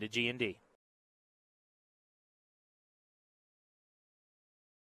listening to G&D.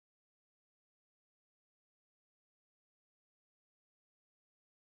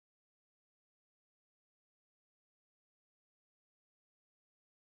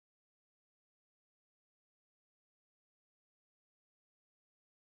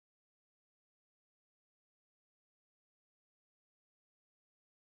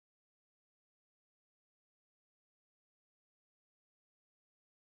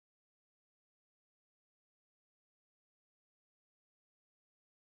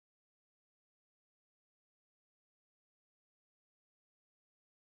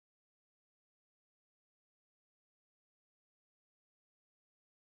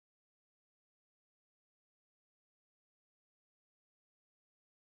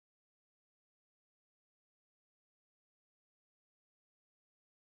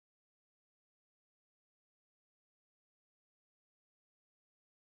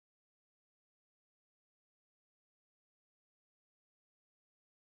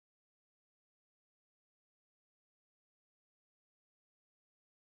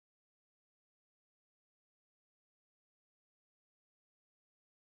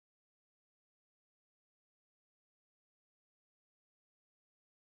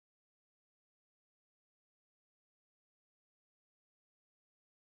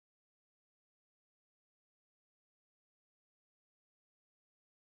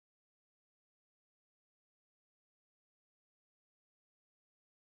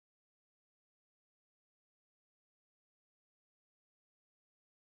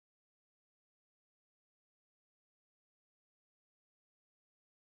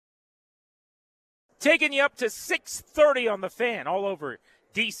 Taking you up to 6:30 on The Fan, all over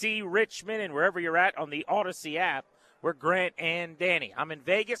D.C., Richmond, and wherever you're at on the Odyssey app. We're Grant and Danny. I'm in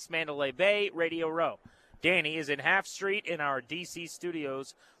Vegas, Mandalay Bay, Radio Row. Danny is in Half Street in our D.C.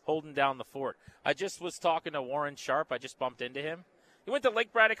 studios holding down the fort. I just was talking to Warren Sharp. I just bumped into him. He went to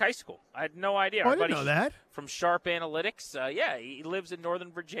Lake Braddock High School. I had no idea. Oh, I didn't know that. From Sharp Analytics. Yeah, he lives in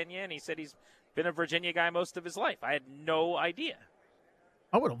Northern Virginia, and he said he's been a Virginia guy most of his life. I had no idea.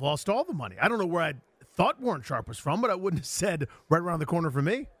 I would have lost all the money. I don't know where I thought Warren Sharp was from, but I wouldn't have said right around the corner from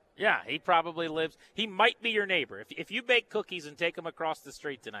me. Yeah, he probably lives. He might be your neighbor. If you bake cookies and take them across the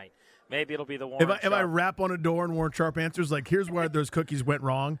street tonight, maybe it'll be the Warren Sharp. If I rap on a door and Warren Sharp answers, like, here's where those cookies went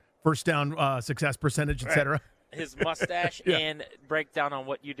wrong, first down success percentage, et cetera. His mustache Yeah. and breakdown on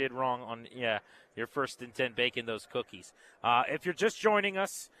what you did wrong on, your first and 10 baking those cookies. If you're just joining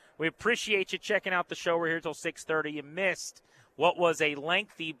us, we appreciate you checking out the show. We're here till 6:30. You missed what was a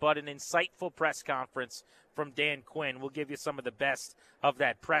lengthy but an insightful press conference from Dan Quinn. We'll give you some of the best of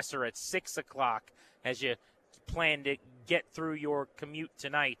that presser at 6 o'clock as you plan to get through your commute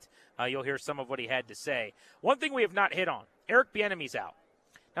tonight. You'll hear some of what he had to say. One thing we have not hit on, Eric Bieniemy's out.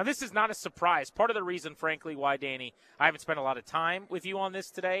 Now, this is not a surprise. Part of the reason, frankly, why, Danny, I haven't spent a lot of time with you on this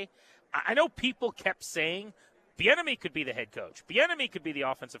today, I know people kept saying Bieniemy could be the head coach. Bieniemy could be the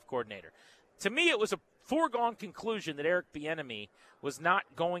offensive coordinator. To me, it was a foregone conclusion that Eric Bieniemy was not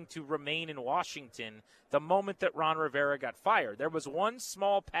going to remain in Washington the moment that Ron Rivera got fired. There was one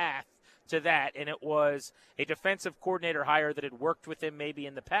small path to that, and it was a defensive coordinator hire that had worked with him maybe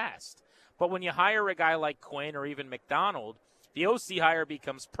in the past. But when you hire a guy like Quinn or even McDonald, the OC hire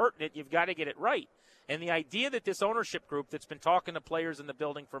becomes pertinent. You've got to get it right. And the idea that this ownership group that's been talking to players in the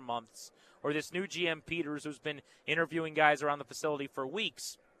building for months, or this new GM Peters who's been interviewing guys around the facility for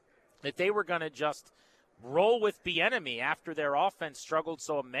weeks, that they were going to just roll with Bieniemy after their offense struggled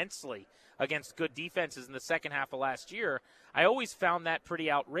so immensely against good defenses in the second half of last year, I always found that pretty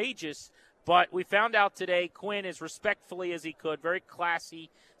outrageous. But we found out today Quinn, as respectfully as he could, very classy,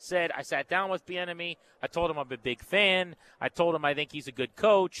 said, I sat down with Bieniemy. I told him I'm a big fan. I told him I think he's a good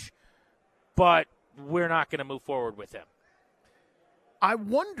coach. But we're not going to move forward with him. I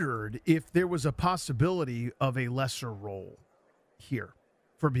wondered if there was a possibility of a lesser role here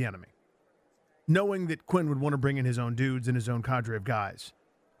for Bieniemy, knowing that Quinn would want to bring in his own dudes and his own cadre of guys.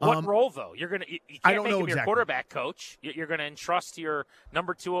 What role, though? You can't I don't make know him your exactly. quarterback coach. You're going to entrust your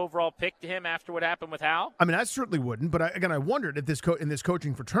number 2 overall pick to him after what happened with Hal? I mean, I certainly wouldn't, but I wondered if in this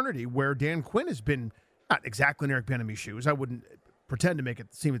coaching fraternity where Dan Quinn has been not exactly in Eric Bieniemy's shoes. I wouldn't pretend to make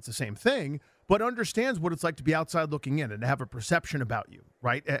it seem it's the same thing, but understands what it's like to be outside looking in and to have a perception about you,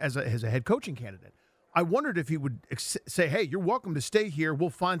 right, as a head coaching candidate. I wondered if he would say, hey, you're welcome to stay here.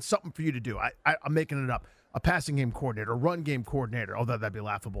 We'll find something for you to do. I'm making it up. A passing game coordinator, a run game coordinator, although that'd be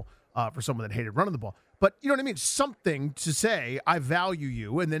laughable for someone that hated running the ball. But you know what I mean? Something to say, I value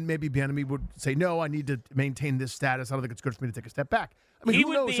you, and then maybe Bieniemy would say, no, I need to maintain this status. I don't think it's good for me to take a step back. I mean, he who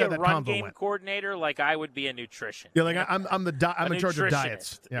would knows be how a that run convo game went? coordinator like I would be a nutrition. Yeah, like I'm in charge of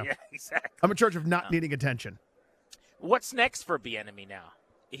diets. Yeah, exactly. I'm in charge of not needing attention. What's next for Bieniemy now?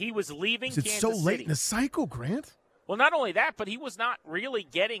 He was leaving It's Kansas so late City. in the cycle, Grant. Well, not only that, but he was not really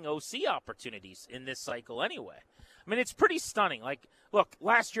getting OC opportunities in this cycle anyway. I mean, it's pretty stunning. Like, look,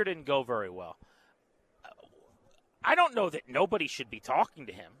 last year didn't go very well. I don't know that nobody should be talking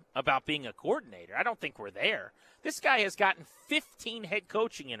to him about being a coordinator. I don't think we're there. This guy has gotten 15 head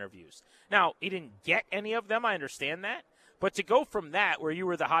coaching interviews. Now, he didn't get any of them. I understand that. But to go from that, where you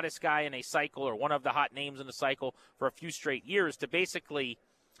were the hottest guy in a cycle or one of the hot names in the cycle for a few straight years, to basically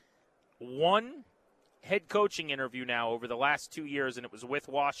one head coaching interview now over the last 2 years, and it was with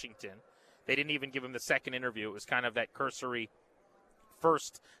Washington. They didn't even give him the second interview. It was kind of that cursory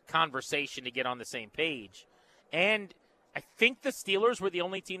first conversation to get on the same page. And I think the Steelers were the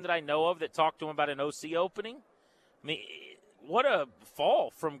only team that I know of that talked to him about an OC opening. I mean, what a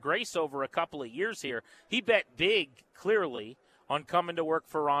fall from grace over a couple of years here. He bet big, clearly, on coming to work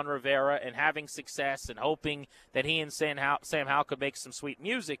for Ron Rivera and having success and hoping that he and Sam Howell could make some sweet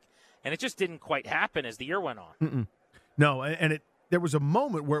music. And it just didn't quite happen as the year went on. Mm-mm. No, and there was a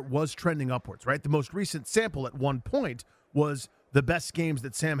moment where it was trending upwards, right? The most recent sample at one point was the best games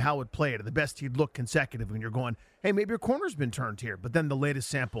that Sam Howell had played and the best he'd looked consecutively. And you're going, hey, maybe your corner's been turned here. But then the latest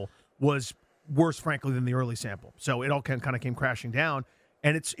sample was worse, frankly, than the early sample. So it all kind of came crashing down.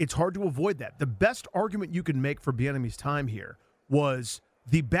 And it's hard to avoid that. The best argument you can make for Bieniemy's time here was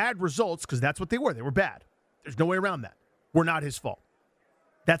the bad results, because that's what they were. They were bad. There's no way around that. Were not his fault.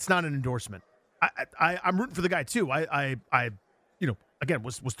 That's not an endorsement. I'm rooting for the guy too. I again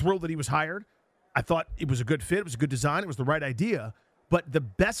was thrilled that he was hired. I thought it was a good fit. It was a good design. It was the right idea. But the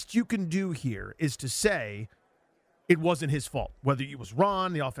best you can do here is to say it wasn't his fault. Whether it was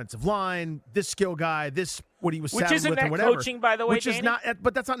Ron, the offensive line, this skill guy, this what he was Which saddled isn't with, that or whatever. coaching, by the way, which is Danny? not.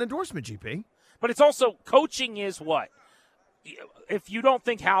 But that's not an endorsement, GP. But it's also coaching is what? If you don't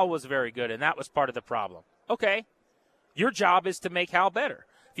think Hal was very good and that was part of the problem, okay, your job is to make Hal better.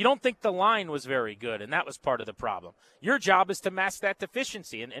 If you don't think the line was very good and that was part of the problem, your job is to mask that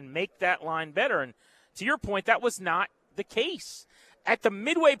deficiency and make that line better. And to your point, that was not the case. At the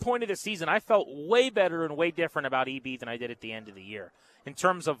midway point of the season, I felt way better and way different about EB than I did at the end of the year in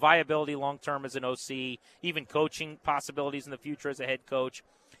terms of viability long-term as an OC, even coaching possibilities in the future as a head coach.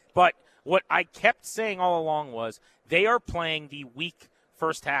 But what I kept saying all along was they are playing the weak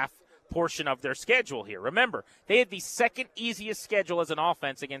first half portion of their schedule here. Remember, they had the second easiest schedule as an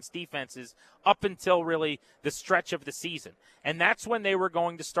offense against defenses up until really the stretch of the season. And that's when they were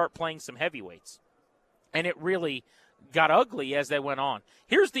going to start playing some heavyweights. And it really got ugly as they went on.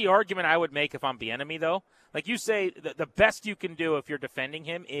 Here's the argument I would make if I'm Bieniemy, though. Like you say, the best you can do if you're defending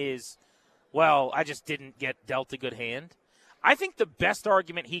him is, well, I just didn't get dealt a good hand. I think the best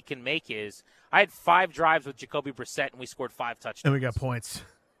argument he can make is, I had 5 drives with Jacoby Brissett and we scored 5 touchdowns. And we got points.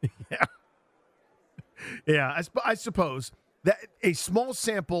 Yeah. Yeah, I suppose that a small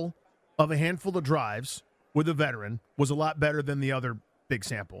sample of a handful of drives with a veteran was a lot better than the other big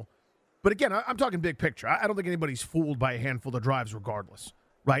sample. But again, I'm talking big picture. I don't think anybody's fooled by a handful of drives regardless,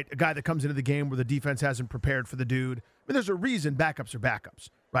 right? A guy that comes into the game where the defense hasn't prepared for the dude. I mean, there's a reason backups are backups,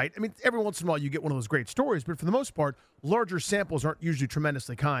 right? I mean, every once in a while you get one of those great stories, but for the most part, larger samples aren't usually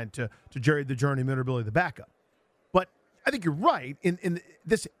tremendously kind to Jerry the journeyman or Billy the backup. But I think you're right. In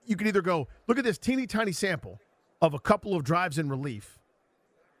this, you can either go, look at this teeny tiny sample of a couple of drives in relief,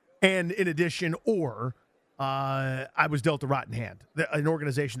 and in addition, or I was dealt a rotten hand. An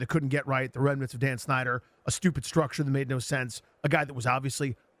organization that couldn't get right, the remnants of Dan Snyder, a stupid structure that made no sense, a guy that was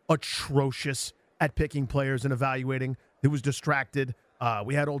obviously atrocious at picking players and evaluating, that was distracted.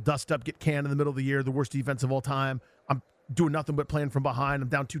 We had old Dust Up get canned in the middle of the year, the worst defense of all time. I'm doing nothing but playing from behind. I'm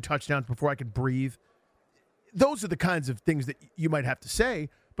down 2 touchdowns before I could breathe. Those are the kinds of things that you might have to say.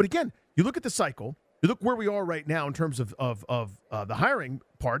 But again, You look at the cycle. You look where we are right now in terms of the hiring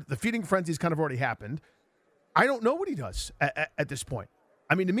part. The feeding frenzy's kind of already happened. I don't know what he does at this point.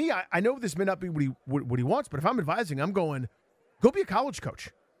 I mean, to me, I know this may not be what he wants, but if I'm advising, I'm going, go be a college coach.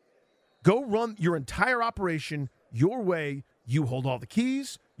 Go run your entire operation your way. You hold all the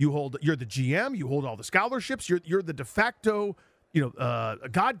keys. You're the GM. You hold all the scholarships. You're the de facto,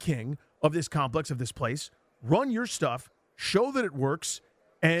 God king of this complex, of this place. Run your stuff. Show that it works,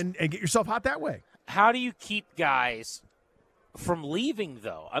 and get yourself hot that way. How do you keep guys from leaving,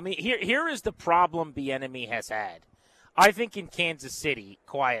 though? I mean, here is the problem Bieniemy has had. I think in Kansas City,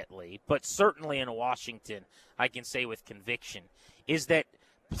 quietly, but certainly in Washington, I can say with conviction, is that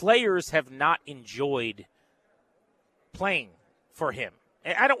players have not enjoyed playing for him.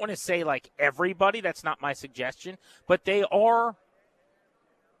 And I don't want to say like everybody, that's not my suggestion, but they are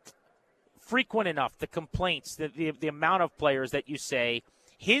frequent enough, the complaints, the amount of players that you say,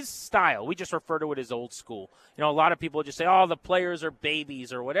 his style, we just refer to it as old school. A lot of people just say, oh, the players are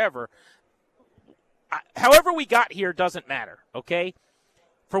babies or whatever. However we got here doesn't matter, okay?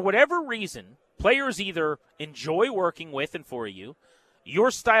 For whatever reason, players either enjoy working with and for you,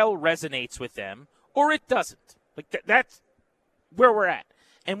 your style resonates with them, or it doesn't. Like that's where we're at.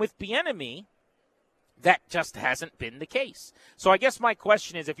 And with Bieniemy, that just hasn't been the case. So I guess my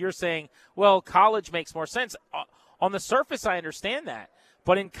question is, if you're saying, well, college makes more sense, on the surface I understand that.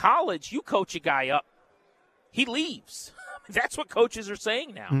 But in college, you coach a guy up, he leaves. That's what coaches are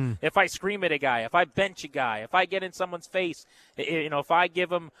saying now. If I scream at a guy, if I bench a guy, if I get in someone's face, if I give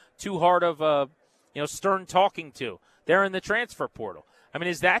them too hard of a, stern talking to, they're in the transfer portal. I mean,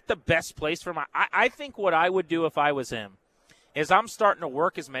 is that the best place for I think what I would do if I was him is I'm starting to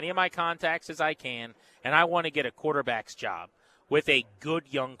work as many of my contacts as I can, and I want to get a quarterback's job with a good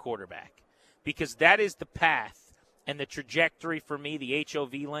young quarterback, because that is the path and the trajectory for me, the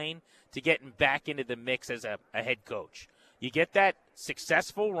HOV lane, to getting back into the mix as a head coach. You get that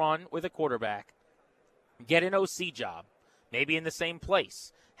successful run with a quarterback, get an OC job, maybe in the same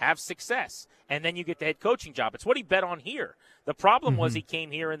place, have success, and then you get the head coaching job. It's what he bet on here. The problem was he came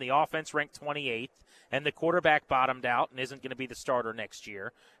here and the offense ranked 28th, and the quarterback bottomed out and isn't going to be the starter next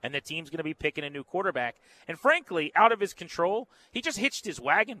year, and the team's going to be picking a new quarterback. And frankly, out of his control, he just hitched his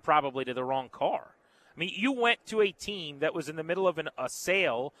wagon probably to the wrong car. I mean, you went to a team that was in the middle of a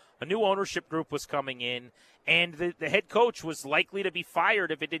sale, a new ownership group was coming in, and the head coach was likely to be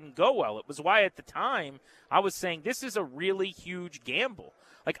fired if it didn't go well. It was why at the time I was saying this is a really huge gamble.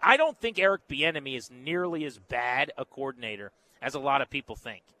 Like, I don't think Eric Bieniemy is nearly as bad a coordinator as a lot of people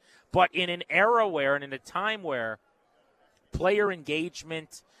think. But in an era where, and in a time where player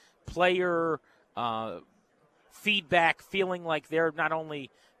engagement, player feedback, feeling like they're not only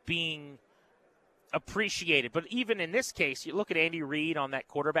being appreciated, but even in this case, you look at Andy Reid on that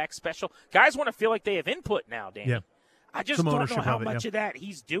quarterback special. Guys want to feel like they have input now, Danny. Yeah. I just don't know how much of that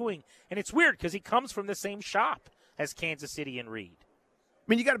he's doing. And it's weird because he comes from the same shop as Kansas City and Reid. I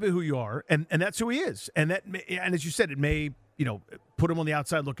mean, you got to be who you are, and that's who he is. And as you said, it may, put him on the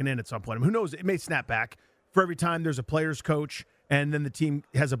outside looking in at some point. I mean, who knows? It may snap back for every time there's a player's coach and then the team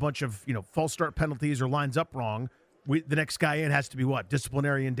has a bunch of, false start penalties or lines up wrong. The next guy in has to be what?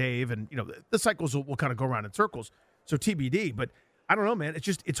 Disciplinarian Dave, and the cycles will kind of go around in circles. So TBD, but I don't know, man.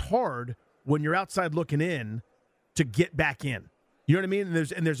 It's hard when you're outside looking in to get back in. You know what I mean?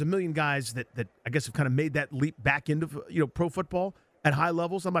 And there's a million guys that I guess have kind of made that leap back into pro football at high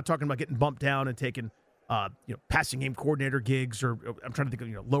levels. I'm not talking about getting bumped down and taking passing game coordinator gigs, or I'm trying to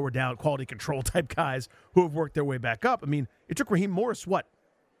think of lower down quality control type guys who have worked their way back up. I mean, it took Raheem Morris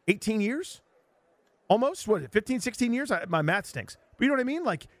 18 years? Almost, 15, 16 years? My math stinks. But you know what I mean?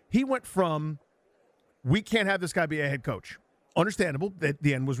 Like, he went from, we can't have this guy be a head coach. Understandable.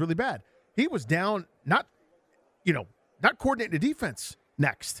 The end was really bad. He was down, not coordinating the defense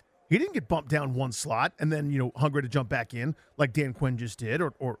next. He didn't get bumped down one slot and then, hungry to jump back in like Dan Quinn just did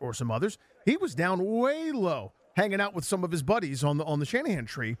or some others. He was down way low, hanging out with some of his buddies on the Shanahan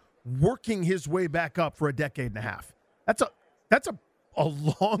tree, working his way back up for a decade and a half. That's a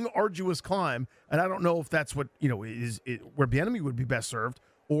long, arduous climb, and I don't know if that's what is where Bieniemy would be best served,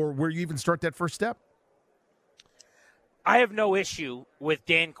 or where you even start that first step. I have no issue with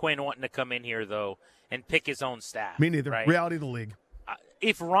Dan Quinn wanting to come in here though and pick his own staff. Me neither. Right? Reality of the league.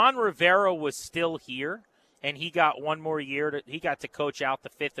 If Ron Rivera was still here and he got one more year, he got to coach out the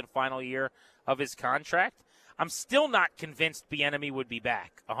fifth and final year of his contract, I'm still not convinced Bieniemy would be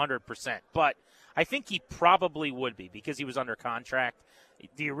back 100%. But I think he probably would be because he was under contract.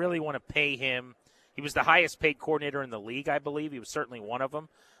 Do you really want to pay him? He was the highest paid coordinator in the league, I believe. He was certainly one of them.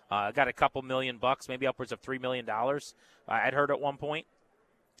 Got a couple $1 million, maybe upwards of $3 million, I'd heard at one point.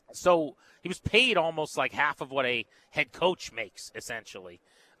 So he was paid almost like half of what a head coach makes, essentially.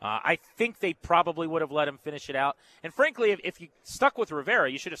 I think they probably would have let him finish it out. And frankly, if you stuck with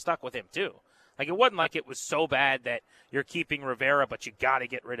Rivera, you should have stuck with him too. Like, it wasn't like it was so bad that you're keeping Rivera, but you got to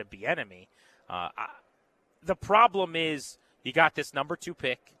get rid of Bieniemy. The problem is you got this number 2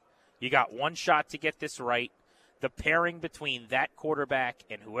 pick. You got one shot to get this right. The pairing between that quarterback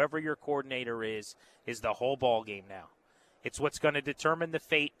and whoever your coordinator is the whole ball game now. It's what's going to determine the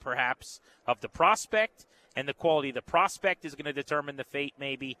fate, perhaps, of the prospect, and the quality of the prospect is going to determine the fate,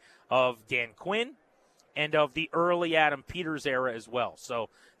 maybe, of Dan Quinn and of the early Adam Peters era as well. So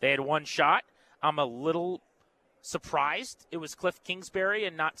they had one shot. I'm a little surprised it was Cliff Kingsbury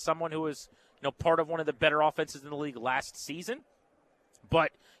and not someone who was, part of one of the better offenses in the league last season.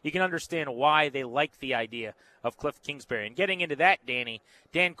 But you can understand why they like the idea of Cliff Kingsbury. And getting into that, Danny,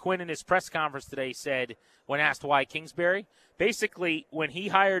 Dan Quinn in his press conference today said, when asked why Kingsbury, basically when he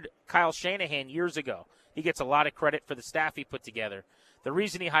hired Kyle Shanahan years ago, he gets a lot of credit for the staff he put together. The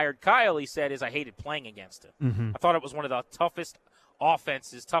reason he hired Kyle, he said, is I hated playing against him. Mm-hmm. I thought it was one of the toughest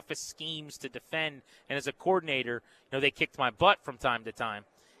offenses, toughest schemes to defend. And as a coordinator, they kicked my butt from time to time.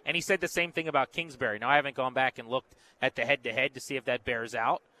 And he said the same thing about Kingsbury. Now, I haven't gone back and looked at the head-to-head to see if that bears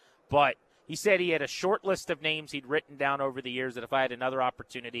out. But he said he had a short list of names he'd written down over the years that if I had another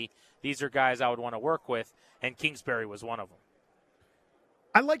opportunity, these are guys I would want to work with, and Kingsbury was one of them.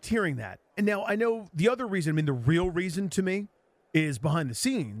 I liked hearing that. And now I know the other reason, the real reason to me is behind the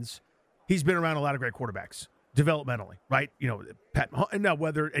scenes, he's been around a lot of great quarterbacks developmentally, right? Pat Mahomes, and now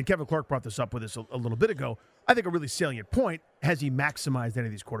and Kevin Clark brought this up with us a little bit ago, I think a really salient point, has he maximized any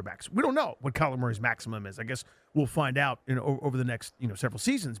of these quarterbacks? We don't know what Kyler Murray's maximum is. I guess we'll find out over the next several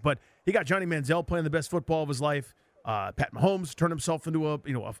seasons. But he got Johnny Manziel playing the best football of his life. Pat Mahomes turned himself into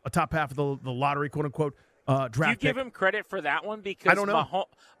a top half of the lottery, quote unquote, draft. Do you give pick. him credit for that one? Because I don't know.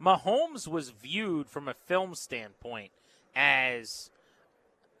 Mahomes was viewed from a film standpoint as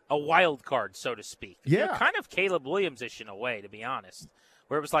a wild card, so to speak. Yeah. Kind of Caleb Williams-ish in a way, to be honest,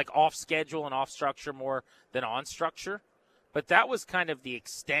 where it was like off schedule and off structure more than on structure. But that was kind of the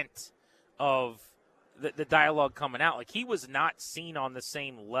extent of the dialogue coming out. Like, he was not seen on the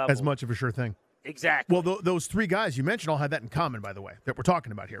same level. As much of a sure thing. Exactly. Well, those three guys you mentioned all had that in common, by the way, that we're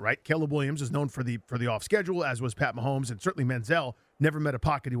talking about here, right? Caleb Williams is known for the off schedule, as was Pat Mahomes, and certainly Manziel never met a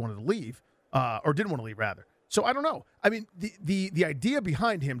pocket he wanted to leave, or didn't want to leave, rather. So I don't know. The idea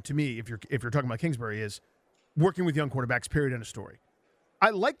behind him, to me, if you're talking about Kingsbury, is working with young quarterbacks. Period. End of story. I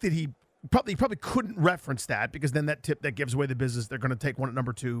like that he probably couldn't reference that, because then that gives away the business. They're going to take one at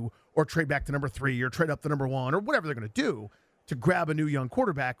number 2, or trade back to number 3, or trade up to number 1, or whatever they're going to do to grab a new young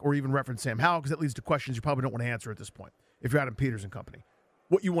quarterback, or even reference Sam Howell, because that leads to questions you probably don't want to answer at this point if you're Adam Peters and company.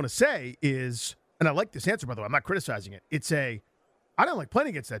 What you want to say is, and I like this answer, by the way, I'm not criticizing it. I don't like playing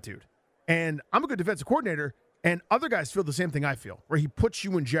against that dude. And I'm a good defensive coordinator, and other guys feel the same thing I feel, where he puts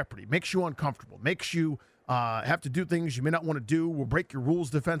you in jeopardy, makes you uncomfortable, makes you have to do things you may not want to do, will break your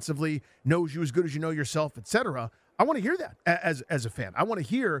rules defensively, knows you as good as you know yourself, etc. I want to hear that as a fan. I want to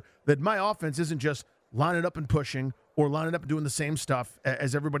hear that my offense isn't just lining up and pushing, or lining up and doing the same stuff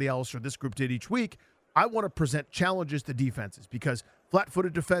as everybody else or this group did each week. I want to present challenges to defenses, because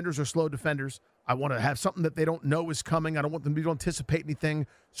flat-footed defenders are slow defenders. I want to have something that they don't know is coming. I don't want them to anticipate anything,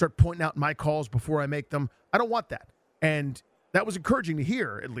 start pointing out my calls before I make them. I don't want that. And that was encouraging to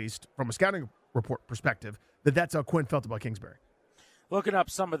hear, at least from a scouting report perspective, that's how Quinn felt about Kingsbury. Looking up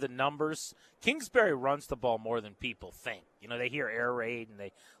some of the numbers, Kingsbury runs the ball more than people think. They hear air raid and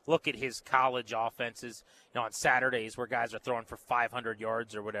they look at his college offenses, on Saturdays where guys are throwing for 500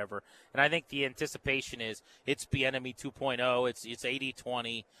 yards or whatever. And I think the anticipation is it's Bieniemy 2.0, it's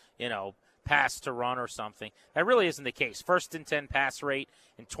 80-20, pass to run or something. That really isn't the case. First and 10 pass rate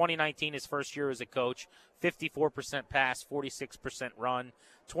in 2019, his first year as a coach, 54% pass, 46% run.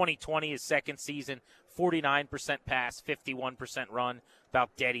 2020, his second season, 49% pass, 51% run,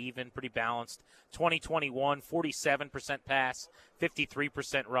 about dead even, pretty balanced. 2021, 47% pass,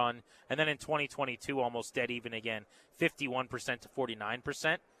 53% run. And then in 2022, almost dead even again, 51% to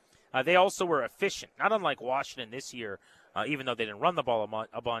 49%. They also were efficient, not unlike Washington this year, even though they didn't run the ball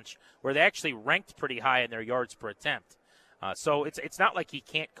a bunch, where they actually ranked pretty high in their yards per attempt. So it's not like he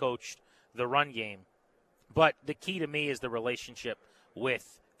can't coach the run game. But the key to me is the relationship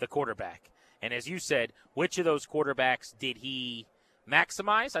with the quarterback. And as you said, which of those quarterbacks did he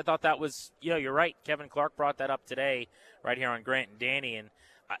maximize? I thought that was, you're right. Kevin Clark brought that up today right here on Grant and Danny. And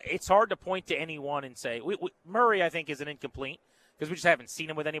it's hard to point to anyone and say, Murray, I think, is an incomplete, because we just haven't seen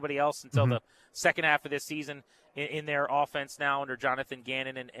him with anybody else until the second half of this season in their offense now under Jonathan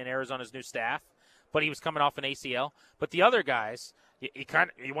Gannon and Arizona's new staff. But he was coming off an ACL. But the other guys,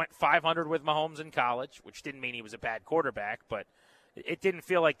 He went 500 with Mahomes in college, which didn't mean he was a bad quarterback, but it didn't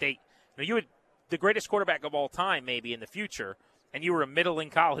feel like you had the greatest quarterback of all time maybe in the future, and you were a middling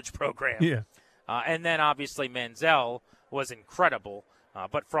college program. Yeah. And then obviously Manziel was incredible,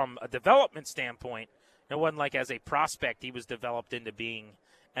 but from a development standpoint, it wasn't like as a prospect he was developed into being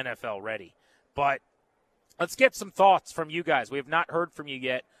NFL ready. But let's get some thoughts from you guys. We have not heard from you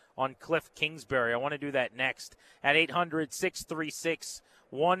yet on Cliff Kingsbury. I want to do that next at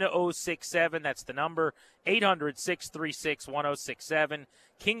 800-636-1067. That's the number, 800-636-1067.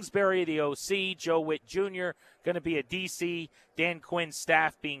 Kingsbury, the OC, Joe Witt Jr., going to be a DC. Dan Quinn's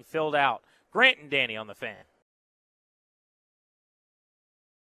staff being filled out. Grant and Danny on the Fan.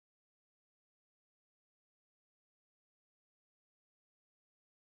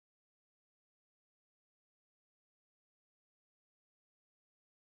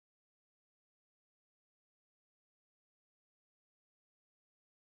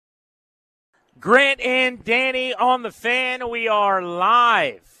 Grant and Danny on the Fan. We are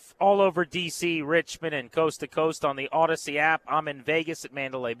live all over D.C., Richmond, and coast to coast on the Odyssey app. I'm in Vegas at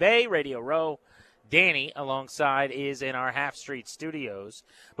Mandalay Bay, Radio Row. Danny, alongside, is in our Half Street studios.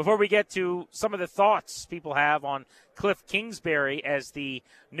 Before we get to some of the thoughts people have on Cliff Kingsbury as the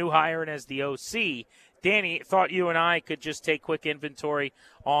new hire and as the OC, Danny, thought you and I could just take quick inventory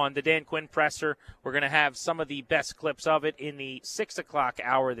on the Dan Quinn presser. We're going to have some of the best clips of it in the 6 o'clock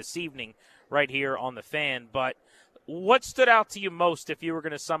hour this evening right here on the Fan. But what stood out to you most if you were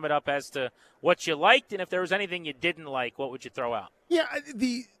going to sum it up as to what you liked, and if there was anything you didn't like, what would you throw out? Yeah,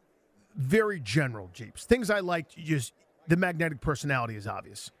 the very general Jeeps. Things I liked, just the magnetic personality is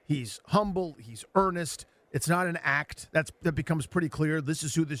obvious. He's humble, he's earnest. It's not an act. That becomes pretty clear. This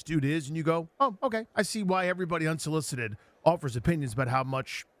is who this dude is, and you go, oh, okay. I see why everybody unsolicited offers opinions about how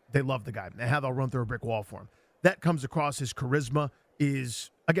much they love the guy and how they'll run through a brick wall for him. That comes across. His charisma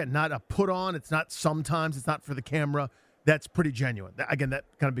is, again, not a put on. It's not sometimes. It's not for the camera. That's pretty genuine. Again, that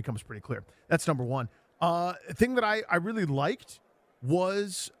kind of becomes pretty clear. That's number one. Thing that I really liked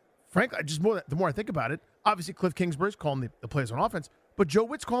was, frankly, just the more I think about it, obviously Cliff Kingsbury's calling the plays on offense, but Joe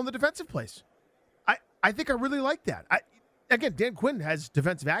Witt's calling the defensive plays. I think I really like that. Again, Dan Quinn has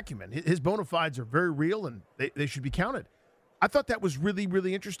defensive acumen. His bona fides are very real, and they should be counted. I thought that was really,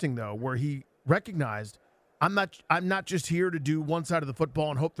 really interesting, though, where he recognized, I'm not just here to do one side of the football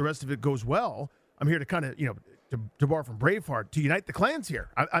and hope the rest of it goes well. I'm here to kind of, to borrow from Braveheart, to unite the clans here.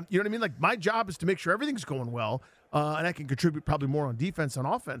 You know what I mean? Like, my job is to make sure everything's going well, and I can contribute probably more on defense than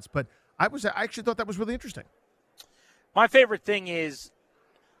offense. But I actually thought that was really interesting. My favorite thing is,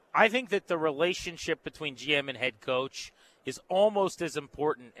 I think that the relationship between GM and head coach is almost as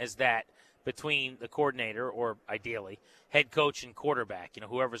important as that between the coordinator, or ideally head coach and quarterback,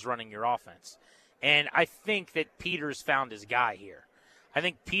 whoever's running your offense. And I think that Peters found his guy here. I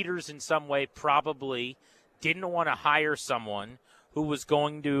think Peters in some way probably didn't want to hire someone who was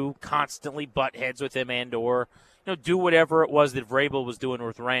going to constantly butt heads with him and or do whatever it was that Vrabel was doing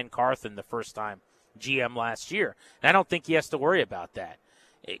with Rand Carthen the first time GM last year. And I don't think he has to worry about that.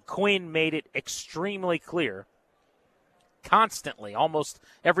 Quinn made it extremely clear constantly, almost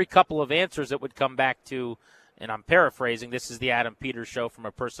every couple of answers it would come back to, and I'm paraphrasing, this is the Adam Peters show from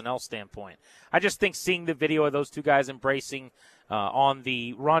a personnel standpoint. I just think seeing the video of those two guys embracing on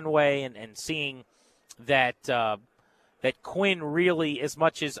the runway and seeing that Quinn really, as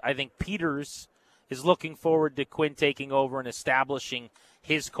much as I think Peters is looking forward to Quinn taking over and establishing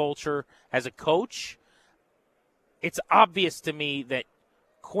his culture as a coach, it's obvious to me that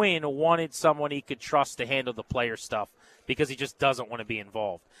Quinn wanted someone he could trust to handle the player stuff because he just doesn't want to be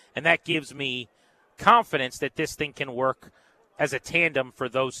involved. And that gives me confidence that this thing can work as a tandem for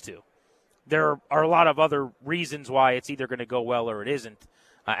those two. There are a lot of other reasons why it's either going to go well or it isn't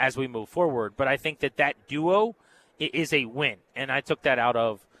as we move forward. But I think that duo is a win, and I took that out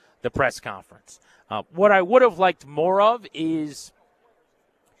of the press conference. What I would have liked more of is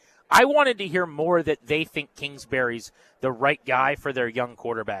I wanted to hear more that they think Kingsbury's the right guy for their young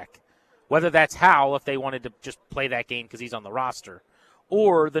quarterback, whether that's Howell, if they wanted to just play that game because he's on the roster,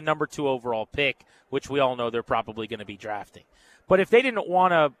 or the number 2 overall pick, which we all know they're probably going to be drafting. But if they didn't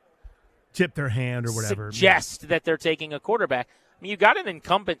want to tip their hand or whatever, suggest that they're taking a quarterback, I mean, you got an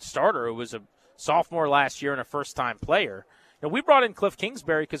incumbent starter who was a sophomore last year and a first-time player. We brought in Cliff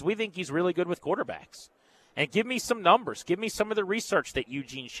Kingsbury because we think he's really good with quarterbacks. And give me some numbers. Give me some of the research that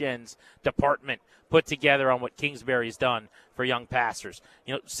Eugene Shen's department put together on what Kingsbury's done for young passers.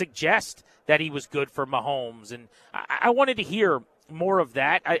 Suggest that he was good for Mahomes. And I wanted to hear more of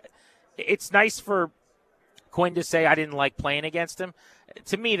that. It's nice for Quinn to say, I didn't like playing against him.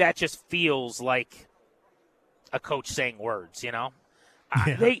 To me, that just feels like a coach saying words,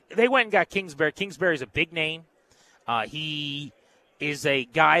 They went and got Kingsbury. Kingsbury's a big name. He is a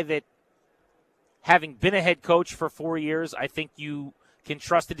guy that, having been a head coach for 4 years, I think you can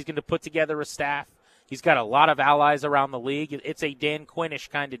trust that he's going to put together a staff. He's got a lot of allies around the league. It's a Dan Quinn-ish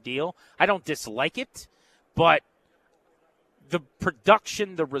kind of deal. I don't dislike it, but the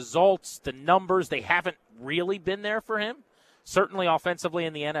production, the results, the numbers, they haven't really been there for him, certainly offensively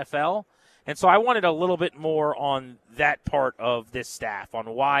in the NFL. And so I wanted a little bit more on that part of this staff,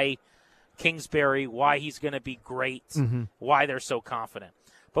 on why Kingsbury, why he's going to be great, why they're so confident.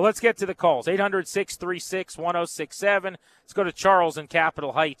 But let's get to the calls. 800-636-1067. Let's go to Charles in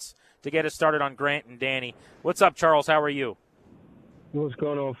Capitol Heights to get us started on Grant and Danny. What's up, Charles? How are you? What's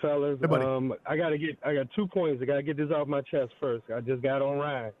going on, fellas? Hey, buddy. I got 2 points. I got to get this off my chest first. I just got on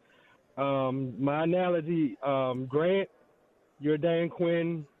Ryan. My analogy, Grant, you're Dan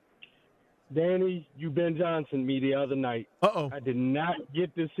Quinn. Danny, you Ben Johnson me the other night. Uh-oh. I did not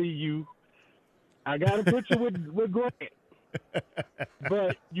get to see you. I got a picture with Grant.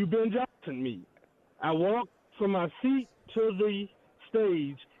 But you Ben Johnson me. I walked from my seat to the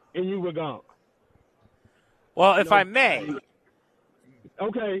stage, and you were gone. Well, if I may.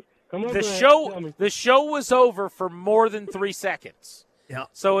 Okay. Come on, the show was over for more than 3 seconds. Yeah.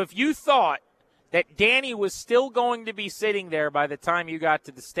 So if you thought that Danny was still going to be sitting there by the time you got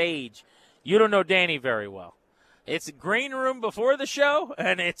to the stage, you don't know Danny very well. It's a green room before the show,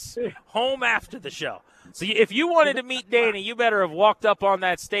 and it's home after the show. So if you wanted to meet Danny, you better have walked up on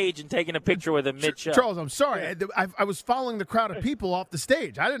that stage and taken a picture with him mid-show. Charles, I'm sorry. I was following the crowd of people off the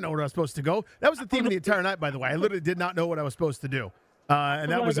stage. I didn't know where I was supposed to go. That was the theme of the entire night, by the way. I literally did not know what I was supposed to do.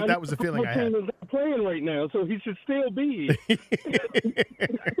 And that was the feeling I had. He's not playing right now, so he should still be.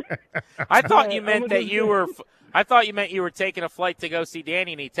 I thought you meant that you were. I thought you meant you were taking a flight to go see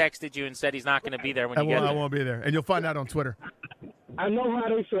Danny, and he texted you and said he's not going to be there when you get there. I won't be there, and you'll find out on Twitter. I know how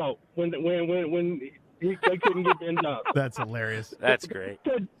they felt when they couldn't get Ben Johnson. That's hilarious. That's great.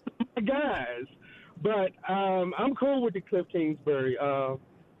 Guys, but I'm cool with the Cliff Kingsbury.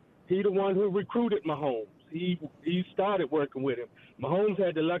 He the one who recruited Mahomes. He started working with him. Mahomes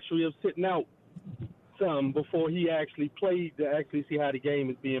had the luxury of sitting out some before he actually played to actually see how the game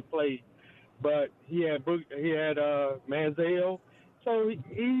is being played. But he had Manziel, so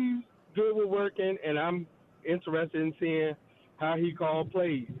he's good with working, and I'm interested in seeing how he called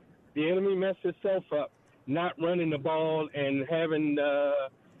plays. The enemy messed itself up, not running the ball and having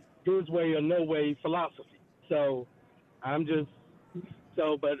his way or no way philosophy. So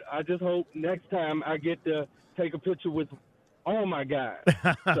but I just hope next time I get to take a picture with all my guys.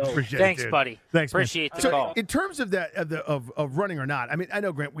 So. Thanks, buddy. Thanks, Appreciate man. the call. In terms of that, of running or not, I mean, I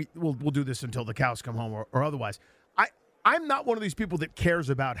know, Grant, we'll do this until the cows come home or otherwise. I'm not one of these people that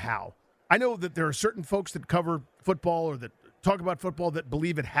cares about how. I know that there are certain folks that cover football or that talk about football that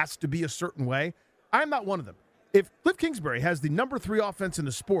believe it has to be a certain way. I'm not one of them. If Cliff Kingsbury has the number 3 offense in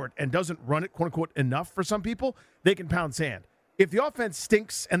the sport and doesn't run it, quote unquote, enough for some people, they can pound sand. If the offense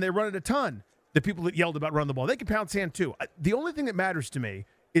stinks and they run it a ton, the people that yelled about running the ball, they can pound sand too. The only thing that matters to me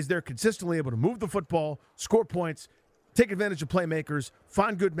is they're consistently able to move the football, score points, take advantage of playmakers,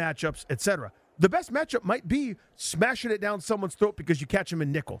 find good matchups, etc. The best matchup might be smashing it down someone's throat because you catch them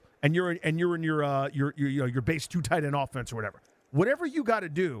in nickel and you're in your base 2 tight end offense or whatever. Whatever you got to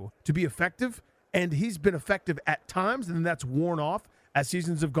do to be effective, and he's been effective at times, and then that's worn off as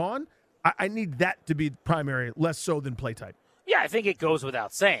seasons have gone. I need that to be primary, less so than play type. Yeah, I think it goes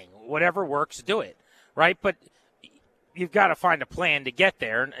without saying. Whatever works, do it, right? But you've got to find a plan to get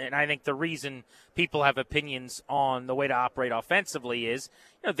there. And I think the reason people have opinions on the way to operate offensively is,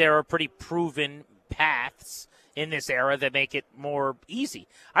 there are pretty proven paths in this era that make it more easy.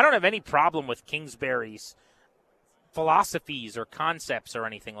 I don't have any problem with Kingsbury's philosophies or concepts or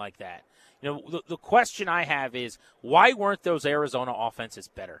anything like that. The question I have is, why weren't those Arizona offenses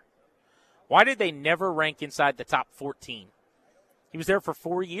better? Why did they never rank inside the top 14? He was there for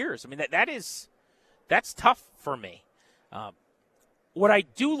 4 years. I mean, that's tough for me. What I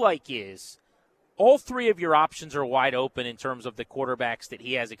do like is all 3 of your options are wide open in terms of the quarterbacks that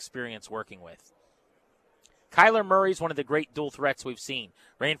he has experience working with. Kyler Murray's one of the great dual threats we've seen.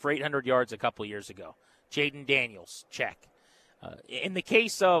 Ran for 800 yards a couple years ago. Jaden Daniels, check. In the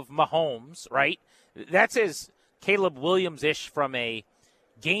case of Mahomes, right, that's as Caleb Williams-ish from a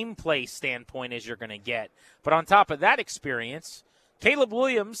gameplay standpoint as you're going to get. But on top of that experience, Caleb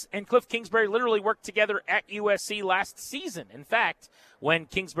Williams and Cliff Kingsbury literally worked together at USC last season. In fact, when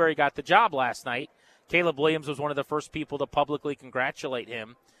Kingsbury got the job last night, Caleb Williams was one of the first people to publicly congratulate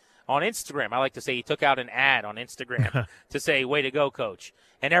him on Instagram. I like to say he took out an ad on Instagram to say, way to go, coach.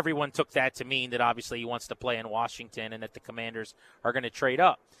 And everyone took that to mean that obviously he wants to play in Washington and that the Commanders are going to trade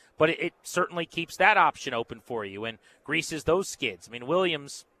up. But it certainly keeps that option open for you and greases those skids. I mean,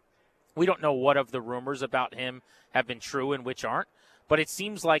 Williams, we don't know what of the rumors about him have been true and which aren't, but it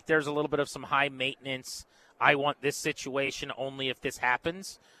seems like there's a little bit of some high maintenance, I want this situation only if this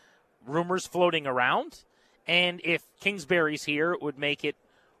happens, rumors floating around. And if Kingsbury's here, it would make it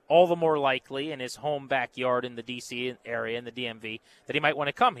all the more likely in his home backyard in the D.C. area, in the DMV, that he might want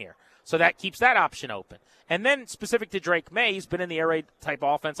to come here. So that keeps that option open. And then specific to Drake May, he's been in the air raid type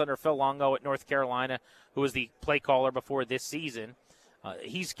offense under Phil Longo at North Carolina, who was the play caller before this season.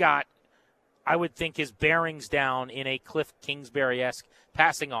 He's got, I would think, his bearings down in a Cliff Kingsbury-esque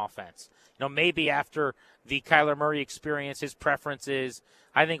passing offense. You know, maybe after the Kyler Murray experience, his preference is,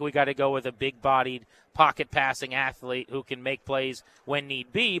 I think we got to go with a big-bodied, pocket-passing athlete who can make plays when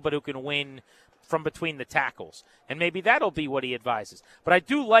need be, but who can win from between the tackles. And maybe that'll be what he advises. But I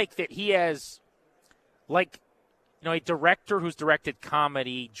do like that he has, like, you know, a director who's directed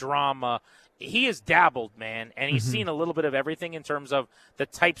comedy, drama. He has dabbled, man, and he's seen a little bit of everything in terms of the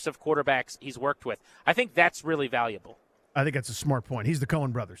types of quarterbacks he's worked with. I think that's really valuable. I think that's a smart point. He's the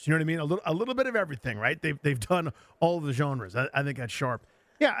Coen brothers. You know what I mean? A little bit of everything, right? They've done all of the genres. I think that's sharp.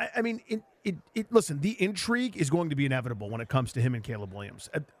 Yeah, I mean, listen, the intrigue is going to be inevitable when it comes to him and Caleb Williams.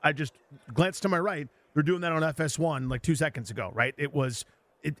 I just glanced to my right. They're doing that on FS1 like 2 seconds ago, right?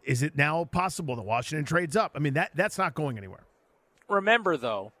 Is it now possible that Washington trades up? I mean, that's not going anywhere. Remember,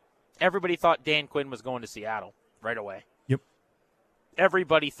 though, everybody thought Dan Quinn was going to Seattle right away. Yep.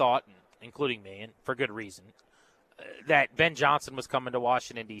 Everybody thought, including me, and for good reason, that Ben Johnson was coming to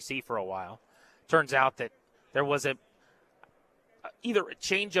Washington, D.C. for a while. Turns out that there was either a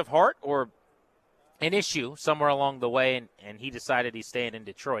change of heart or an issue somewhere along the way, and he decided he's staying in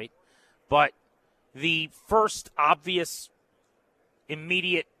Detroit. But the first obvious,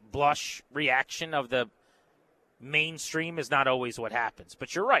 immediate blush reaction of the mainstream is not always what happens.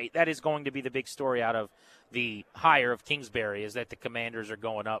 But you're right. That is going to be the big story out of the hire of Kingsbury, is that the Commanders are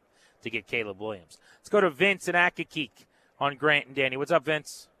going up to get Caleb Williams. Let's go to Vince and Akakik on Grant and Danny. What's up,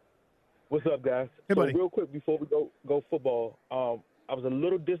 Vince? What's up, guys? Hey, buddy. So real quick before we go football, I was a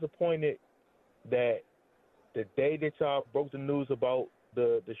little disappointed that the day that y'all broke the news about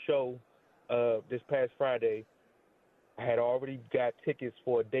the show this past Friday, I had already got tickets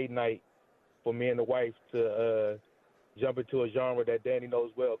for a date night for me and the wife to jump into a genre that Danny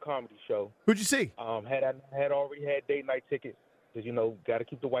knows well, a comedy show. Who'd you see? Had already had date night tickets because, you know, got to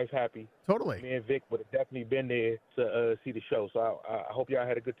keep the wife happy. Totally. Me and Vic would have definitely been there to see the show. So I hope y'all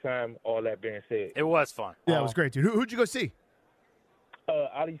had a good time, all that being said. It was fun. Yeah, it was great, dude. Who'd you go see?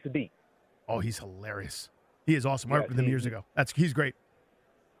 Ali Sadiq. Oh, he's hilarious. He is awesome. I Yeah, worked with him years ago. He's great.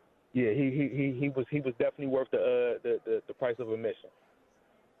 Yeah, he was definitely worth the price of admission.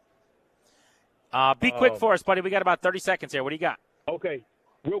 Be quick for us, buddy. We got about 30 seconds here. What do you got? Okay,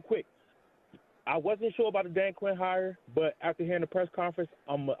 real quick. I wasn't sure about the Dan Quinn hire, but after hearing the press conference,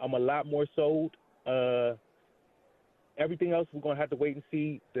 I'm a lot more sold. Everything else, we're gonna have to wait and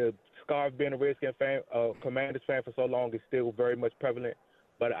see. The scar of being a Redskin fan, Commanders fan for so long is still very much prevalent,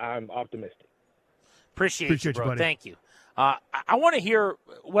 but I'm optimistic. Appreciate you, bro. buddy. Thank you. I want to hear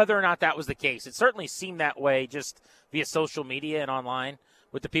whether or not that was the case. It certainly seemed that way just via social media and online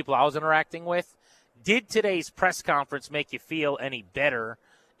with the people I was interacting with. Did today's press conference make you feel any better,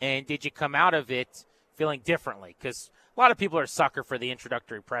 and did you come out of it feeling differently? Because a lot of people are a sucker for the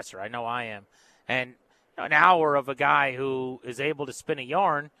introductory presser. I know I am. And an hour of a guy who is able to spin a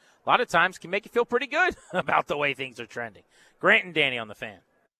yarn a lot of times can make you feel pretty good about the way things are trending. Grant and Danny on the Fan.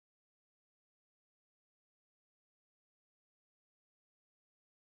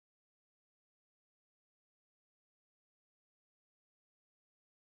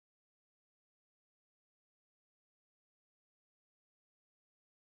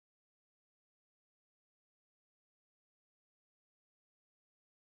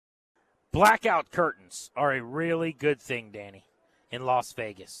 Blackout curtains are a really good thing, Danny, in Las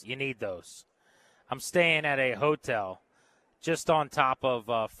Vegas. You need those. I'm staying at a hotel just on top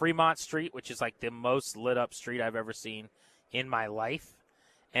of Fremont Street, which is like the most lit up street I've ever seen in my life.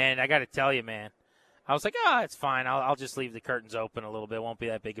 And I got to tell you, man, I was like, it's fine. I'll just leave the curtains open a little bit. It won't be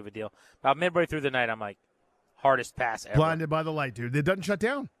that big of a deal. About midway through the night, I'm like, hardest pass ever. Blinded by the light, dude. It doesn't shut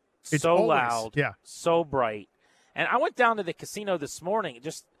down. It's so always, loud, yeah, so bright. And I went down to the casino this morning.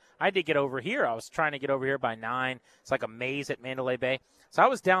 I did get over here. I was trying to get over here by 9. It's like a maze at Mandalay Bay. So I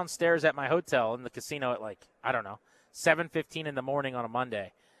was downstairs at my hotel in the casino at 7:15 in the morning on a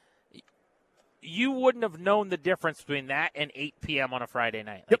Monday. you wouldn't have known the difference between that and 8 p.m. on a Friday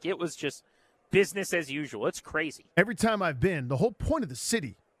night. Like, it was just business as usual. It's crazy. Every time I've been, the whole point of the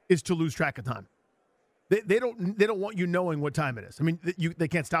city is to lose track of time. They don't want you knowing what time it is. I mean, they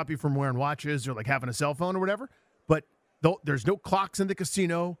can't stop you from wearing watches or like having a cell phone or whatever. But there's no clocks in the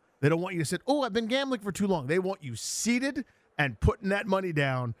casino. They don't want you to say, "Oh, I've been gambling for too long." They want you seated and putting that money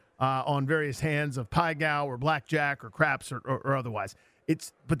down on various hands of Pai Gow or blackjack or craps or otherwise.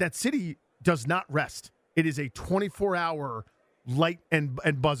 But that city does not rest. It is a 24-hour light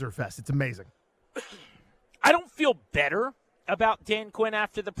and buzzer fest. It's amazing. I don't feel better about Dan Quinn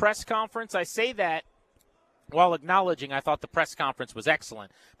after the press conference. I say that while acknowledging I thought the press conference was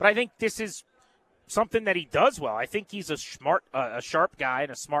excellent. But I think this is something that he does well. I think he's a sharp guy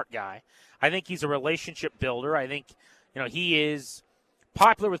and a smart guy. I think he's a relationship builder. I think, he is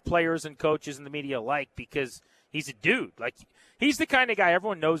popular with players and coaches and the media alike because he's a dude. Like, he's the kind of guy,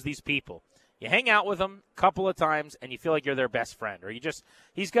 everyone knows these people. You hang out with them a couple of times and you feel like you're their best friend. Or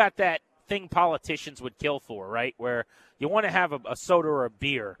he's got that thing politicians would kill for, right? Where you want to have a soda or a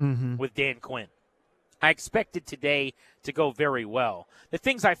beer with Dan Quinn. I expected today to go very well. The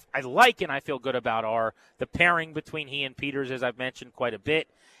things I like and I feel good about are the pairing between he and Peters, as I've mentioned quite a bit.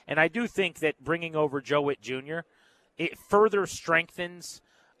 And I do think that bringing over Joe Witt Jr., it further strengthens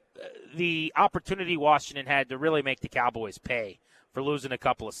the opportunity Washington had to really make the Cowboys pay for losing a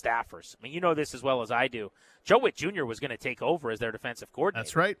couple of staffers. I mean, you know this as well as I do. Joe Witt Jr. was going to take over as their defensive coordinator.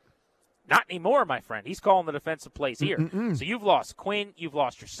 That's right. Not anymore, my friend. He's calling the defensive plays here. So you've lost Quinn. You've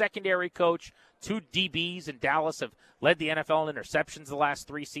lost your secondary coach. 2 DBs in Dallas have led the NFL in interceptions the last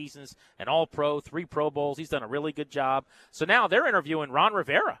 3 seasons. An All-Pro, 3 Pro Bowls. He's done a really good job. So now they're interviewing Ron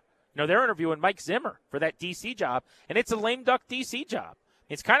Rivera. They're interviewing Mike Zimmer for that D.C. job, and it's a lame duck D.C. job.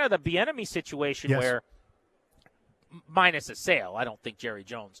 It's kind of the Bieniemy situation where, minus a sale, I don't think Jerry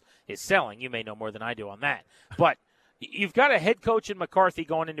Jones is selling. You may know more than I do on that. But you've got a head coach in McCarthy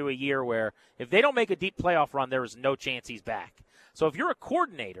going into a year where if they don't make a deep playoff run, there is no chance he's back. So if you're a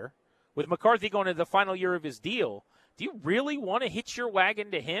coordinator with McCarthy going into the final year of his deal, do you really want to hitch your wagon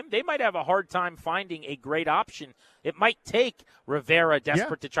to him? They might have a hard time finding a great option. It might take Rivera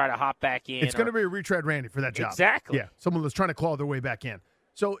desperate to try to hop back in. It's going to be a retread Randy for that job. Exactly. Yeah, someone that's trying to claw their way back in.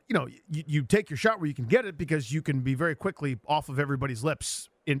 So, you take your shot where you can get it because you can be very quickly off of everybody's lips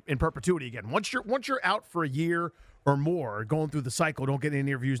in perpetuity again. Once you're out for a year or more, going through the cycle, don't get any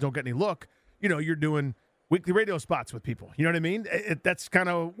interviews, don't get any look, you're doing weekly radio spots with people. You know what I mean? That's kind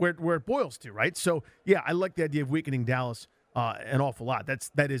of where it boils to, right? So, yeah, I like the idea of weakening Dallas an awful lot.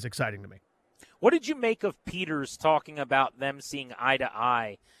 That is exciting to me. What did you make of Peters talking about them seeing eye to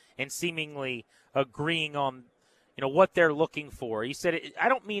eye and seemingly agreeing on, what they're looking for? He said, I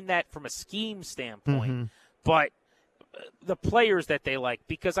don't mean that from a scheme standpoint, but the players that they like,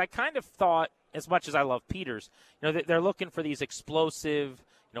 because I kind of thought, as much as I love Peters, they're looking for these explosive,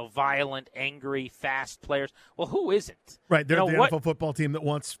 violent, angry, fast players. Well, who isn't? Right, they're the NFL football team that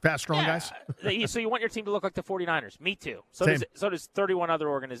wants fast, strong guys. So you want your team to look like the 49ers. Me too. So does 31 other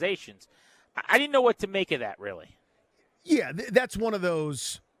organizations. I didn't know what to make of that, really. Yeah, that's one of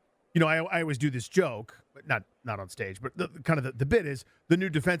those, I always do this joke, but not on stage, but the bit is the new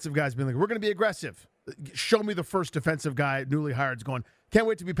defensive guy's been like, we're going to be aggressive. Show me the first defensive guy, newly hired, is going, can't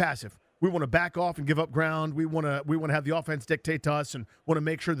wait to be passive. We want to back off and give up ground. We want to have the offense dictate to us and want to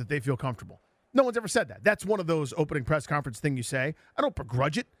make sure that they feel comfortable. No one's ever said that. That's one of those opening press conference thing you say. I don't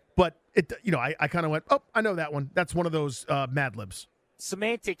begrudge it, but I kind of went, oh, I know that one. That's one of those Mad Libs.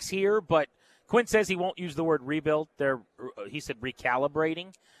 Semantics here, but Quinn says he won't use the word rebuild. He said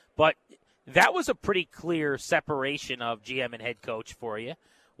recalibrating, but that was a pretty clear separation of GM and head coach for you,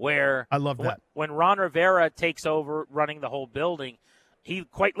 where I love that. When Ron Rivera takes over running the whole building, he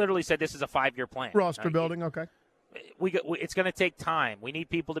quite literally said this is a 5-year plan. Roster building, okay. It's going to take time. We need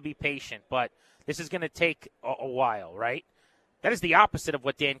people to be patient, but this is going to take a while, right? That is the opposite of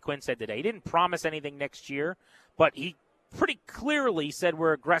what Dan Quinn said today. He didn't promise anything next year, but he pretty clearly said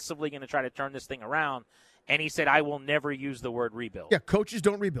we're aggressively going to try to turn this thing around, and he said, I will never use the word rebuild. Yeah, coaches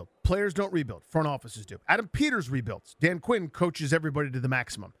don't rebuild. Players don't rebuild. Front offices do. Adam Peters rebuilds. Dan Quinn coaches everybody to the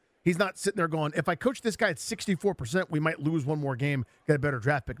maximum. He's not sitting there going, if I coach this guy at 64%, we might lose one more game, get a better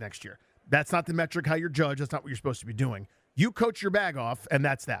draft pick next year. That's not the metric how you're judged. That's not what you're supposed to be doing. You coach your bag off, and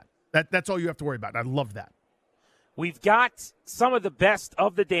that's that. That's all you have to worry about. I love that. We've got some of the best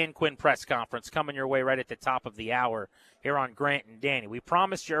of the Dan Quinn press conference coming your way right at the top of the hour here on Grant and Danny. We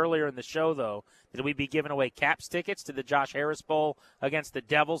promised you earlier in the show, though, that we'd be giving away Caps tickets to the Josh Harris Bowl against the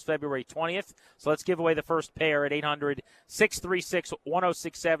Devils February 20th. So let's give away the first pair at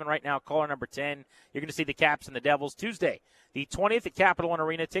 800-636-1067 right now. Caller number 10. You're going to see the Caps and the Devils Tuesday. the 20th at Capital One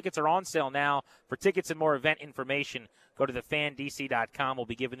Arena. Tickets are on sale now. For tickets and more event information, go to thefandc.com. We'll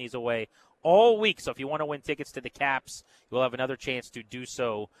be giving these away all week, so if you want to win tickets to the Caps, you'll have another chance to do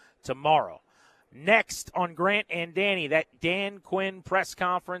so tomorrow. Next on Grant and Danny, that Dan Quinn press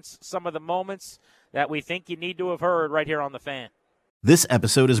conference, some of the moments that we think you need to have heard right here on The Fan. This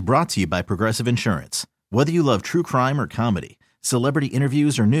episode is brought to you by Progressive Insurance. Whether you love true crime or comedy, celebrity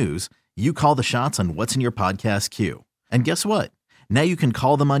interviews or news, you call the shots on what's in your podcast queue. And guess what? Now you can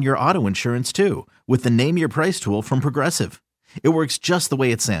call them on your auto insurance too with the Name Your Price tool from Progressive. It works just the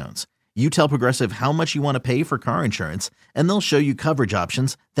way it sounds. You tell Progressive how much you want to pay for car insurance, and they'll show you coverage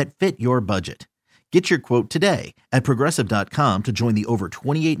options that fit your budget. Get your quote today at Progressive.com to join the over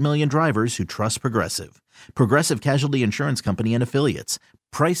 28 million drivers who trust Progressive. Progressive Casualty Insurance Company and Affiliates.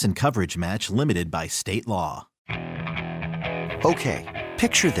 Price and coverage match limited by state law. Okay,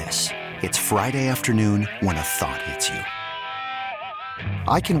 picture this. It's Friday afternoon when a thought hits you.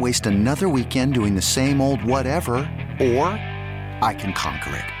 I can waste another weekend doing the same old whatever, or I can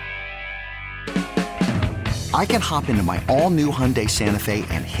conquer it. I can hop into my all-new Hyundai Santa Fe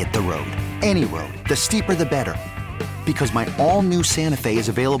and hit the road. Any road. The steeper, the better. Because my all-new Santa Fe is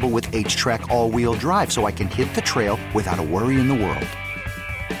available with H-Track all-wheel drive, so I can hit the trail without a worry in the world.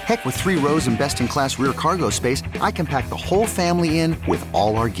 Heck, with 3 rows and best-in-class rear cargo space, I can pack the whole family in with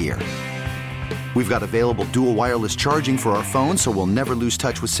all our gear. We've got available dual wireless charging for our phones, so we'll never lose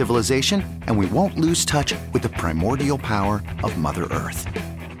touch with civilization, and we won't lose touch with the primordial power of Mother Earth.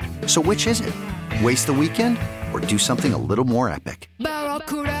 So which is it? Waste the weekend or do something a little more epic?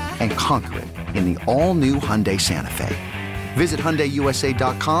 And conquer it in the all-new Hyundai Santa Fe. Visit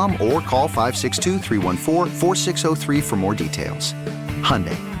HyundaiUSA.com or call 562-314-4603 for more details.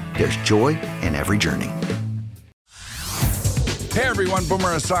 Hyundai, there's joy in every journey. Hey everyone, Boomer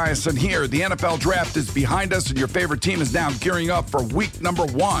Esiason here. The NFL Draft is behind us and your favorite team is now gearing up for week number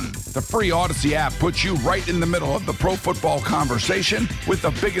 1. The free Odyssey app puts you right in the middle of the pro football conversation with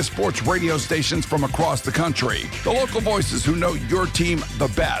the biggest sports radio stations from across the country. The local voices who know your team the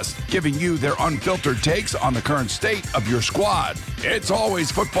best, giving you their unfiltered takes on the current state of your squad. It's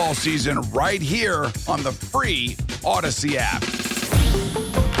always football season right here on the free Odyssey app.